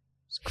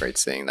 Great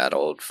seeing that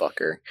old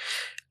fucker.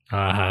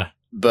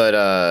 But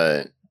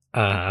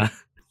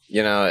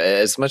you know,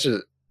 as much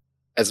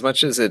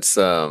as it's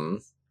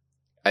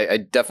I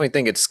definitely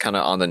think it's kind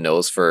of on the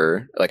nose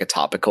for like a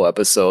topical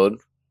episode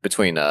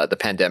between the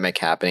pandemic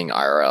happening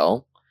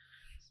IRL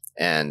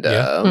and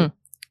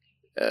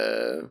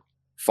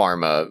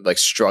pharma like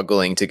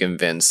struggling to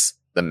convince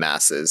the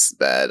masses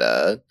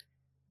that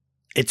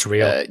it's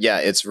real. Yeah,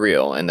 it's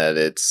real, and that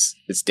it's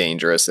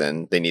dangerous,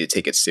 and they need to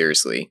take it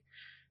seriously.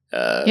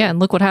 Yeah, and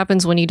look what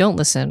happens when you don't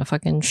listen. A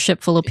fucking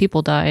ship full of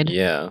people died.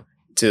 Yeah,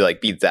 to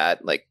like be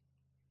that like,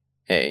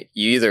 hey,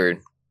 you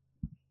either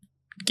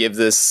give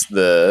this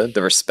the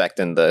respect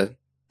and the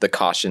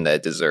caution that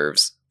it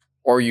deserves,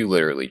 or you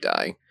literally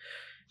die.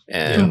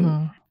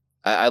 And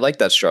I like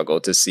that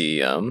struggle to see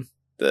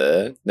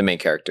the main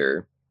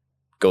character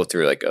go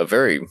through like a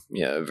very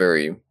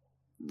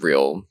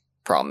real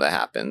problem that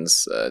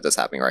happens that's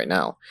happening right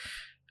now.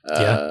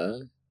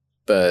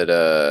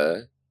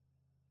 But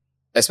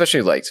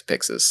especially liked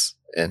Pixis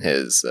and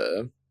his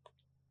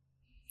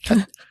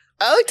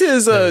I liked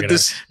his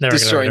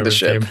destroying the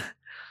ship.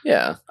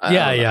 Yeah.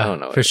 I don't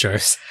know for sure.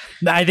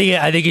 I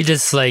think he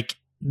just like,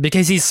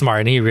 because he's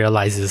smart and he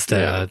realizes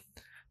the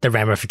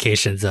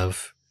ramifications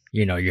of,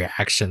 you know, your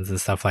actions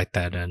and stuff like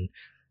that. And,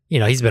 you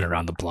know, he's been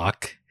around the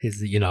block.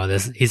 He's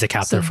a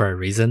captain for a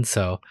reason.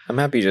 So I'm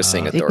happy just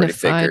seeing authority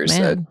figures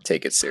that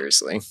take it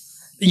seriously.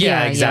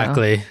 Yeah,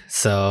 exactly. Yeah.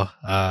 So,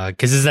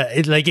 because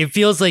it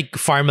feels like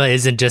Pharma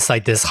isn't just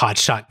like this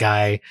hotshot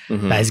guy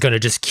that is going to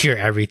just cure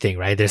everything,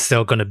 right? There's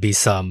still going to be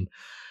some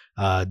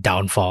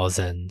downfalls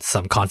and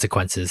some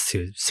consequences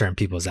to certain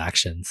people's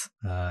actions.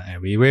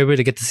 And we were able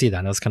to get to see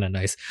that. That was kind of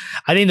nice.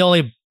 I think the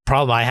only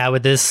problem I had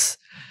with this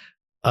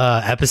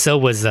episode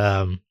was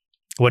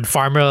when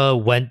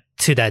Pharma went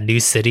to that new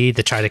city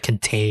to try to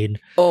contain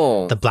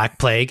the Black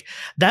Plague.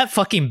 that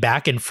fucking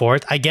back and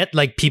forth. I get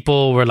like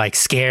people were like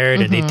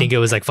scared and they think it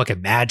was like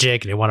fucking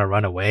magic and they want to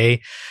run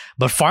away.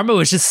 But Pharma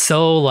was just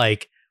so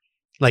like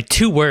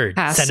 2-word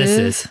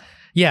sentences.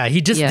 Yeah,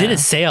 he just didn't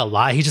say a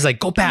lot. He just like,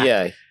 go back.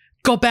 Yeah.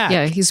 Go back.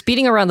 Yeah, he's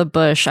beating around the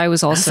bush. I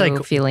was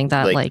also feeling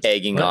that like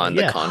egging on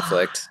the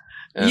conflict.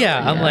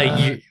 I'm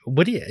like,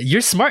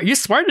 you're smart. You're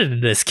smarter than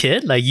this,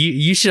 kid. Like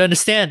you should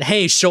understand.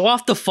 Hey, show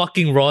off the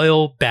fucking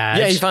royal badge.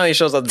 Yeah, he finally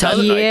shows off the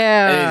badge.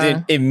 Yeah,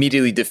 and it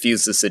immediately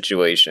diffused the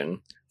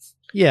situation.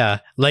 Yeah,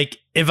 like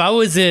if I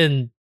was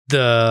in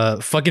the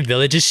fucking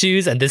village's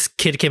shoes and this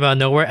kid came out of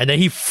nowhere and then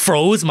he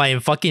froze my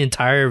fucking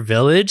entire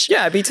village.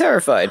 Yeah, I'd be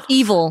terrified.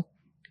 Evil.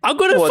 I'm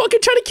gonna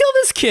fucking try to kill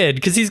this kid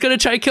because he's gonna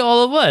try to kill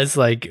all of us.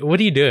 Like, what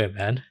are you doing,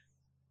 man?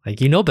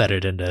 Like, you know better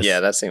than this. Yeah,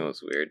 that scene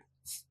was weird.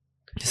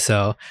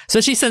 So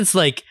especially since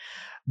like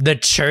the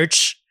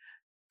church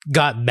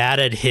got mad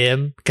at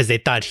him because they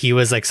thought he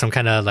was like some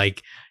kind of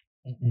like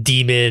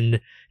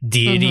demon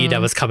deity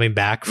that was coming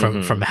back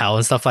from hell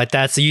and stuff like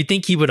that. So you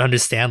think he would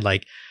understand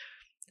like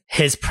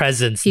his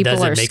presence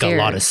doesn't make a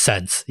lot of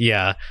sense.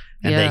 Yeah.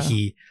 And then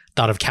he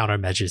thought of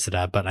countermeasures to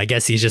that. But I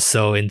guess he's just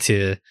so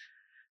into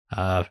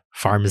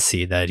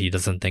pharmacy that he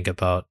doesn't think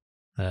about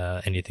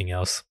anything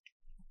else.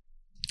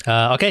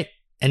 Okay.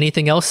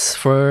 Anything else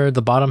for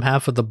the bottom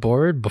half of the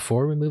board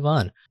before we move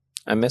on?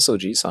 I miss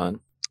OG-san. I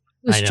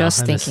was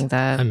just thinking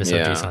that. I miss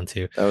OG-san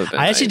too.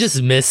 I actually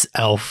just miss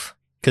Elf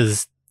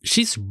because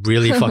she's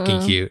really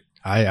fucking cute.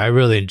 I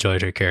really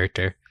enjoyed her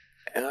character.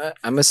 And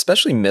I'm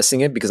especially missing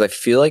it because I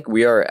feel like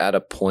we are at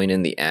a point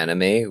in the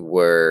anime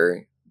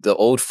where the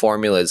old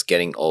formula is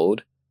getting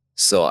old.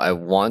 So I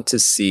want to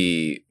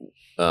see,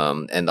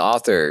 and the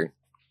author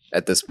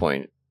at this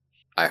point,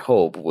 I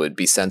hope, would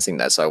be sensing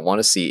that. So I want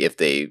to see if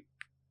they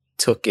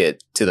took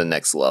it to the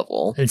next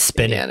level and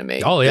spin in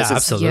anime. Oh yeah,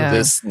 absolutely.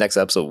 This next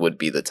episode would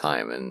be the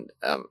time, and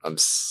I'm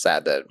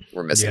sad that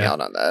we're missing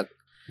out on that.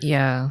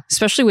 Yeah,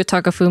 especially with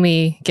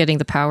Takafumi getting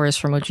the powers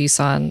from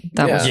Oji-san.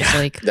 That was just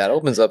like that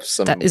opens up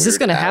some. Is this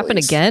going to happen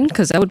again?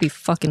 Because that would be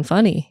fucking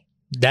funny.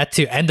 That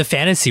too, and the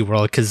fantasy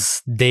world,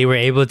 because they were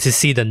able to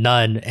see the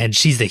nun, and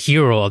she's the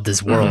hero of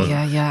this world.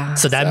 Yeah.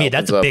 So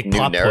that's a big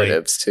plot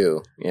narratives point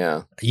too.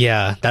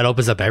 Yeah, that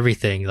opens up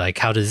everything. Like,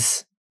 how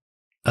does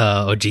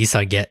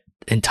Oji-san get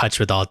in touch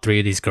with all three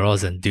of these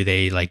girls, and do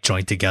they like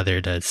join together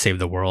to save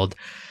the world?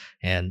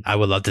 And I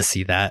would love to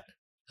see that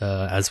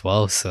as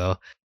well. So,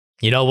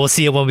 you know, we'll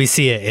see it when we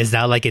see it. It's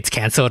not like it's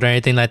canceled or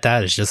anything like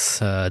that. It's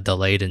just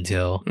delayed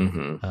until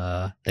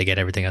they get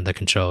everything under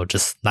control.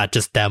 Just not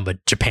just them,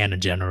 but Japan in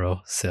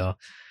general. So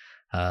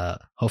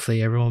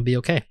hopefully everyone will be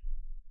okay.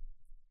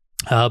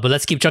 But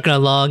let's keep trucking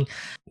along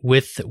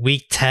with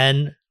week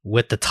 10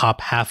 with the top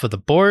half of the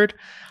board.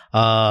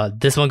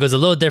 This one goes a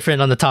little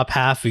different on the top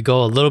half. We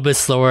go a little bit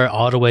slower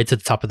all the way to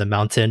the top of the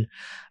mountain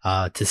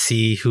to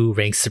see who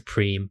ranks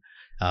supreme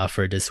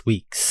for this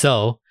week.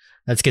 So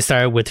let's get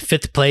started with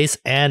 5th place.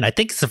 And I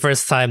think it's the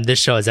first time this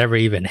show has ever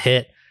even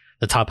hit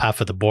the top half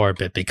of the board,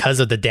 but because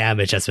of the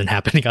damage that's been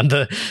happening on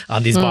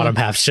these bottom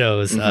half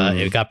shows,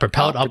 it got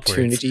propelled upwards.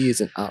 Opportunity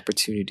is an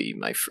opportunity,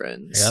 my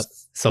friends. Yep.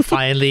 So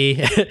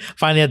finally at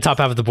the top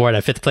half of the board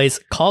at 5th place,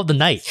 Call of the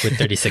Night with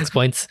 36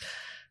 points.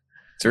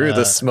 Through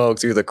the smoke,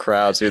 through the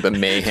crowd, through the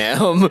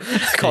mayhem,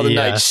 Call the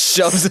Knight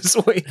shoves his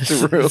way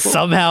through.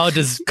 Somehow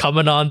just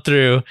coming on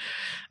through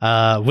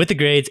with the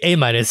grades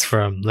A-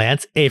 from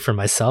Lance, A for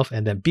myself,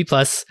 and then B+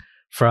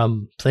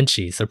 from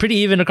Plinchy. So pretty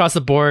even across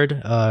the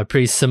board,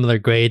 pretty similar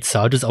grades.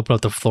 So I'll just open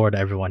up the floor to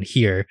everyone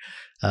here.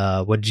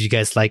 What did you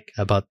guys like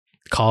about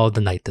Call of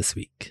the Night this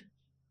week?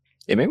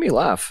 It made me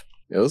laugh.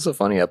 It was a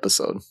funny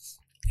episode.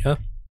 Yeah.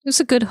 It was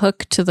a good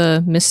hook to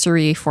the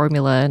mystery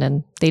formula,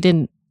 and they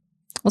didn't,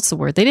 what's the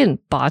word? They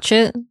didn't botch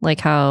it, like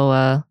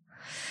how,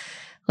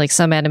 like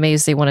some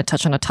animes, they want to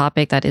touch on a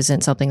topic that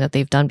isn't something that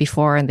they've done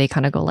before, and they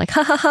kind of go like,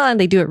 ha ha ha, and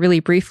they do it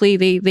really briefly.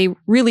 They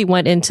really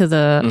went into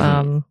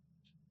the,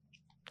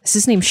 is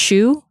his name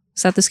Shu?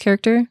 Is that this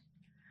character?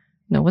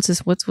 No, what's the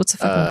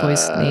fucking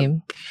boy's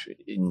name?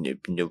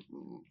 No,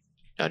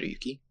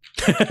 Naruyuki.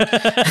 What's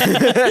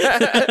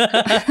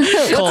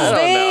his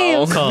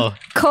name?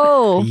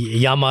 Ko.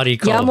 Yamari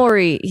Ko.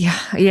 Yamori.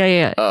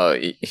 Yeah. Oh,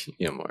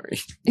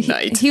 Yamori.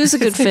 Knight. He was a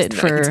good fit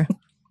for.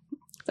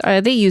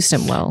 They used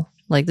him well.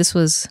 Like, this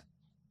was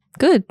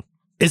good.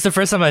 It's the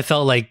first time I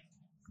felt like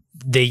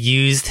they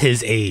used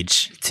his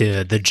age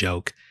to the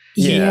joke.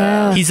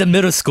 Yeah. He's a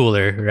middle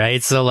schooler,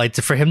 right? So like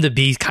for him to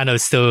be kind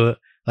of still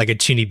like a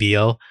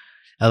chunibyo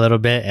a little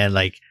bit and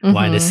like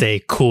wanting to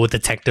say cool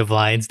detective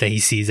lines that he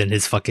sees in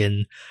his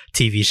fucking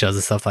TV shows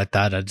and stuff like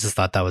that. I just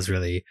thought that was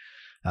really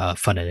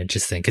fun and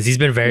interesting because he's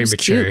been very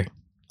mature cute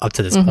up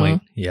to this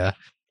point. Yeah.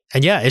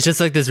 And yeah, it's just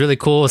like this really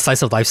cool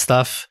slice of life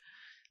stuff.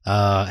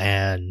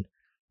 And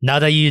now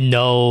that you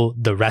know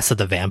the rest of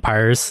the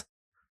vampires,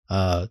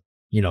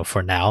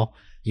 for now,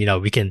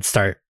 we can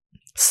start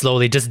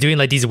slowly just doing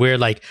like these weird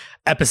like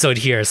episode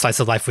here, slice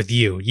of life with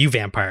you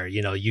vampire,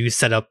 you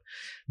set up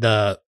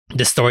the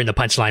story and the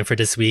punchline for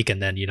this week,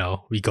 and then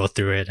we go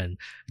through it and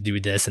do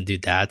this and do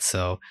that.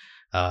 So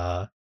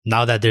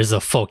now that there's a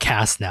full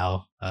cast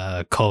now,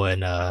 Ko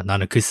and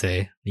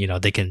Nanakuse,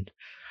 they can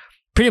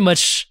pretty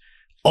much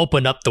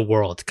open up the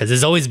world because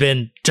there's always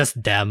been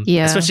just them,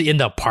 especially in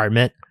the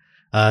apartment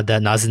that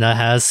Nazuna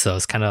has. So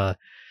it's kind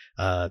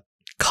of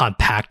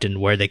compact in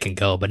where they can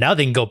go, but now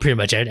they can go pretty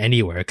much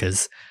anywhere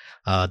because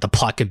the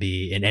plot can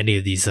be in any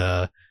of these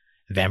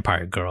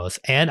vampire girls.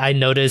 And I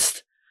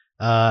noticed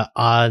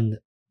on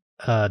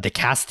the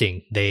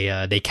casting,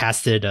 they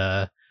casted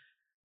a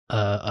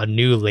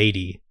new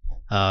lady.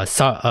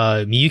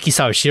 Miyuki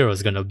Sawashiro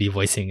is going to be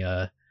voicing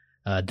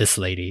this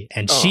lady,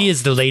 and she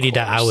is the lady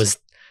that I was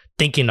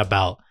thinking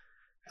about.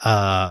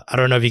 I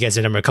don't know if you guys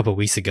remember a couple of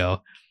weeks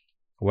ago,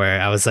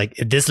 where I was like,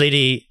 this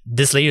lady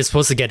is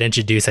supposed to get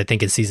introduced, I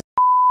think, in season.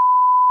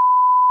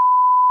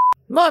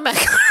 More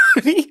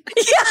macaroni.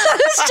 Yeah, I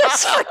was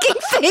just fucking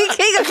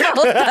thinking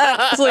about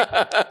that. It's like,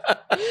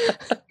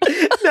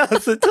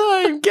 now's the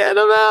time. Get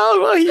him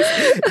out.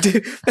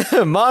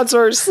 While mods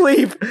are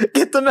asleep.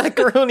 Get the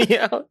macaroni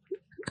out.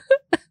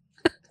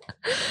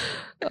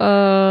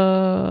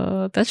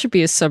 That should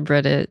be a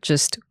subreddit.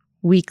 Just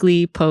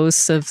weekly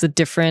posts of the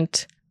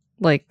different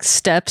like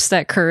steps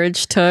that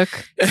Courage took.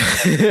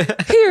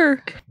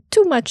 Here,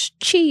 too much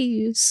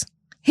cheese.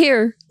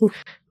 Here,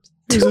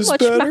 too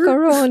much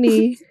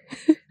macaroni.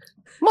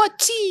 More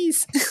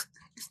cheese.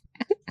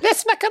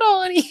 Less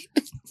macaroni.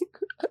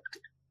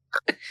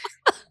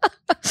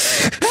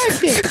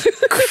 Perfect.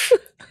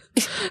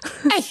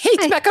 I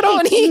hate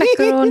macaroni.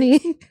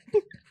 Macaroni.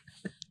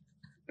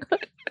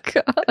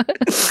 God.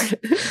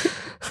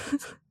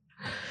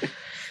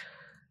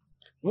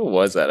 What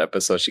was that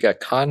episode? She got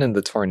caught in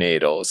the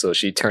tornado, so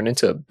she turned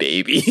into a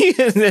baby,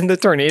 and then the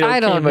tornado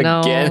came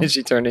again, and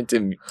she turned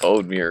into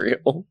old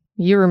Muriel.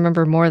 You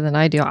remember more than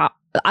I do.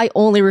 I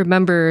only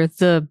remember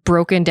the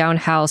broken down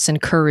house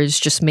and Courage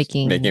just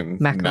making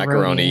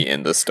macaroni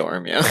in the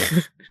storm. Yeah.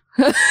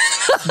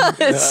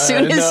 As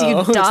soon as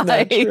you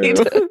died.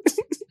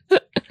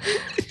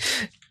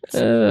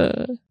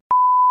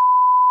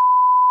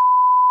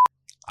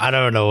 I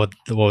don't know what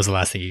was the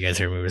last thing you guys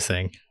heard me were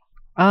saying.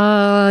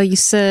 You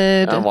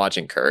said I'm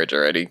watching Courage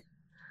already.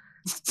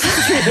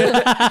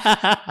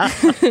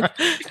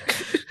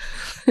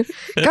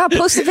 God,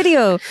 post a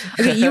video.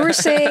 Okay, you were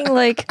saying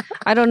like,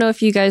 I don't know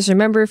if you guys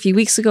remember a few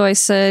weeks ago I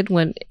said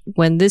when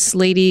this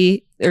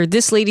lady's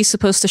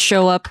supposed to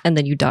show up and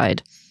then you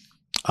died.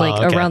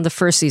 Like around the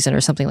first season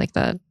or something like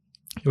that.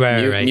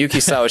 Right. Miyuki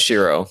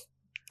Sawashiro.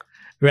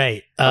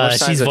 Right.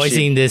 She's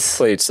voicing this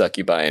played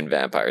Succubi and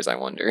vampires, I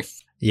wonder.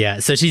 Yeah,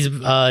 so she's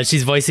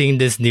voicing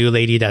this new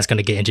lady that's going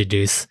to get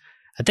introduced.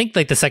 I think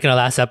like the second to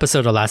last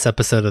episode or last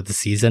episode of the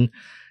season.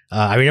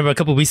 I remember a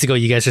couple of weeks ago,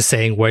 you guys were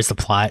saying, where's the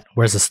plot?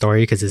 Where's the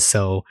story? Because it's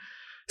so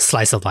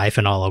slice of life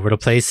and all over the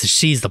place.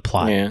 She's the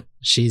plot. Yeah.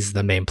 She's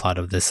the main plot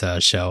of this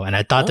show. And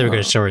I thought they were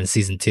going to show her in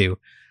season 2.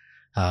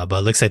 But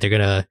it looks like they're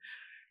going to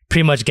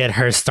pretty much get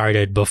her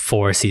started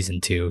before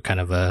season 2. Kind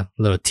of a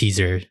little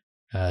teaser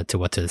to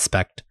what to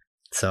expect.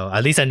 So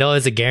at least I know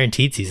it's a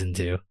guaranteed season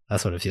 2.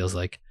 That's what it feels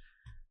like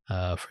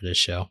for this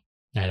show.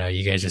 I know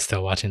you guys are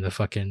still watching the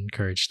fucking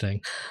Courage thing.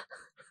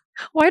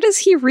 Why does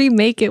he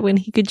remake it when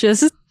he could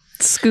just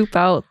scoop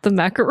out the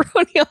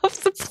macaroni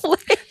off the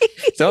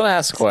plate? Don't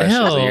ask questions.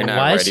 Ew, You're not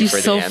why is ready she for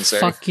so the answer.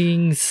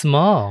 fucking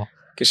small?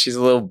 Because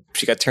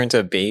she got turned to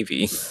a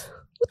baby.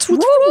 What's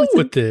wrong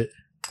with it?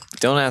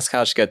 Don't ask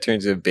how she got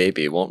turned into a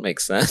baby. It won't make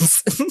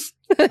sense.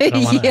 I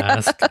don't want to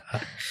ask.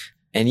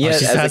 And yet,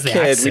 she as has a the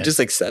kid, we accent. just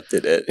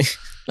accepted it.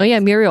 Oh yeah,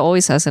 Muriel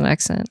always has an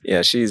accent.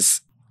 Yeah,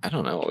 she's, I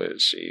don't know,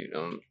 is she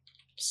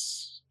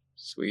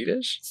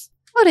Swedish?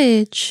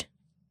 Cottage.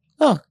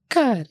 Oh,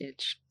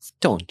 cottage.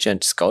 Don't you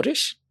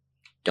Scottish?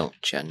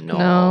 Don't you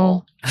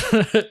know?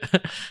 No.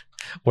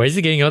 Where is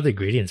he getting all the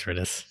ingredients for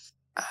this?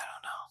 I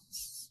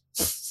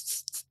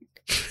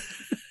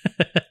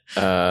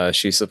don't know.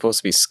 She's supposed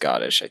to be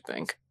Scottish, I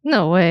think.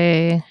 No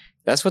way.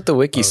 That's what the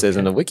wiki says,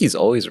 and Okay. the wiki's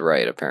always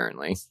right,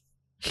 apparently.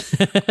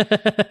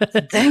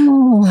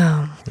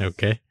 Damn.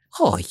 Okay.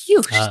 Oh,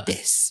 use Uh,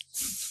 this.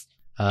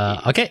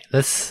 Okay,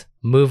 let's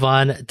move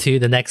on to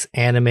the next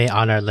anime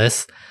on our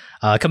list.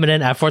 Coming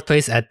in at 4th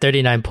place at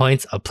 39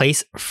 points, a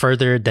place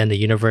further than the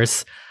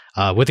universe,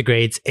 with the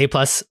grades A+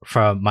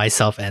 from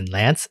myself and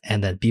Lance,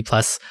 and then B+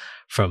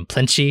 from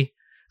Plinchy.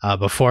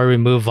 Before we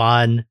move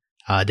on,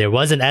 there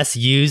was an S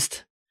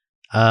used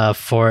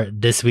for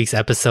this week's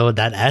episode.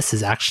 That S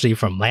is actually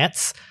from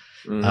Lance.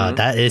 Mhm.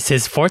 That is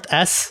his 4th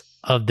S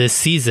of this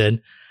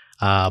season.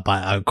 But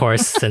of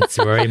course, since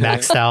we're already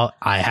maxed out,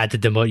 I had to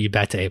demote you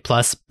back to A+.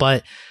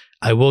 But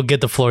I will give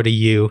the floor to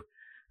you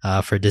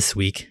for this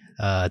week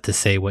to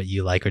say what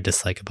you like or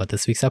dislike about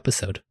this week's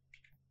episode.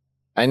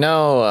 I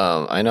know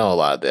a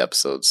lot of the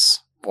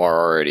episodes are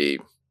already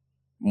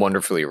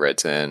wonderfully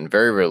written,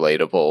 very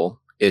relatable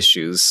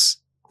issues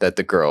that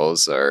the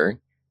girls are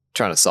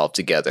trying to solve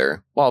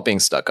together while being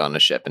stuck on a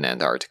ship in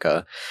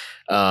Antarctica.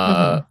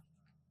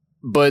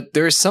 But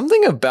there's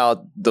something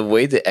about the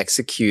way they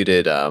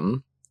executed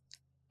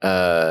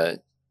they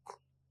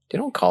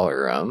don't call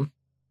her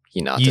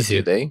Hinata, Yuzu.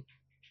 do they?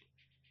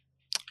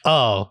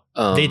 Oh,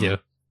 they do.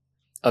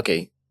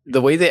 Okay.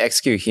 The way they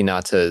execute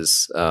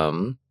Hinata's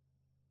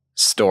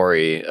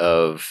story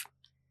of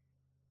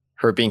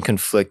her being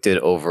conflicted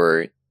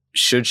over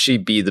should she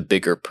be the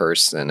bigger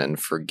person and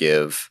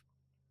forgive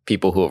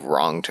people who have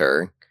wronged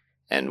her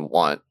and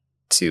want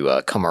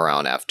to come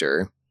around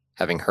after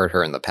having hurt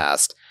her in the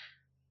past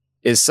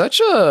is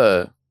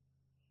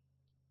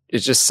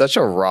it's just such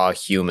a raw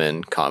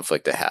human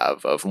conflict to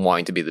have of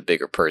wanting to be the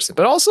bigger person,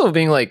 but also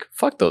being like,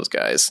 fuck those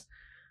guys.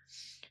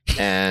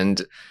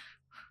 And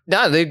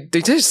nah, they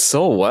did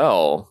so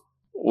well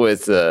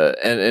with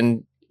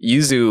and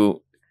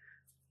Yuzu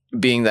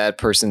being that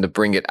person to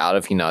bring it out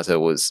of Hinata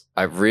was,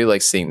 I really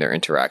like seeing their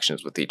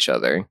interactions with each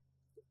other.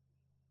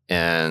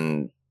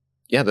 And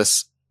yeah,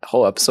 this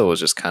whole episode was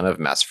just kind of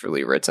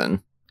masterfully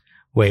written.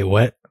 Wait,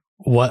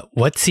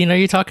 what scene are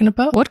you talking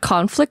about? What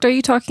conflict are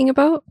you talking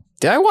about?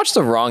 Did I watch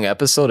the wrong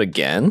episode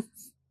again?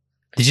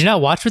 Did you not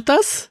watch with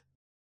us?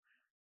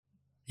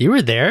 You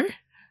were there?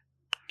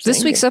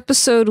 This week's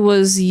episode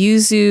was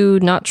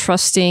Yuzu not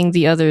trusting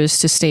the others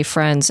to stay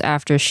friends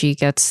after she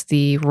gets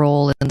the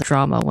role in the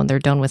drama when they're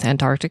done with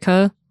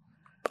Antarctica.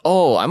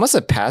 Oh, I must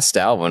have passed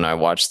out when I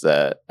watched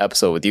the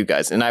episode with you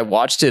guys, and I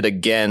watched it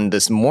again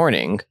this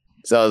morning.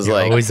 So I was You're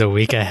like, always a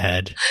week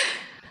ahead.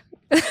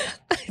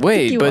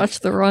 wait, You but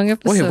watched the wrong wait,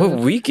 episode. what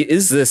week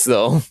is this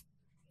though?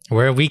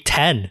 We're at week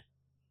 10.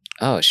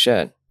 Oh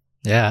shit!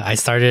 Yeah, I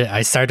started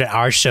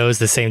our shows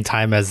the same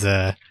time as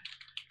the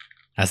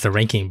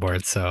ranking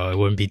board, so it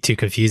wouldn't be too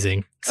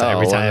confusing. So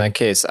every well, time, in that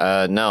case,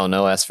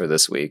 no S for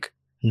this week.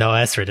 no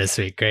S for this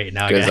week. Great.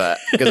 Now I got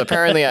Because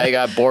apparently I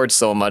got bored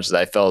so much that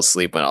I fell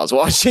asleep when I was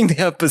watching the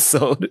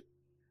episode.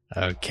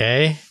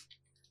 Okay.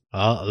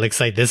 Well, it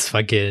looks like this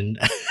fucking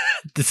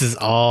this is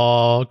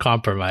all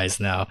compromised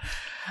now.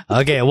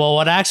 Okay, well,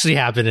 what actually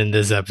happened in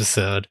this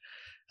episode?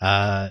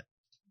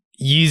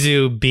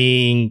 Yuzu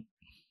being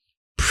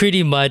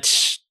pretty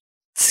much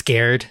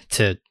scared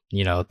to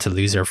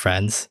lose her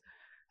friends.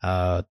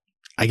 I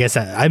guess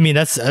I mean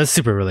that's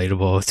super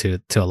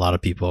relatable to a lot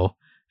of people,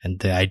 and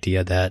the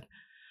idea that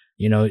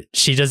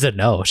she doesn't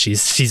know,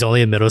 she's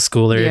only a middle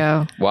schooler.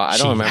 Yeah. Wow, I She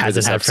don't remember hasn't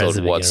this had friends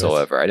episode to begin with.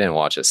 whatsoever. I didn't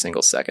watch a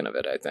single second of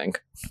it, I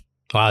think.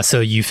 Wow, so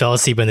you fell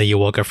asleep and then you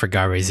woke up for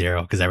Gare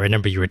Zero, because I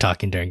remember you were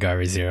talking during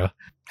Gare Zero.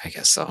 I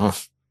guess so.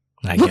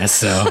 I guess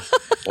so.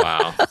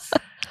 Wow.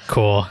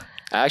 Cool.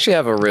 I actually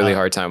have a really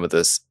hard time with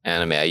this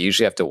anime. I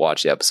usually have to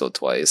watch the episode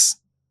twice.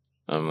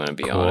 I'm going to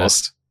be Cool.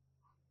 honest.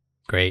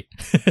 Great.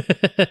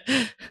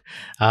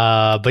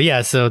 But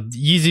yeah, so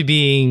Yuzu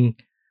being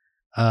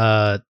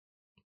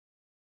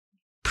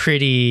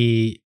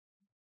pretty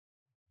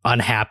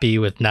unhappy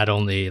with not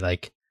only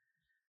like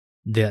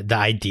the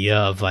idea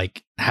of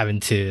like having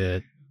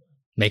to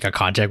make a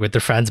contract with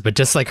their friends, but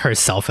just like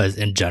herself as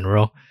in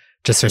general,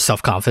 just her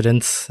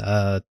self-confidence.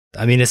 I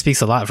mean, it speaks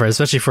a lot for her,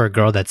 especially for a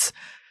girl that's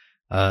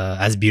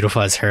as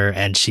beautiful as her,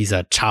 and she's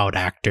a child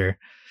actor,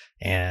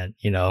 and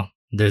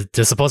there's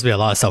supposed to be a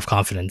lot of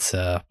self-confidence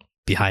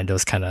behind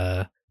those kind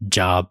of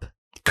job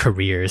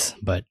careers,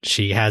 but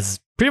she has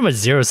pretty much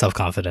zero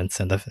self-confidence,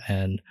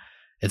 and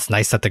it's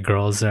nice that the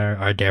girls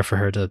are there for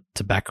her to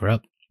back her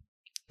up,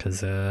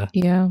 because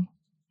Yeah.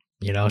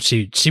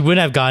 she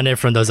wouldn't have gotten it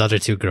from those other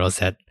two girls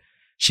that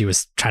she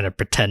was trying to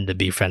pretend to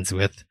be friends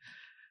with,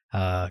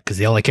 because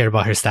they only cared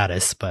about her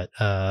status. But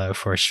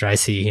for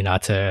Shiraisi,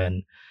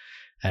 Hinata,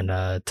 and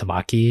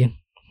Tamaki,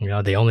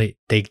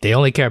 they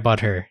only care about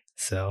her.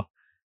 So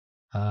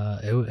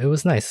it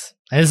was nice,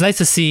 and it's nice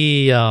to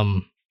see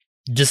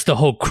just the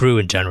whole crew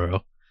in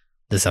general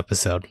this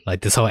episode,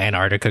 like this whole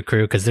Antarctica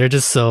crew, because they're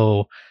just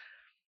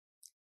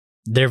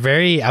they're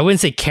very, I wouldn't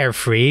say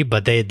carefree,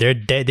 but they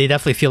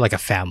definitely feel like a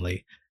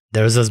family.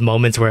 There was those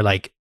moments where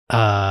like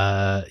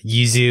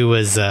Yuzu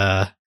was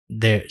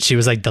there, she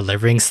was like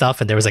delivering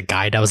stuff, and there was a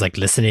guy that was like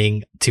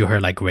listening to her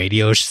like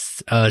radio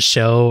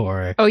show,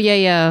 or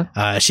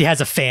she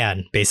has a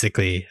fan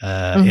basically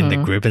in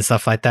the group and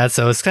stuff like that.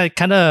 So it's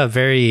kind of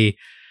very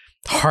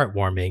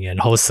heartwarming and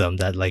wholesome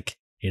that like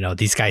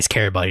these guys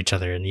care about each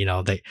other, and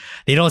they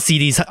don't see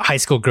these high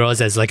school girls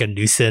as like a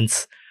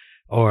nuisance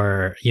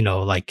or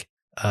like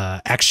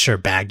extra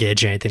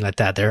baggage or anything like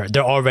that. They're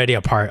already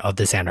a part of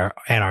this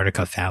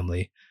Antarctica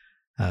family.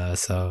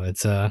 So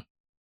it's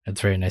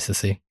very nice to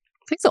see.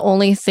 I think the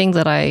only thing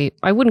that I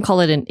wouldn't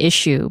call it an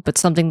issue, but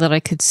something that I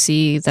could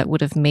see that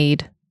would have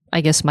made,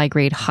 I guess, my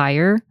grade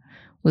higher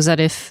was that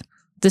if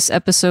this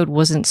episode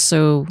wasn't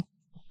so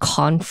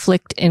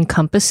conflict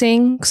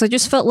encompassing, because I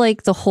just felt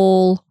like the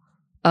whole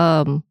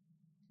when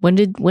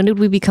did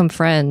we become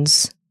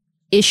friends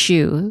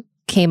issue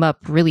came up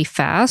really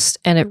fast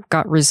and it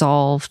got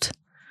resolved.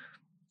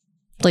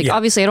 Like,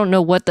 obviously I don't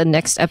know what the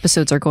next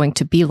episodes are going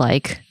to be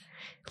like.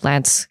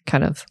 Lance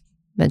kind of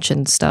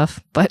mentioned stuff,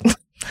 but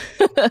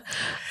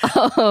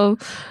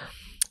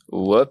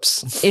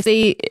whoops.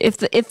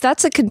 If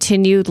that's a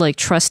continued like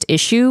trust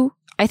issue,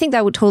 I think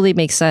that would totally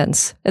make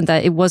sense, and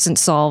that it wasn't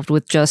solved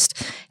with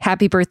just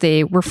happy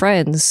birthday, we're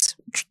friends,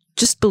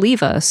 just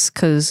believe us,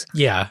 because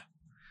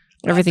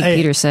everything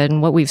Peter said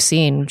and what we've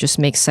seen just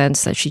makes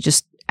sense that she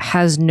just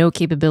has no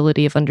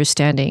capability of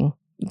understanding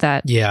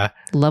that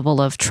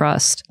level of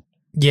trust.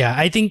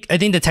 I think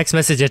the text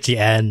message at the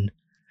end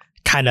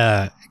kind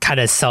of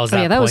sells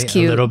that point was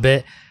cute. A little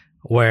bit,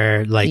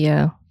 where like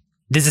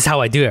this is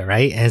how I do it,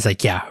 right? And it's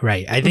like,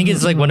 right. I think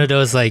it's like one of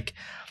those like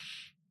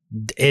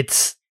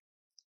it's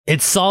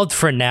solved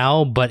for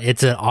now, but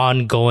it's an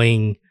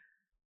ongoing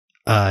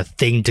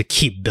thing to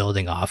keep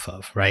building off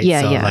of, right?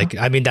 Like,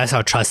 I mean, that's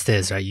how trust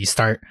is, right? You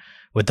start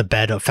with the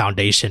bed of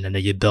foundation and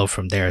then you build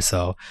from there.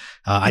 So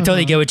I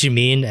totally get what you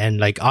mean, and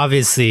like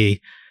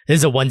obviously this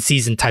is a one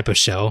season type of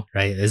show,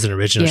 right? It's an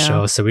original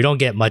show, so we don't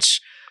get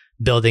much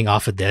building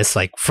off of this.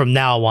 Like from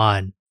now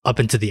on up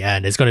into the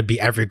end, it's going to be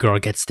every girl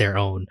gets their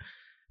own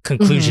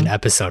conclusion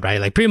episode, right?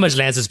 Like pretty much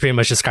Lance is pretty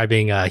much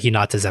describing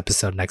Hinata's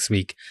episode next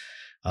week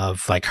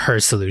of like her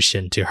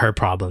solution to her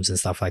problems and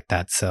stuff like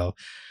that. So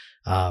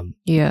and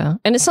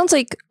it sounds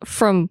like,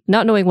 from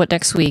not knowing what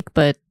next week,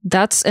 but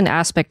that's an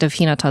aspect of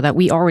Hinata that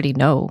we already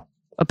know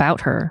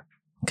about her,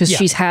 because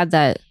she's had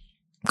that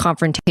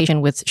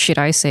confrontation with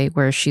Shiraise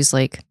where she's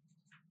like,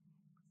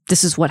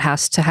 this is what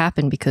has to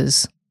happen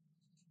because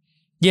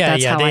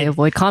that's how I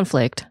avoid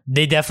conflict.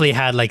 They definitely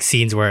had like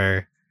scenes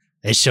where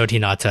it showed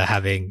Hinata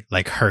having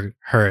like her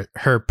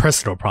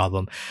personal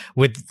problem.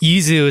 With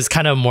Yuzu, is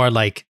kind of more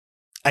like,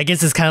 I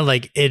guess it's kind of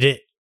like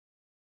it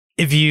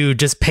if you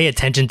just pay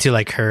attention to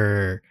like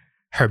her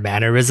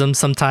mannerisms,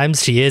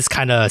 sometimes she is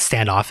kind of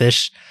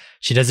standoffish.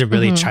 She doesn't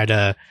really try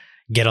to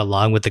get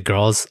along with the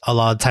girls a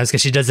lot of times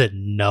because she doesn't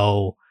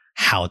know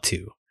how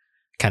to,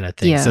 kind of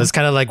thing. So it's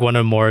kind of like one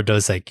of more of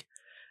those like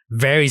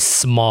very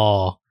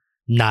small,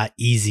 not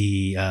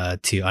easy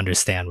to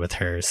understand with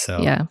her.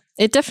 So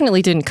it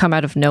definitely didn't come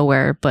out of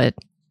nowhere, but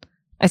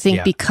I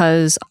think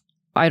because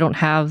I don't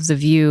have the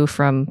view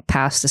from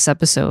past this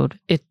episode,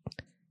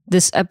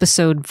 this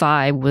episode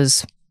vibe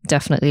was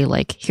definitely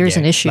like, here's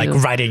an issue, like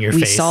right in your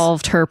face. We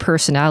solved her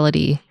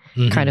personality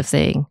kind of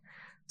thing.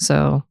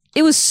 So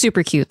it was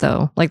super cute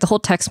though. Like the whole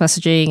text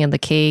messaging and the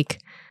cake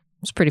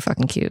was pretty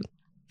fucking cute.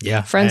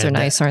 Yeah. Friends are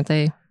nice, aren't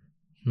they?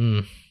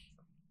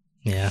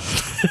 Yeah.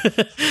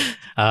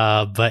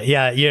 But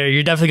yeah,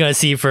 you're definitely going to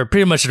see for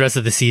pretty much the rest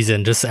of the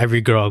season, just every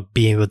girl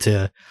being able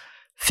to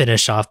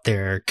finish off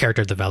their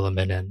character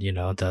development and,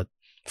 the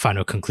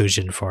final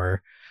conclusion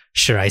for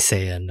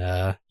Shiraise and,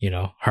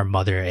 her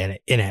mother in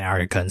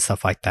Antarctica and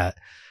stuff like that.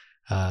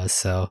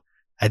 So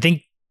I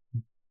think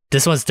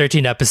this one's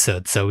 13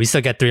 episodes, so we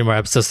still got 3 more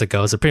episodes to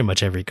go. So pretty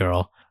much every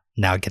girl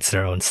now gets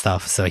their own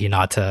stuff. So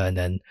Hinata and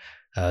then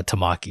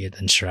Tamaki and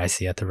then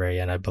Shiraise at the very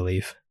end, I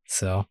believe.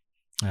 So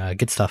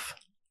good stuff.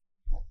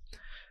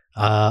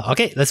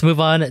 Okay, let's move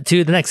on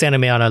to the next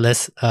anime on our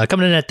list.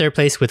 Coming in at third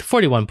place with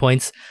 41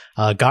 points,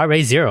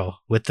 Gare Zero,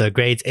 with the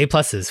grades A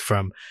pluses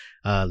from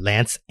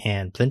Lance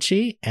and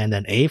Plinchy, and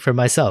then A for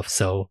myself.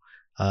 So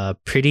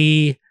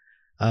pretty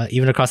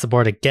even across the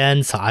board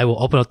again. So I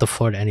will open up the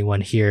floor to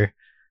anyone here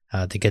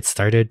to get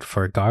started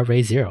for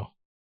Gare Zero.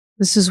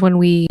 This is when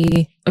we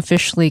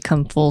officially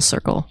come full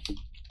circle.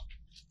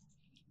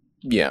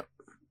 Yeah.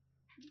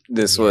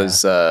 This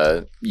was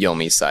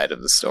Yomi's side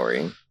of the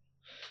story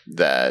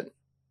that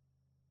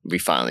we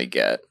finally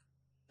get.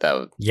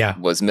 That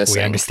was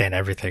missing. We understand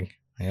everything.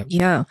 Yep.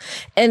 Yeah.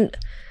 And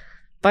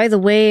By the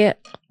way,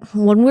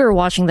 when we were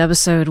watching the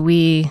episode,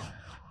 we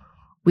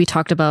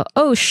talked about,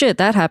 oh shit,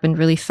 that happened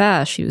really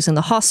fast. She was in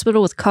the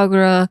hospital with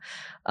Kagura.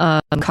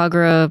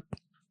 Kagura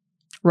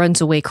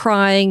runs away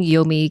crying.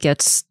 Yomi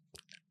gets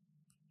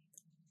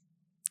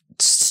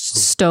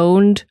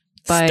stoned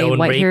by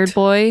white-haired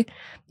boy.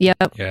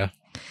 Yep. Yeah.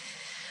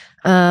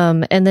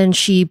 And then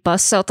she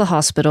busts out the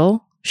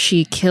hospital.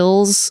 She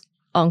kills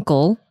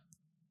Uncle,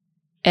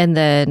 and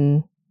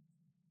then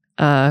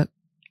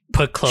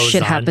put clothes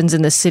shit on. happens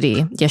in the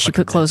city. Yeah, she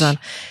put clothes on.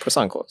 Puts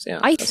on clothes, yeah.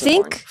 I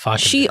think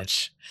she,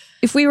 bitch.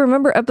 if we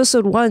remember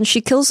episode 1,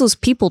 she kills those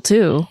people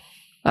too.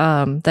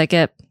 That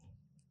get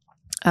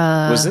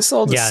was this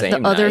all the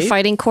same the other night?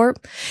 fighting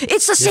corp?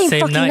 It's the same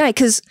fucking night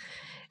because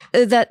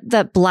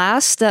that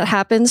blast that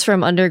happens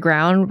from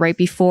underground right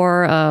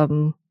before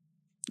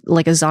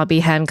like a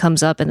zombie hand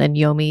comes up, and then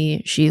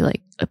Yomi, she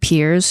like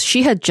appears.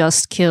 She had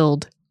just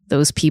killed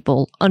those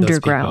people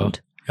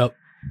underground. Yep.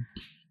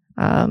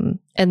 And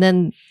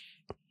then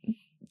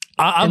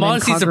I'm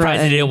honestly Kagura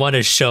surprised they didn't want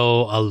to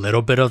show a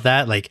little bit of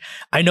that. Like,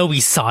 I know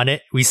we saw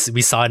it. We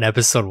saw it in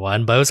episode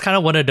 1, but it was kind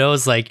of one of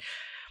those, like,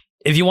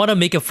 if you want to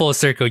make a full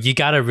circle, you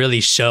got to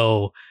really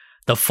show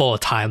the full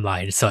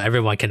timeline so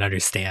everyone can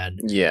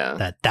understand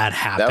that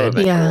happened.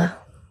 Yeah. Cool.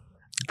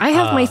 I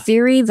have my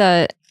theory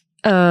that,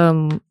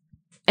 and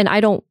I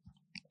don't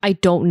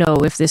know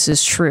if this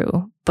is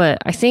true, but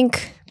I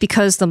think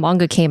because the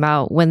manga came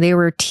out when they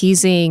were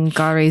teasing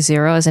Gare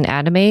Zero as an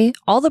anime,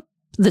 all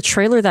the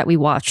trailer that we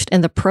watched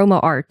and the promo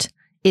art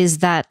is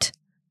that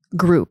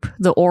group,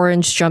 the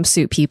orange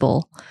jumpsuit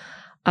people.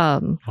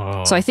 So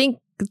I think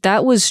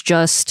that was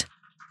just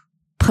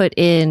put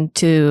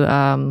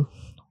into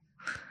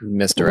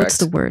misdirect. What's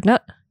the word?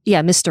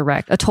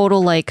 Misdirect. A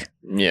total like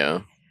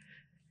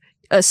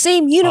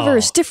same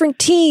universe, different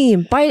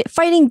team,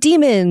 fighting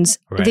demons.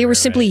 Right, they were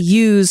simply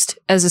used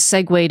as a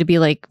segue to be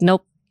like,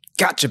 nope.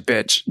 Gotcha,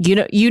 bitch.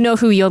 You know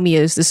who Yomi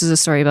is. This is a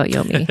story about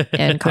Yomi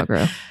and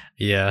Kagura.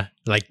 Yeah,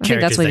 like I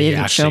think that's why they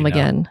didn't show him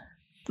again.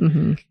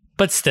 Mm-hmm.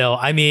 But still,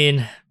 I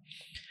mean,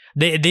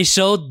 they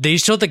showed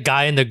the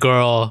guy and the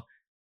girl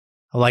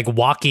like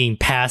walking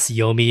past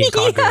Yomi and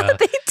Kagura,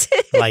 they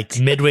did. like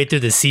midway through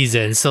the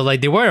season. So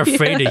like they weren't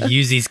afraid to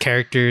use these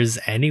characters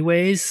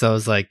anyways. So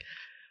it's like,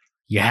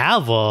 you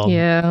have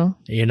them,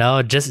 you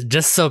know,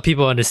 just so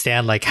people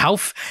understand like how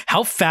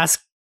fast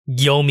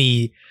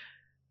Yomi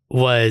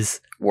was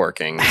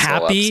working,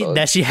 happy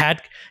that she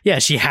had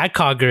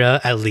Kagura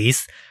at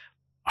least,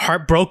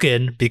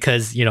 heartbroken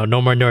because, you know,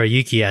 no more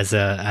Noriyuki as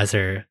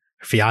her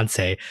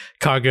fiance.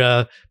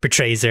 Kagura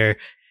betrays her.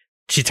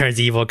 She turns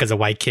evil because a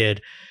white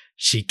kid.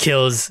 She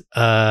kills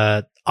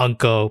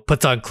Uncle,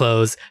 puts on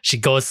clothes. She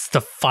goes to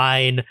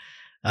find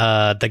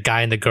the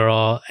guy and the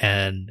girl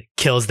and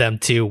kills them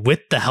too with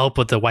the help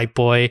of the white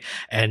boy,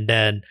 and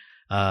then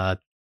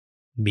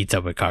meets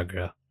up with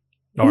Kagura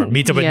or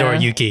meets up with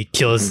Noriyuki,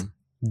 kills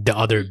the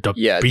other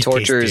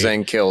tortures dude.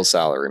 And kills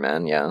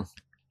Salaryman.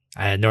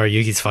 And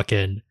Noriyuki's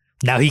fucking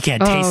now he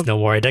can't taste no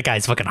more. That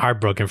guy's fucking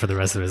heartbroken for the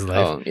rest of his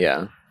life. Oh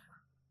yeah,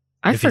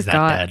 I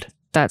forgot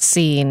that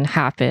scene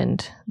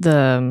happened.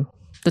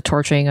 The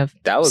torturing of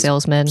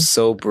salesmen,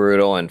 so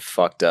brutal and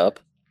fucked up,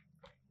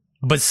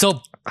 but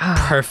so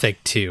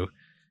perfect too,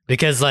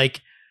 because like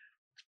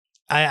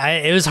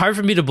it was hard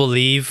for me to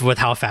believe with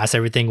how fast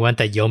everything went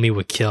that Yomi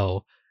would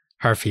kill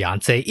her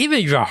fiance, even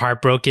if you're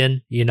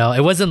heartbroken. You know,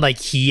 it wasn't like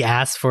he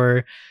asked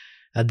for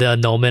the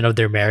annulment of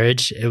their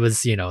marriage. It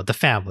was, you know, the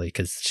family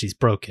because she's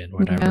broken,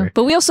 whatever. Yeah.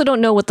 But we also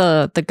don't know what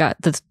the guy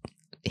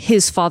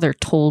his father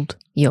told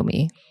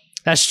Yomi.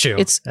 That's true.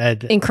 It's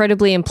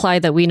incredibly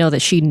implied that we know that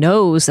she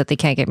knows that they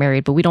can't get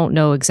married, but we don't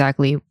know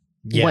exactly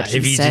what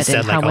he said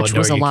and how much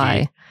was a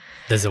lie.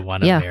 Doesn't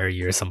want to marry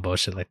you or some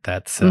bullshit like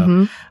that.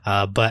 So,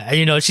 but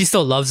you know, she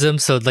still loves him.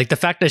 So like the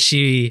fact that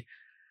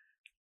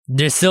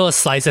there's still a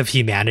slice of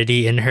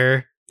humanity in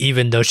her,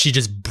 even though she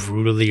just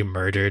brutally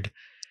murdered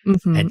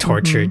and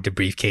tortured the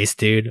briefcase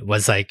dude,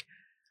 was like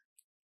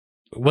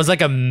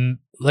a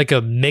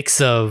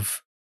mix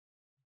of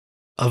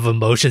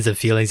emotions and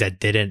feelings I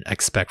didn't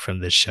expect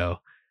from this show.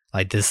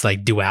 Like this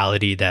like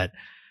duality that,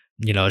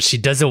 you know, she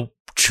doesn't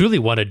truly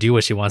want to do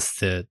what she wants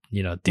to,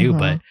 you know, do,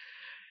 but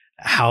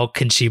how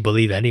can she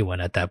believe anyone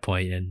at that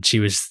point? And she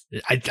was,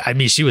 I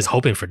mean, she was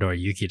hoping for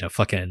Noriyuki to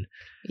fucking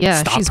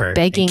stop she's her,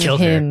 begging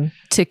him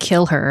to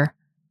kill her.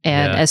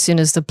 And as soon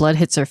as the blood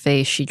hits her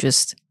face, she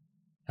just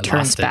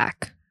turns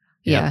back.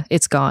 Yeah,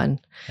 it's gone.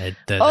 That's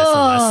the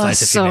last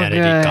slice of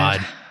humanity. Good.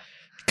 God,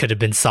 could have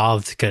been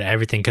solved.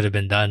 Everything could have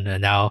been done.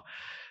 And now,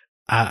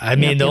 I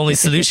mean, the only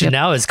solution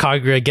now is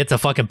Kagura gets a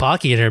fucking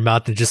Pocky in her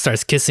mouth and just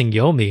starts kissing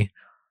Yomi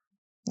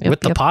with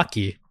the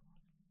Pocky.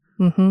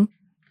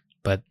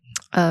 But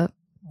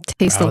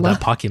taste the love.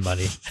 That Pocky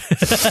money.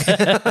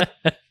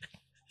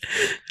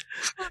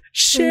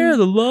 Share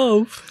the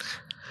love.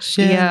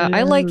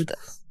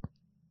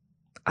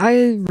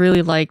 I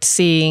really liked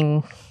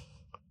seeing.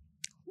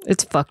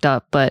 It's fucked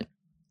up, but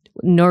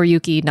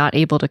Noriyuki not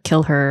able to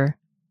kill her,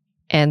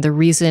 and the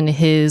reason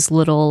his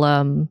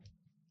little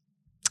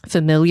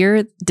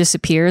familiar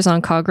disappears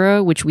on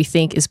Kagura, which we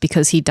think is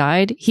because he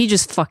died, he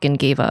just fucking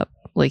gave up.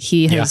 Like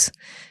he has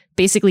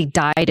basically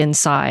died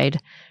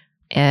inside.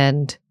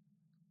 And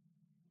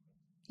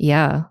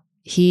yeah,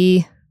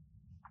 I'm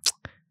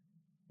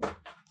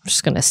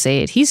just going to say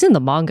it. He's in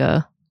the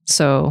manga.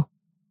 So.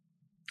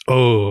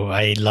 Oh,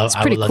 I would love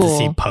to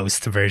see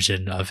post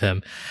version of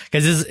him.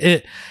 Because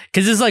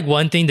it's like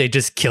one thing they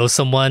just kill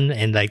someone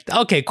and like,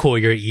 okay, cool,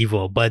 you're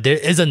evil. But there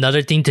is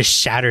another thing to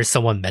shatter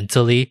someone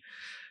mentally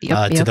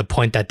to the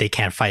point that they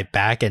can't fight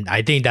back. And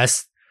I think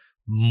that's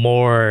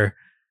more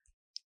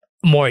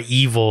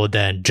evil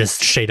than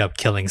just straight up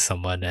killing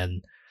someone.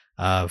 And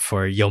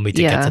for Yomi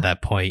to get to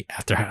that point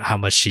after how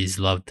much she's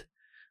loved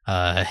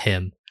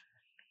him,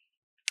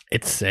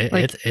 it's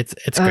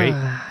great.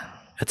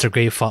 It's a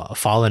great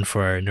fallen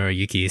for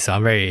Noriyuki. So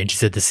I'm very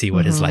interested to see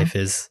what his life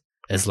is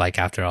like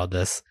after all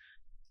this.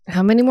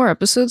 How many more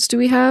episodes do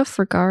we have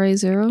for Gare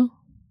Zero?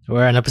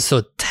 We're on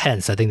episode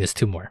 10, so I think there's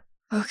 2 more.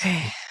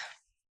 Okay.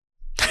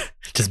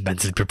 Just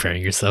mentally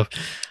preparing yourself.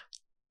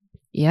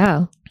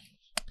 Yeah.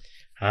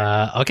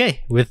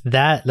 Okay, with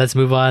that, let's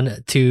move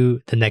on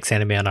to the next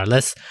anime on our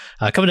list.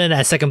 Coming in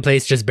at second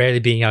place, just barely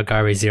beating out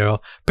Gare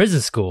Zero,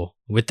 Prison School,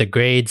 with the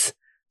grades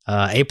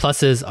A+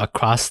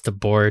 across the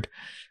board.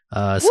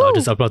 So I'll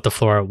just open up the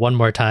floor one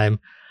more time.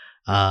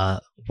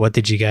 What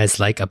did you guys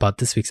like about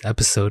this week's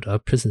episode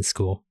of Prison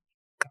School?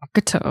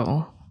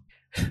 Gakuto.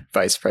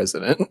 Vice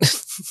president.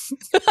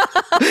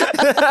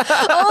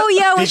 Oh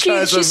yeah, when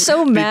she's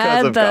so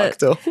mad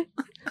that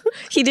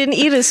he didn't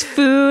eat his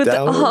food. My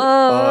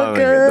God.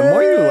 The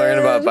more you learn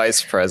about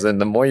Vice President,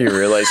 the more you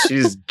realize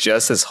she's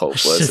just as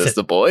hopeless as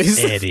the boys.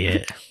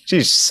 Idiot.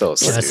 She's so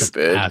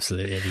stupid.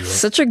 Absolute idiot.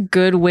 Such a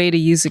good way to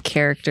use a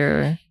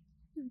character.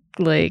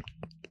 Like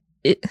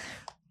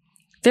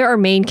there are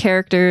main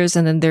characters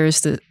and then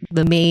there's the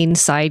main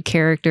side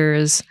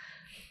characters.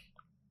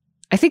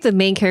 I think the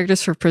main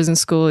characters for Prison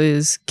School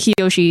is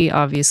Kiyoshi,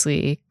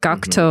 obviously,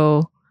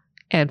 Gakuto,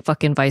 and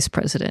fucking Vice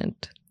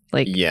President.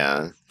 Like,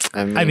 yeah.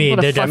 I mean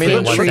they're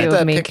definitely one trio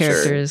of main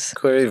characters.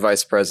 Clearly,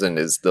 Vice President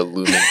is the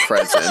looming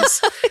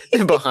presence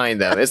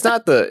behind them. It's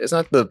not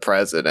the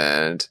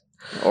president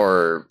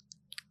or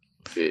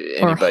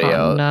anybody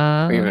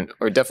else,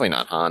 or definitely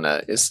not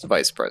Hana. It's the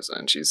Vice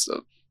President. She's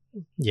the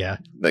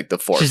like the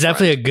forefront. She's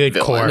definitely a good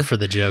villain. Core for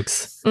the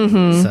jokes.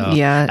 Mm-hmm. So,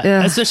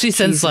 yeah, especially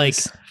since like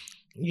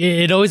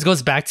it always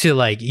goes back to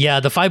like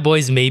the 5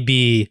 boys may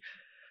be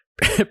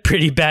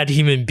pretty bad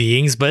human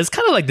beings, but it's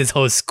kind of like this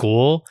whole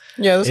school.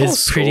 Yeah, this whole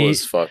school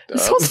is fucked up.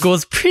 This whole school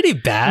is pretty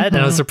bad,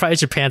 and I'm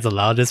surprised Japan's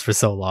allowed this for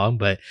so long.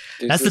 But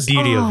that's the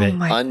beauty of it.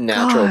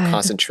 Unnatural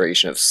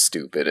concentration of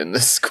stupid in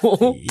this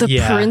school.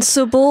 The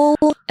principal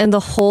and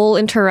the whole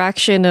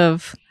interaction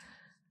of.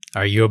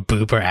 Are you a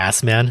boob or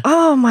ass man?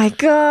 Oh my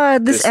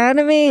God. This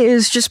anime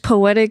is just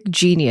poetic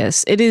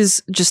genius. It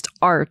is just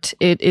art.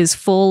 It is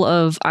full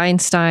of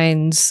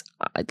Einstein's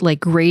like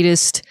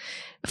greatest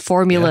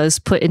formulas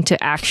put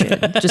into action.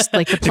 Just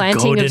like the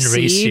planting of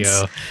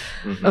seeds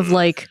of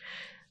like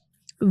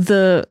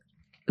the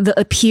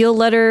appeal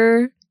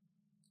letter,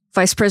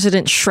 Vice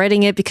President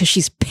shredding it because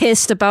she's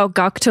pissed about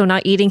Gakuto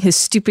not eating his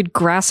stupid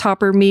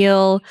grasshopper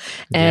meal.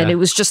 And it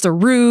was just a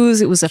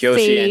ruse. It was a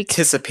fake.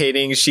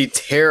 Anticipating she'd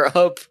tear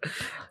up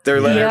their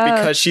letter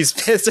because she's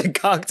pissed at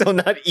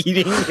Gakuto not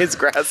eating his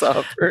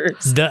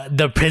grasshoppers.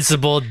 The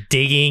principal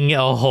digging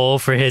a hole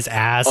for his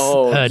ass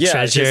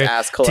treasure his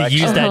ass to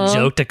use that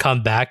joke to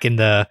come back in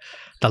the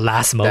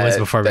last moments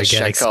before we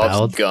get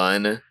expelled.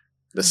 Gun,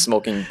 the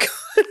smoking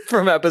gun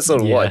from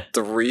episode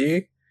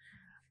 3?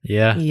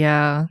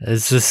 Yeah.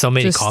 It's just so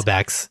many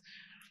callbacks.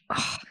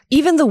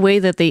 Even the way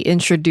that they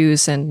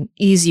introduce and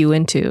ease you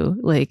into,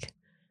 like,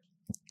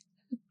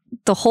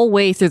 the whole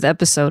way through the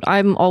episode,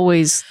 I'm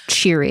always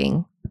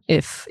cheering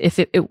if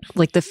it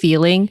like the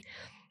feeling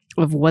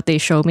of what they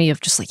show me of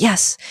just like,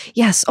 yes,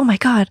 oh my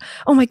God.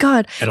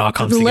 It all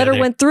comes together. The letter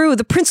went through.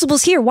 The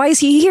principal's here. Why is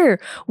he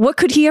here? What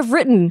could he have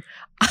written?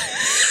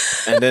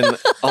 And then,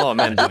 oh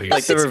man,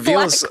 like the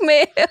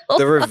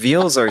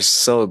reveals are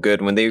so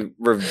good. When they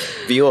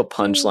reveal a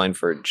punchline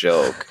for a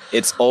joke,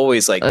 it's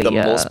always like the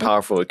most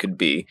powerful it could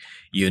be.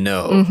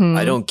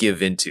 I don't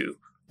give into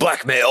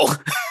blackmail.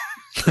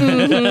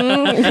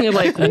 You're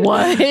like,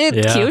 what?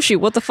 Kiyoshi,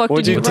 what the fuck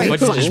did you write?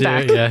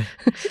 Flashback.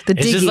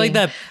 It's just like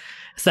that.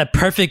 It's that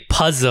perfect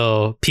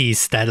puzzle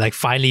piece that like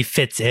finally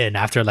fits in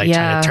after like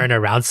trying to turn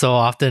around so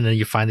often, and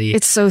you finally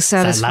it's so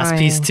satisfying. That last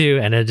piece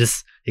too, and it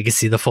just you can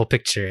see the full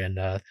picture, and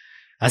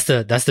that's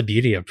the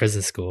beauty of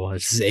Prison School.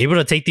 It's just able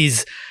to take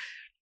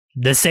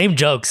the same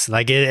jokes.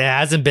 Like it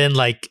hasn't been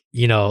like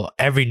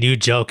every new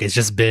joke. It's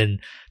just been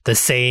the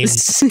same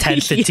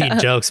 10, 15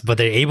 jokes, but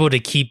they're able to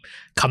keep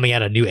coming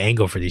at a new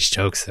angle for these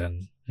jokes,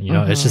 and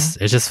it's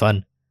just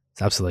fun.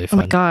 It's absolutely fun.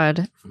 Oh my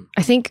God,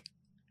 I think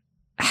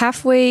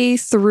halfway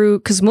through,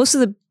 because most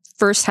of the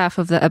first half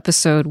of the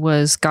episode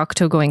was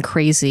Gakuto going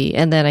crazy,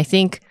 and then I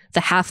think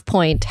the half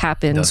point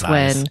happens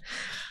when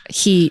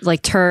he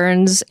like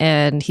turns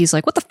and he's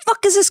like, what the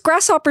fuck is this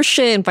grasshopper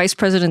shit? And Vice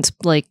President's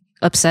like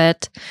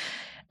upset.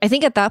 I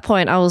think at that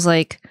point I was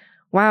like,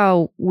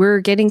 wow, we're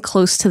getting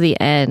close to the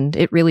end.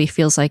 It really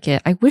feels like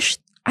it. I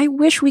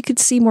wish we could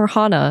see more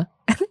Hana.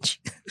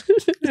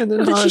 And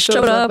then Hana she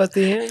showed up at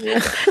the end.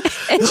 Yeah.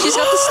 And she's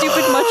got the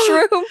stupid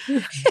mushroom.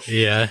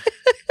 Yeah.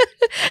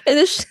 And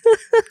then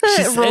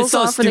it rolls it's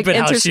so off and it stupid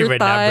how enters she her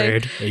thigh.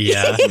 remembered.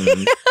 Yeah.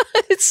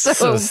 It's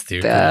so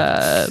stupid.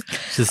 bad.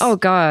 Just Oh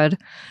God.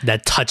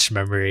 that touch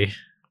memory.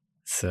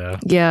 So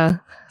Yeah.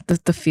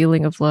 The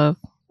feeling of love.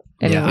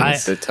 Yeah,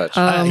 Anyways, The touch.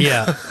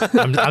 yeah,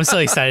 I'm so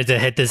excited to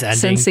hit this ending.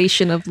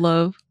 sensation of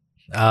love.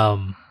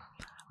 But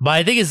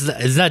I think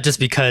it's not just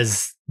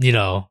because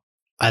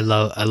I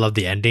love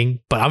the ending,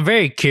 but I'm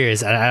very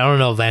curious. I don't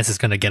know if Lance is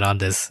gonna get on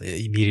this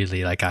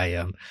immediately like I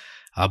am,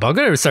 but I'm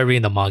gonna start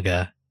reading the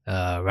manga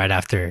right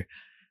after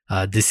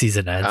this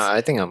season ends.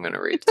 I think I'm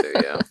gonna read too.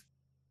 Yeah.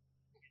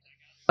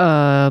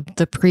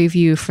 The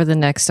preview for the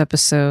next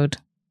episode.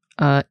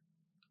 I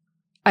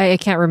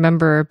can't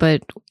remember,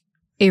 but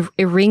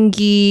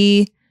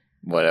Iringi,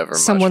 Whatever.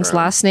 someone's mushroom.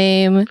 last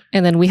name,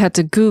 and then we had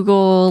to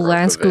Google.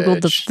 Lance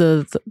Googled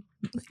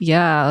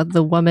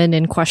the woman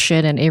in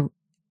question, and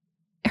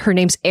her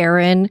name's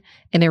Erin,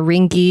 and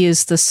Iringi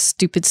is the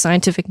stupid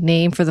scientific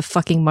name for the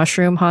fucking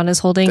mushroom Hana's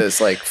holding. This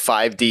like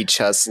 5D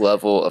chess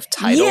level of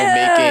title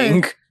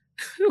making.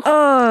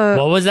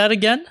 What was that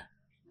again?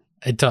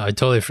 I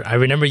totally. I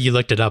remember you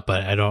looked it up,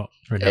 but I don't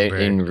remember.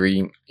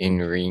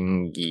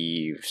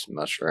 Iringi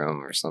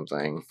mushroom or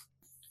something.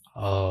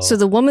 Oh, So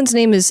the woman's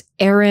name is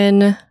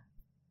Erin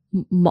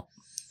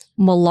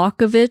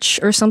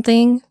Malakovich or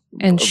something,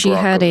 and she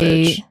had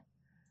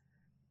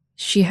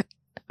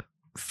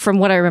from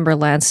what I remember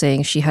Lance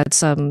saying, she had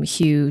some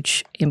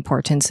huge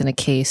importance in a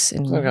case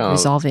in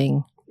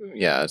resolving.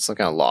 Yeah, it's some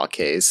kind of law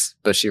case,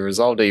 but she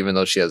resolved it even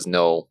though she has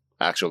no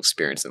actual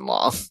experience in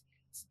law.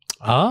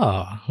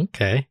 Oh,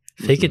 okay.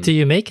 Fake it till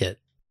you make it.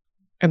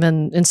 And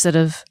then instead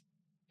of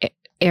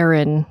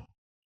Erin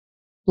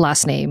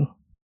last name,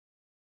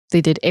 they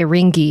did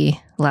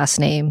Iringi last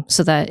name,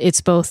 so that it's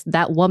both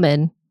that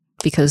woman,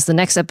 because the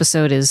next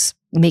episode is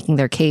making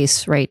their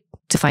case, right,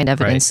 to find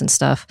evidence and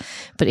stuff.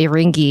 But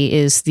Iringi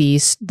is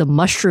the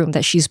mushroom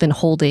that she's been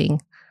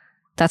holding.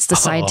 That's the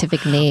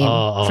scientific name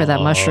for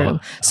that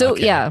mushroom. So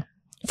yeah,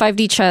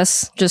 5D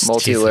chess. Just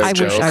I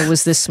wish I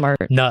was this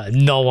smart.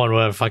 No one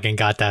would have fucking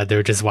got that. They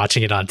were just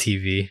watching it on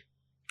TV,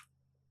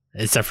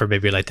 except for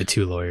maybe like the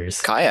two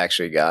lawyers. Kai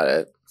actually got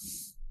it.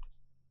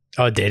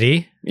 Oh, did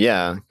he?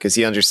 Yeah, because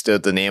he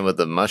understood the name of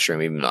the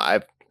mushroom, even though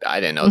I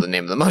didn't know the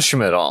name of the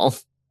mushroom at all.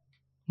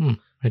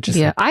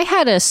 Yeah, I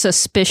had a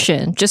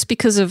suspicion just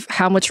because of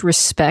how much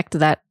respect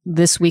that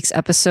this week's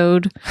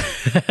episode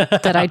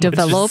that I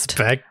developed.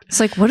 It's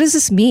like, what does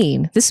this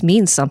mean? This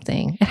means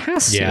something. It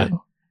has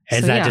to.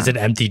 It's not just an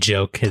empty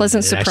joke.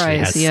 Pleasant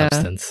surprise. Has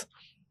substance.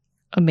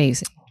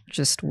 Amazing.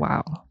 Just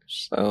wow.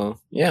 So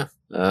yeah,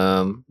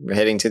 we're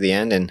heading to the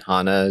end, and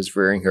Hana is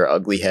rearing her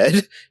ugly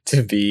head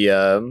to be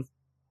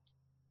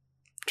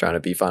trying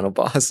to be final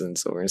boss, and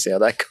so we're gonna see how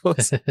that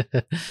goes.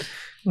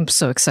 I'm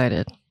so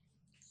excited.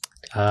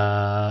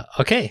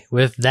 Okay,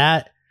 with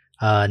that,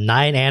 9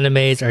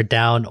 animes are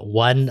down,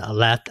 1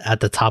 left at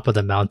the top of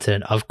the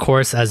mountain. Of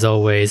course, as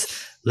always,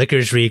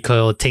 Licorice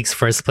Recoil takes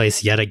first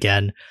place yet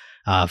again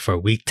for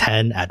week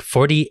 10 at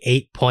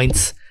 48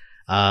 points,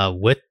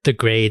 with the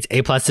grades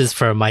A+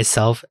 for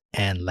myself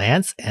and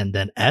Lance, and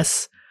then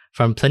S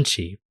from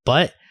Plinchy.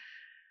 But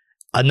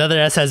another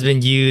S has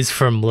been used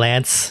from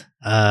Lance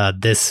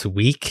this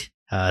week,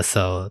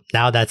 so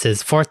now that's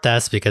his 4th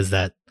S, because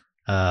that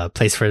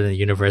place for the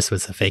universe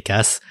was a fake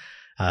S.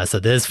 So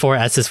there's 4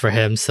 S's for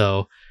him.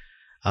 So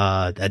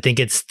I think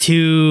it's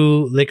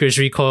 2 Licorice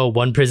Recoil,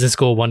 1 Prison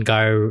School, 1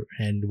 Gar,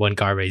 and 1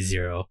 Garre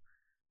 0.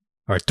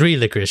 Or 3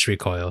 Licorice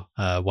Recoil,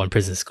 1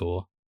 Prison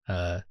School,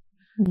 1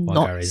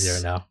 Garre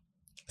 0 now.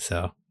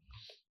 So,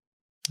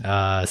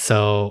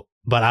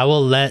 but I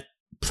will let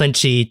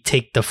Plinchy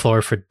take the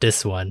floor for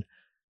this one.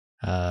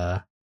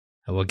 And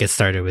we'll get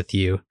started with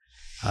you.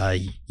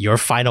 Your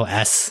final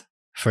S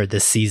for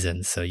this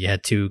season. So you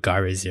had 2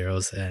 Garre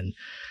Zeros and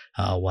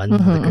 1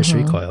 Licorice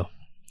Recoil.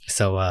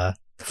 So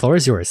the floor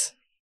is yours.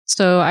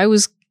 So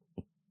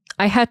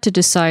I had to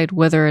decide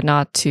whether or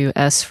not to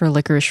S for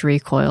Licorice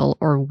Recoil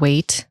or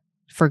wait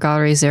for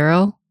Garre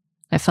Zero.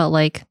 I felt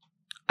like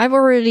I've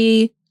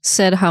already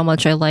said how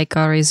much I like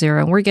Garre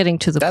Zero, and we're getting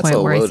to the point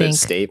where I think... That's a loaded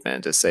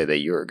statement to say that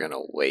you were going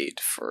to wait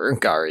for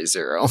Garre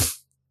Zero.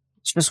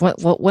 Just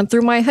what went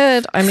through my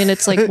head. I mean,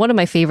 it's like one of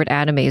my favorite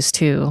animes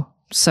too.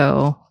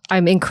 So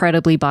I'm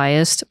incredibly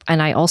biased,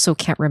 and I also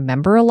can't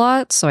remember a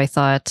lot. So I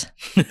thought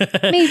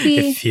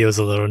maybe it feels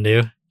a little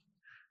new.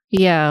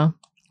 Yeah,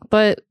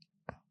 but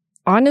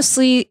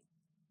honestly,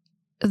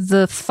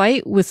 the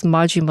fight with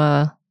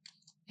Majima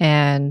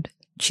and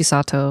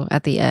Chisato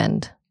at the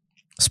end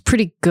was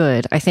pretty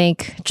good. I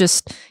think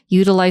just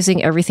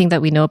utilizing everything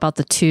that we know about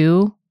the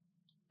two,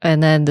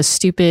 and then the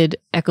stupid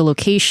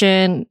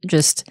echolocation,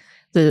 just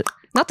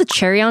not the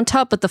cherry on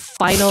top, but the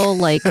final,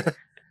 like,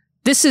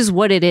 this is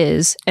what it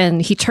is.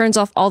 And he turns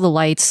off all the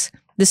lights.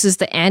 This is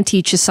the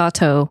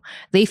anti-Chisato.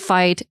 They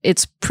fight.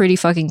 It's pretty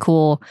fucking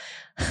cool.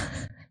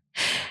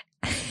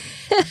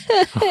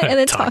 and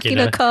then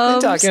Takina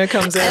comes. Takina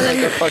comes in like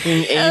a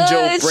fucking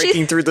angel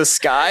breaking through the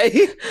sky.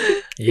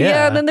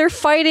 Yeah, and then they're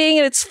fighting,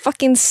 and it's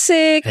fucking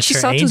sick.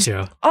 That's her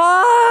angel.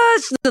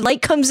 The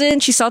light comes in.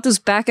 Chisato's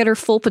back at her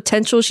full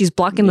potential. She's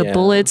blocking the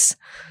bullets.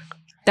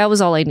 That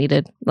was all I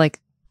needed. Like,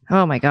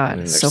 oh my god,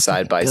 and they're so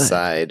side by good.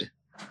 side,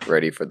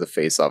 ready for the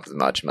face-off with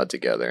Majima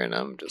together, and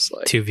I'm just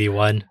like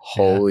 2v1.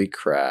 Holy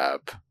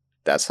crap!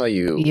 That's how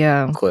you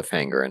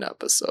cliffhanger an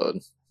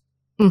episode.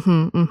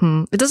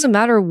 It doesn't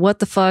matter what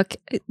the fuck.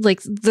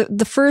 Like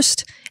the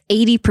first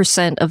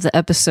 80% of the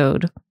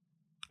episode,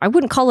 I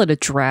wouldn't call it a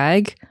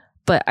drag,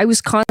 but I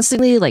was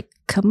constantly like,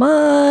 "Come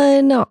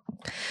on,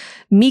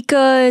 Mika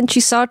and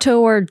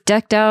Chisato are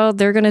decked out.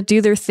 They're gonna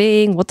do their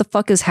thing. What the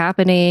fuck is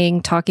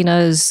happening?"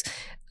 Takina is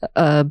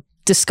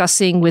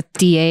discussing with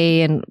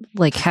DA and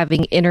like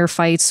having inner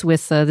fights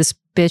with this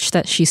bitch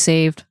that she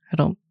saved.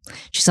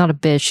 She's not a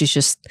bitch. She's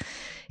just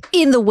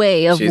in the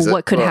way of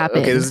what could happen.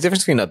 Okay, there's a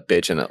difference between a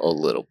bitch and a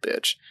little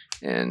bitch.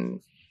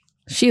 And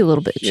she a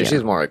little bitch. Yeah,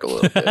 she's more like a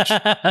little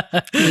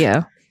bitch.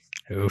 Yeah.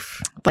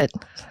 Oof. But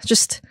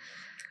just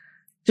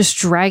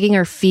dragging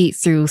our feet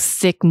through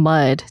thick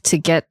mud to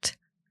get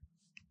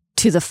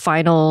to the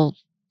final,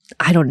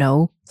 I don't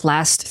know,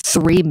 last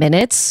 3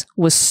 minutes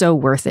was so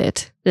worth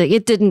it. Like,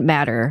 it didn't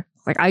matter.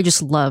 Like, I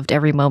just loved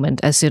every moment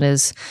as soon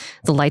as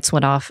the lights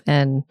went off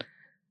and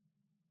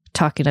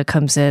Takina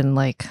comes in.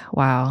 Like,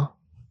 wow.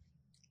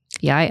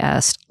 Yeah, I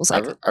asked. I was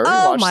like, I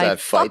already watched that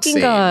fight scene.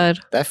 God.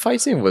 That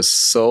fight scene was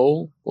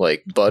so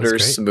like butter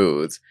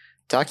smooth.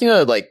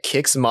 Takina like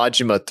kicks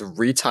Majima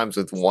 3 times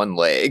with one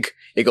leg.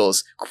 It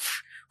goes.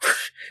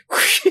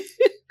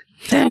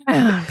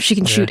 Damn, she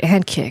can shoot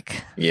and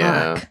kick.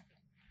 Yeah. Fuck.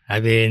 I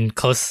mean,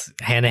 close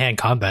hand-to-hand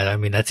combat. I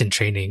mean, that's in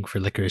training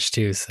for Licorice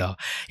too. So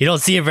you don't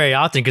see it very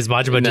often because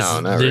Majima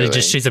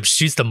just straight up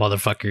shoots the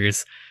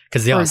motherfuckers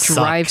because they all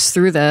drives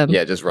through them.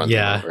 Yeah, just runs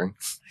them over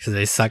because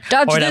they suck.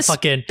 Dodge or this that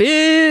fucking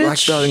bitch.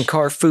 Black belt in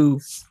Carfu.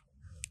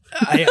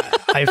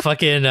 I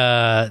fucking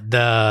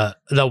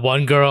the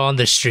one girl on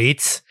the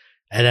streets.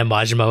 And then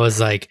Majima was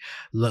like,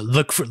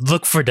 look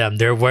for them.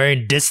 They're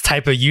wearing this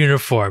type of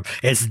uniform.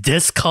 It's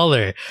this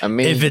color. I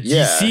mean, if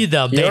you see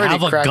them, they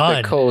have a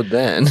gun. The code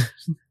then.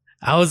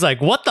 I was like,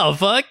 what the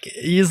fuck?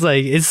 He's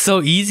like, it's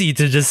so easy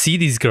to just see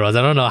these girls.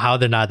 I don't know how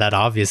they're not that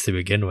obvious to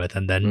begin with.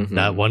 And then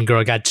that one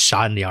girl got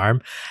shot in the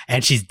arm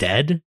and she's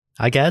dead,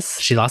 I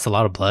guess. She lost a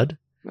lot of blood.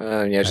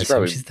 Yeah,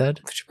 she's dead.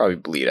 She'd probably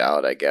bleed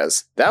out, I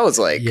guess. That was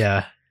like...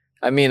 Yeah.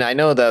 I mean, I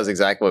know that was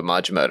exactly what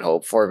Majima had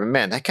hoped for, but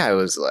man, that guy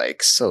was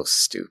like so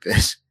stupid.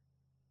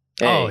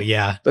 Hey, oh,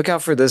 yeah. Look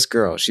out for this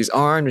girl. She's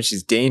armed and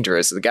she's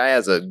dangerous. The guy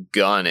has a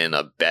gun in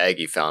a bag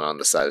he found on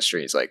the side of the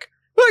street. He's like,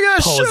 look at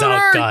that pulls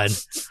out gun.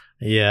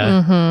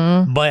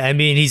 Yeah. But I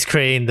mean, he's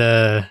creating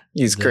the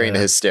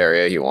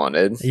hysteria he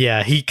wanted.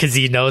 Yeah, because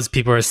he knows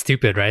people are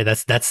stupid, right?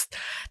 That's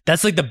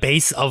like the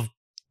base of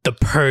the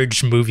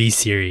Purge movie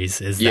series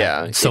is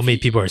that so many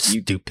people are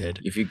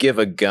stupid. If you give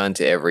a gun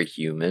to every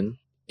human,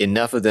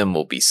 enough of them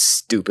will be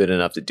stupid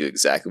enough to do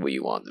exactly what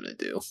you want them to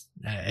do.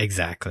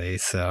 Exactly.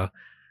 So,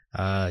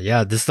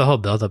 the whole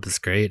buildup is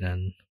great,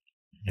 and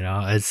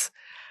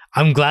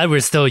I'm glad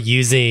we're still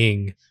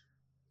using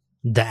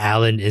the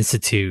Allen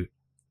Institute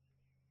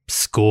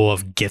School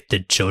of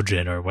Gifted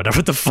Children or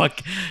whatever the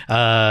fuck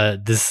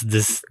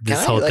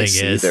this whole thing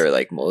is. Their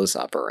like modus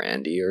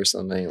operandi or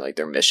something, like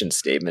their mission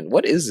statement.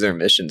 What is their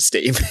mission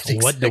statement?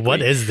 Exactly?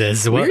 What is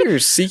this? We're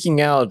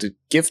seeking out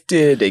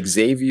gifted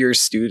Xavier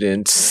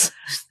students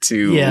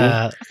to.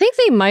 Yeah, I think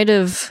they might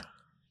have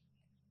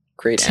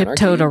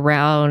tiptoed anarchy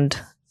around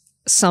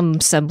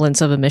some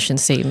semblance of a mission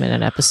statement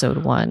in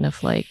episode 1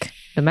 of like,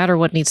 no matter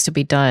what needs to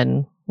be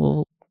done,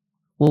 we'll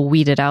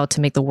weed it out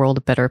to make the world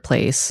a better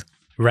place.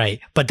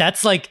 Right, but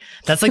that's like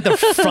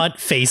the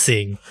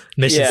front-facing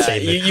mission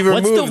statement.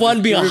 What's the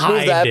one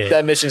behind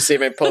that mission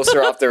statement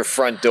poster off their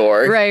front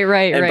door?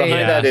 Right. And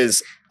behind that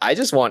is, I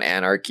just want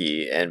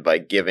anarchy, and by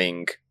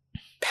giving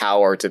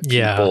power to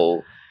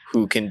people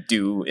who can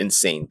do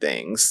insane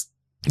things.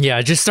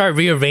 Yeah, just start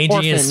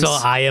rearranging it so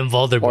I am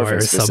Voldemort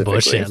or some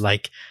bullshit.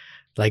 Like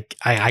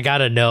I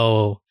gotta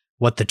know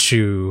what the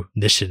true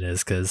mission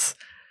is because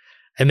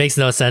it makes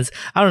no sense.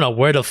 I don't know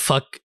where the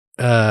fuck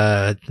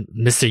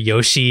Mr.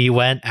 Yoshi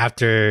went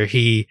after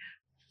he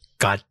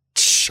got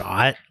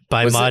shot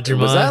by Majima.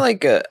 Was that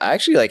like I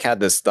actually like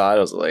had this thought.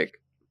 I was like,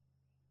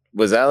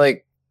 was that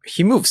like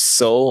he moved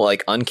so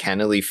like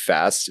uncannily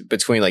fast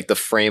between like the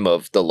frame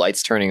of the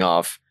lights turning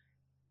off,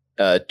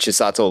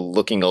 Chisato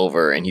looking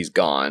over and he's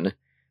gone,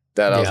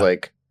 that I was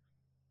like,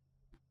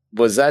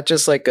 was that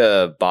just like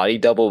a body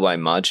double by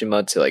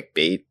Majima to like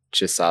bait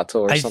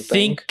Chisato or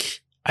something?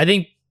 I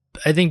think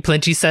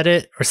Plinchi said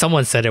it, or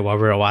someone said it while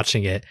we were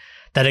watching it,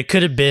 that it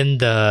could have been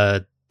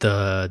the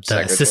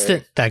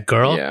assistant, that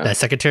girl, that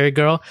secretary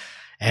girl.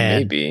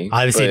 And maybe,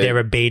 obviously they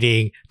were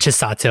baiting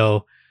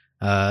Chisato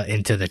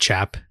into the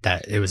trap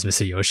that it was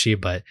Mr. Yoshi,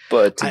 but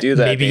to do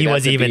that, maybe he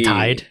wasn't even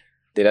tied.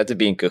 They'd have to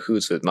be in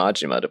cahoots with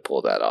Majima to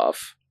pull that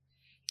off.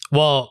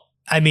 Well,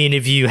 I mean,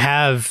 if you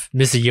have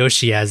Mr.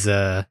 Yoshi as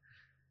a,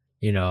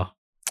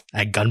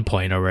 at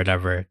gunpoint or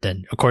whatever,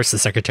 then of course the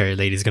secretary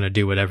lady's gonna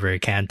do whatever it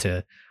can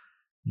to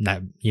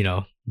not,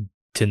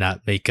 to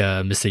not make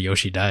Mr.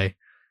 Yoshi die.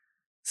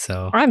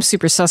 So I'm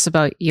super sus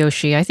about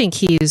Yoshi. I think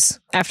he's,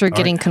 after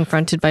getting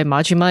confronted by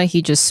Majima,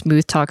 he just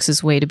smooth talks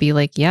his way to be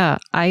like, yeah,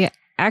 I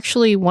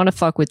actually want to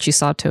fuck with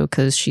Chisato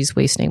because she's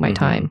wasting my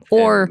time.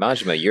 Or and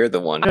Majima, you're the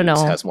one who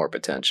has more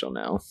potential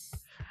now.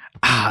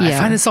 I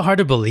find it so hard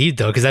to believe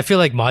though, because I feel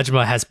like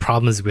Majima has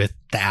problems with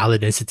the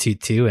Allen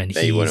Institute too, and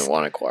he wouldn't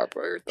want to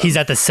cooperate with them. He's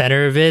at the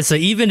center of it. So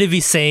even if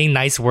he's saying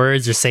nice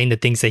words or saying the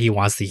things that he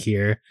wants to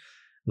hear,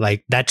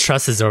 like that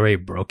trust is already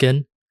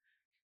broken.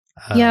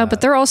 Yeah, but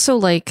they're also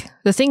like,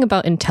 the thing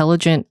about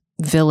intelligent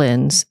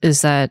villains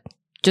is that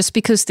just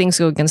because things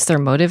go against their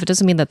motive, it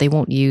doesn't mean that they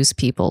won't use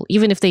people,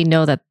 even if they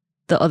know that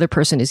the other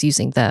person is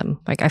using them.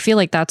 Like, I feel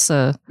like that's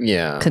a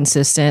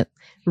consistent,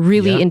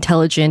 really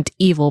intelligent,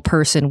 evil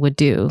person would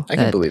do. I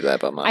can believe that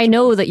about Majima. I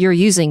know that you're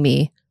using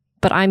me,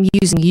 but I'm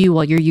using you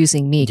while you're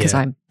using me because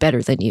I'm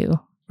better than you.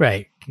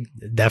 Right.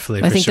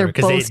 Definitely. I think they're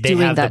both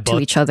doing that to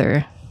each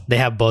other. They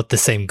have both the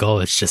same goal.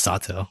 It's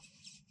Chisato.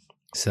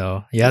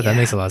 So, that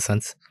makes a lot of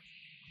sense.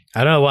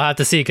 I don't know. We'll have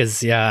to see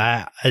because, he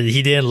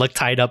didn't look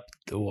tied up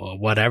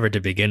whatever to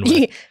begin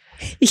with.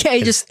 He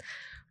just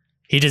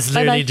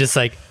literally just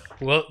like,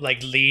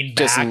 leaned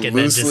back and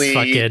then just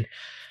fucking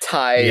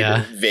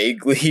tied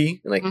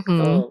vaguely. Like,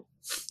 no,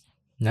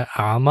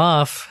 I'm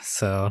off.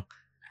 So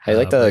I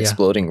like the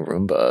exploding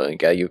Roomba.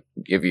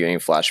 Give you any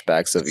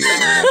flashbacks of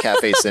your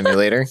cafe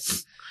simulator?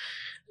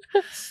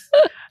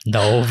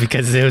 No,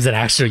 because it was an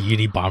actual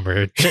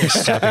Unibomber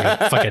strapping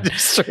a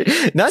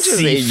fucking not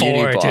just a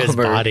Unibomber to his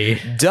body.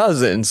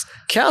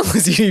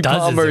 Countless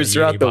Unibombers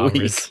throughout the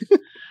week.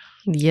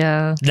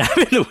 Yeah, not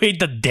even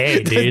the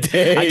day, dude.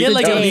 I get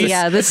like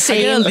the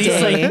same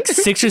day. Like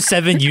 6 or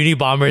 7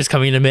 Unibombers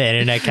coming to my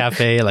internet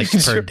cafe like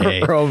per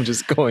day. I'm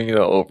just going into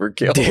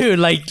overkill, dude.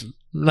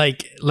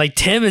 Like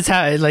Tim is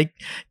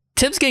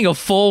Tim's getting a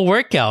full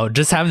workout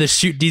just having to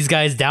shoot these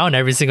guys down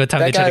every single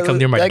time they try to come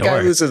near my door. That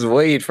guy loses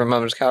weight from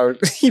how much coward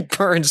he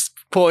burns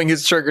pulling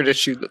his trigger to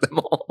shoot them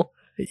all.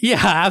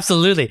 Yeah,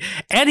 absolutely.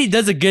 And he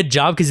does a good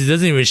job because he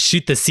doesn't even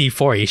shoot the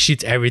C4. He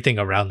shoots everything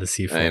around the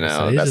C4. I know.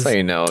 So that's how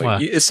you know.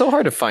 It's so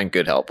hard to find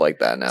good help like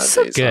that nowadays.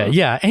 So good.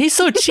 Yeah. And he's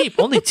so cheap.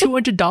 Only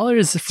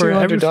 $200 for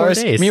every 4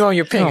 days. Meanwhile,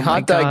 you're paying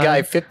hot dog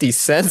guy 50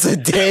 cents a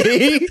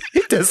day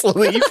to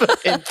sleep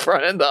in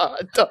front of the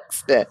hot dog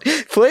stand.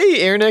 Play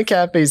Internet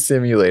Cafe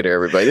Simulator,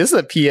 everybody. This is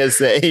a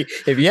PSA.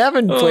 If you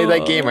haven't played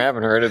that game or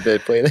haven't heard of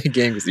it, play that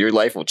game because your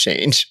life will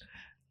change.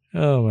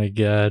 Oh my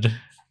God.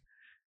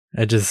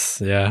 It's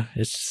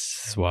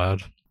just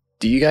wild.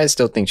 Do you guys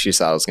still think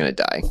Chisato's going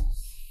to die?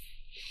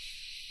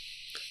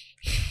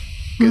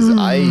 Because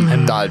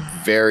I thought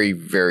very,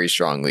 very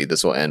strongly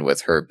this will end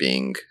with her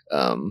being,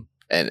 and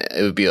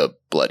it would be a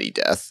bloody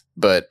death.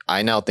 But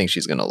I now think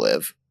she's going to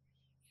live.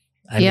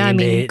 I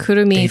mean,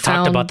 Kurumi they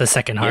talked about the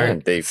second heart. Yeah,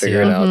 they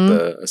figured out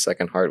the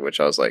second heart,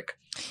 which I was like,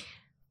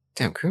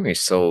 damn,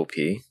 Kurumi's so OP.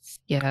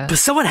 Yeah. But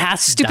someone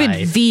has to Stupid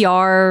die.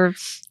 VR.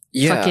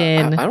 Yeah,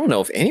 fucking I don't know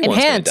if anyone's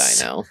going to die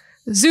now.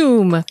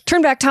 Zoom,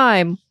 turn back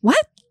time.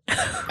 What?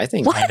 I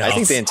think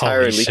the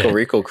entire Lico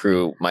Rico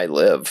crew might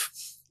live.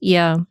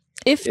 Yeah.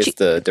 If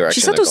the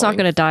direction Chisato's not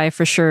going to die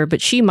for sure,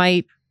 but she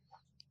might,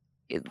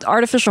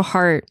 artificial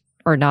heart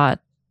or not,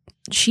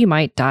 she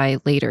might die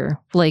later.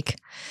 Like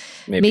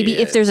maybe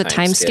if there's a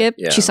time skip,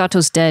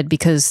 Chisato's dead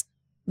because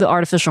the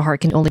artificial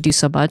heart can only do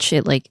so much.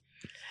 It like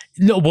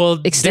no, well,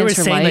 they were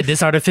saying life. that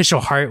this artificial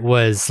heart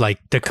was like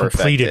the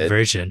completed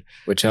version,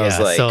 which I was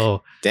like,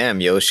 so, damn,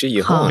 Yoshi,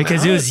 you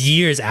because it was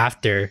years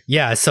after.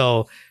 Yeah,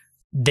 so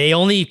they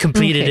only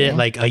completed it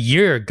like a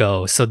year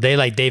ago. So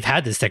they've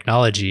had this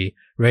technology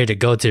ready to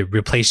go to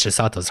replace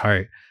Chisato's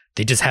heart.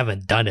 They just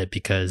haven't done it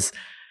because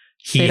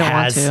he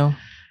has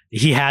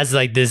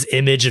like this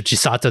image of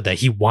Chisato that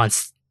he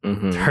wants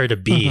her to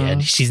be,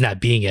 and she's not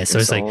being it. So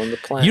it's like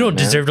you don't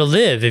deserve to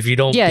live if you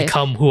don't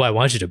become who I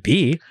want you to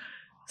be.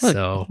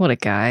 What a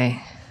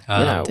guy.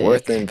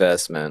 Worth the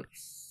investment.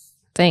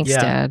 Thanks,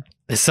 Dad.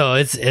 So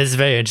it's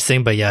very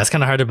interesting, but it's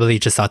kind of hard to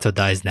believe Chisato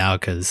dies now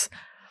because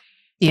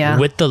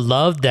with the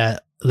love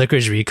that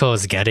Licorice Rico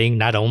is getting,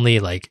 not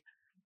only like,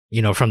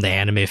 from the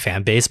anime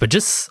fan base, but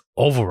just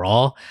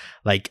overall,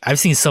 like I've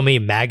seen so many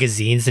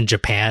magazines in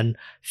Japan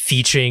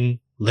featuring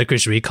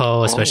Licorice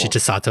Rico, especially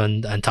Chisato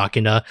and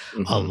Takina,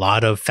 a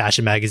lot of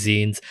fashion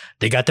magazines.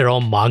 They got their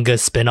own manga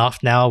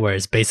spin-off now where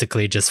it's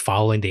basically just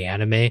following the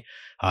anime.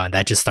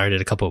 That just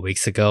started a couple of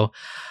weeks ago.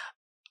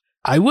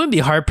 I wouldn't be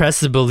hard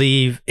pressed to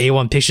believe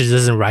A1 Pictures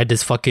doesn't ride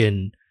this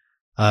fucking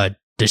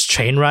this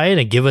train ride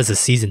and give us a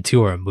season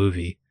 2 or a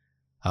movie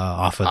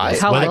off of this.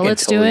 How well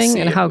it's doing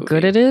and how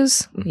good it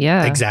is.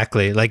 Yeah,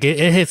 exactly. Like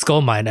it hits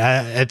gold mine.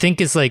 I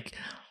think it's like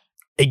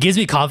it gives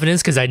me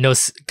confidence because I know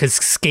because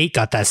Skate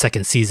got that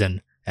second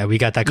season and we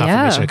got that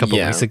confirmation a couple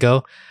of weeks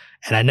ago,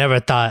 and I never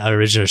thought an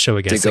original show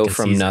would get to go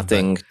from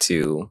nothing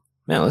to.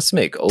 Man, let's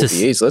make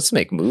OVAs. Let's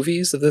make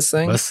movies of this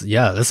thing.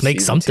 Let's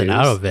make something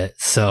out of it.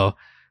 So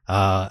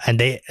And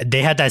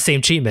they had that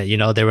same treatment. You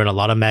know, they were in a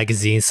lot of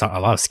magazines, a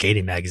lot of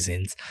skating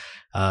magazines,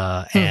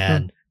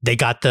 and they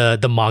got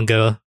the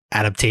manga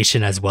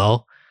adaptation as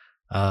well.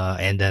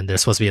 And then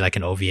there's supposed to be like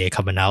an OVA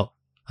coming out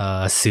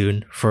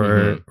soon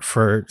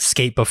for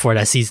Skate before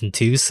that season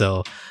 2.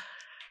 So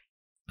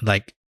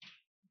like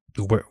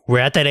we're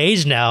at that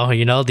age now,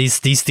 you know,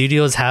 these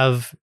studios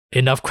have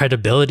enough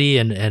credibility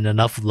and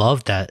enough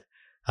love that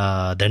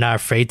they're not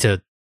afraid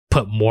to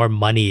put more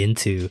money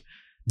into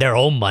their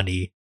own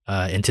money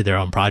into their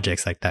own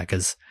projects like that.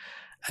 Because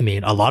I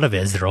mean, a lot of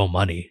it is their own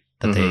money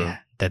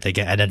that they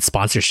get, and then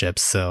sponsorships.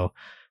 So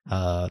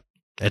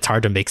it's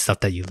hard to make stuff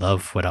that you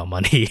love without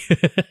money.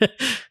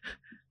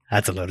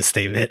 That's a loaded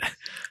statement.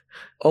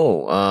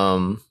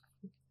 Oh,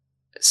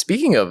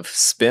 speaking of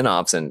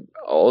spin-offs and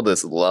all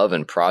this love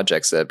and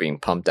projects that are being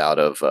pumped out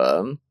of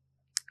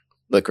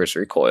Licorice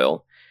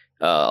Recoil,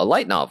 a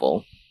light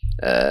novel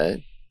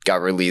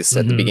got released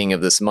at the beginning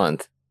of this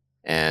month.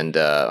 And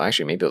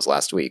actually, maybe it was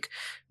last week.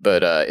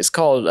 But it's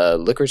called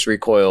Licorice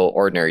Recoil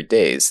Ordinary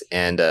Days.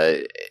 And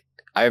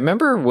I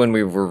remember when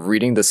we were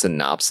reading the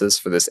synopsis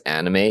for this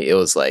anime, it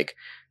was like,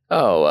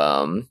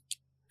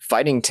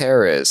 fighting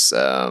terrorists,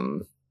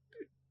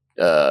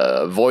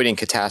 avoiding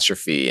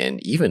catastrophe,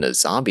 and even a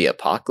zombie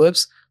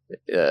apocalypse.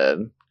 I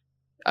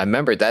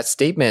remember that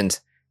statement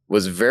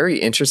was very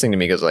interesting to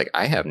me because, like,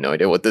 I have no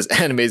idea what this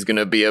anime is going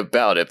to be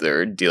about if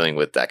they're dealing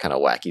with that kind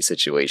of wacky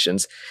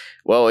situations.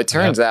 Well, it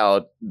turns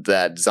out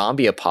that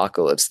zombie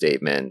apocalypse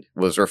statement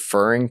was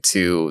referring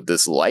to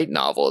this light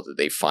novel that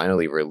they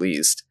finally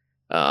released.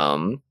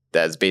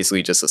 That's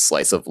basically just a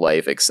slice of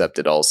life, except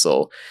it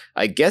also,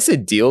 I guess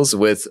it deals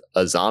with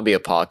a zombie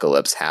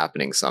apocalypse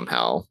happening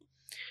somehow.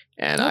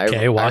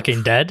 And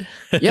Walking Dead.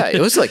 Yeah,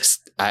 it was like,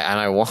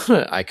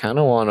 I kind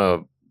of want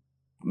to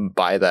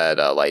buy that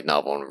light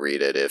novel and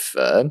read it if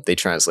they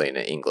translate it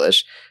in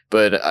English.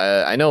 But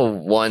I know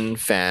one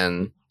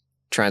fan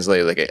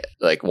translated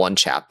like one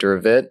chapter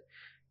of it,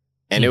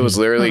 and it was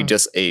literally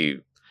just a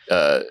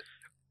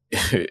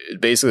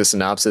basically the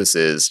synopsis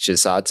is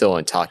Chisato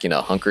and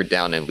Takina hunkered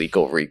down in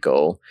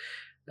Rico,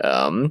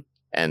 and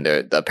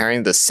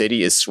apparently the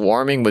city is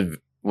swarming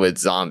with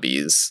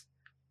zombies.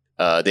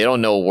 They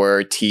don't know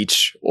where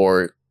Teach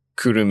or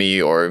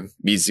Kurumi or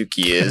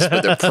Mizuki is,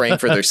 but they're praying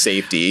for their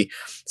safety.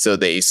 So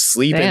they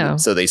sleep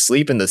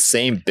in the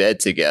same bed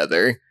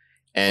together.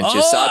 And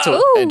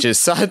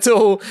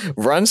Chisato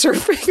runs her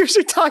fingers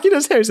through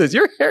Takina's hair and says,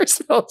 "Your hair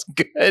smells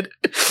good."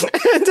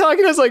 And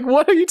Takina's like,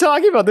 "What are you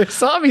talking about? There's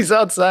zombies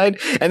outside."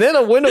 And then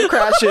a window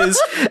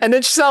crashes. And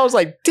then Chisato's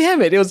like,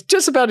 "Damn it, it was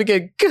just about to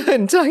get good."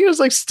 And Takina's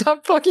like,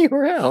 "Stop fucking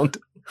around."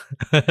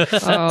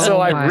 So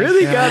I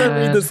really gotta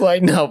read this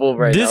light novel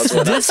now.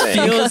 This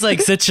feels like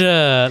such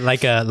a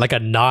like a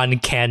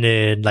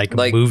non-canon like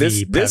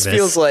movie. This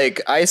feels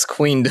like Ice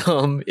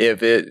Queendom if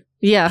they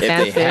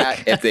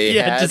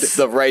had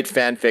the right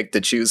fanfic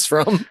to choose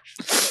from.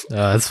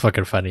 That's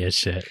fucking funny as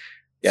shit.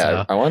 Yeah,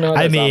 so, I want to know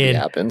how that zombie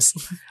happens.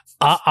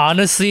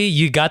 Honestly,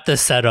 you got the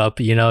setup.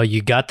 You know,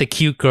 you got the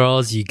cute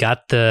girls, you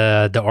got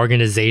the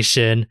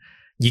organization,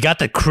 you got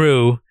the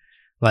crew.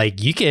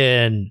 Like you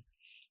can.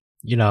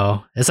 You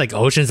know, it's like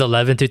Ocean's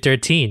 11 through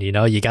 13, you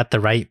know, you got the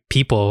right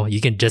people.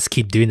 You can just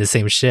keep doing the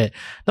same shit.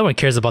 No one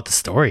cares about the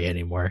story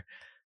anymore.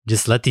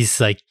 Just let these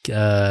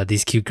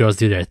cute girls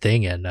do their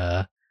thing and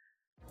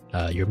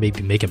you're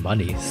maybe making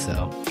money.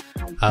 So,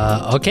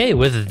 okay,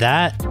 with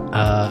that,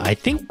 I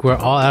think we're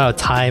all out of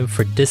time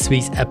for this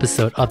week's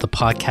episode of the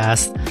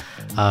podcast.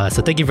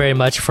 So thank you very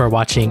much for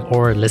watching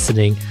or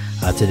listening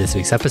to this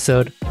week's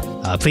episode.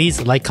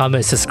 Please like,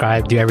 comment,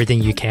 subscribe, do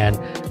everything you can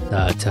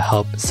to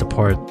help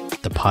support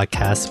the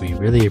podcast. We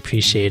really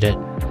appreciate it.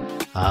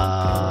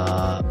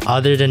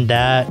 Other than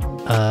that,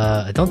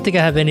 I don't think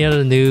I have any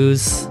other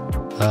news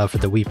for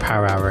the Weeb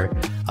Power Hour.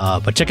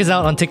 But check us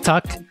out on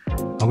TikTok.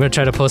 I'm going to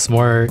try to post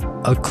more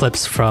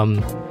clips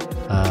from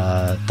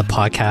the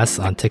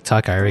podcast on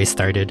TikTok. I already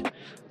started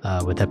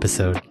with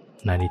episode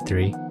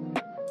 93.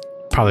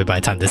 Probably by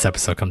the time this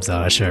episode comes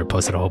out, I should have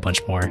posted a whole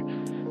bunch more.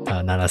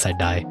 Not unless I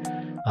die.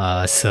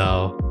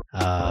 So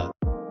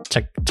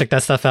check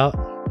that stuff out.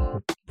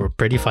 We're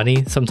pretty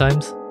funny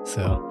sometimes.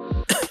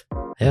 So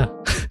yeah.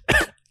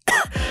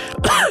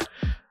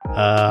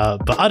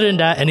 But other than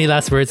that, any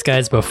last words,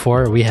 guys,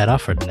 before we head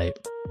off for the night?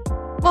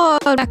 More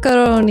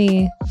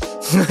macaroni.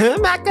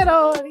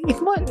 Macaroni.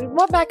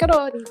 More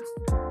macaroni.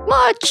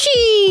 More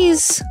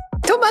cheese.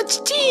 Too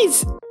much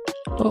cheese.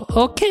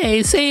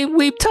 Okay, same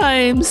weep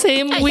time,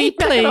 same weep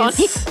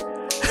place.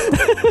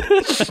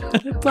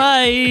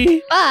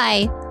 Bye.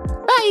 Bye.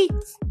 Bye.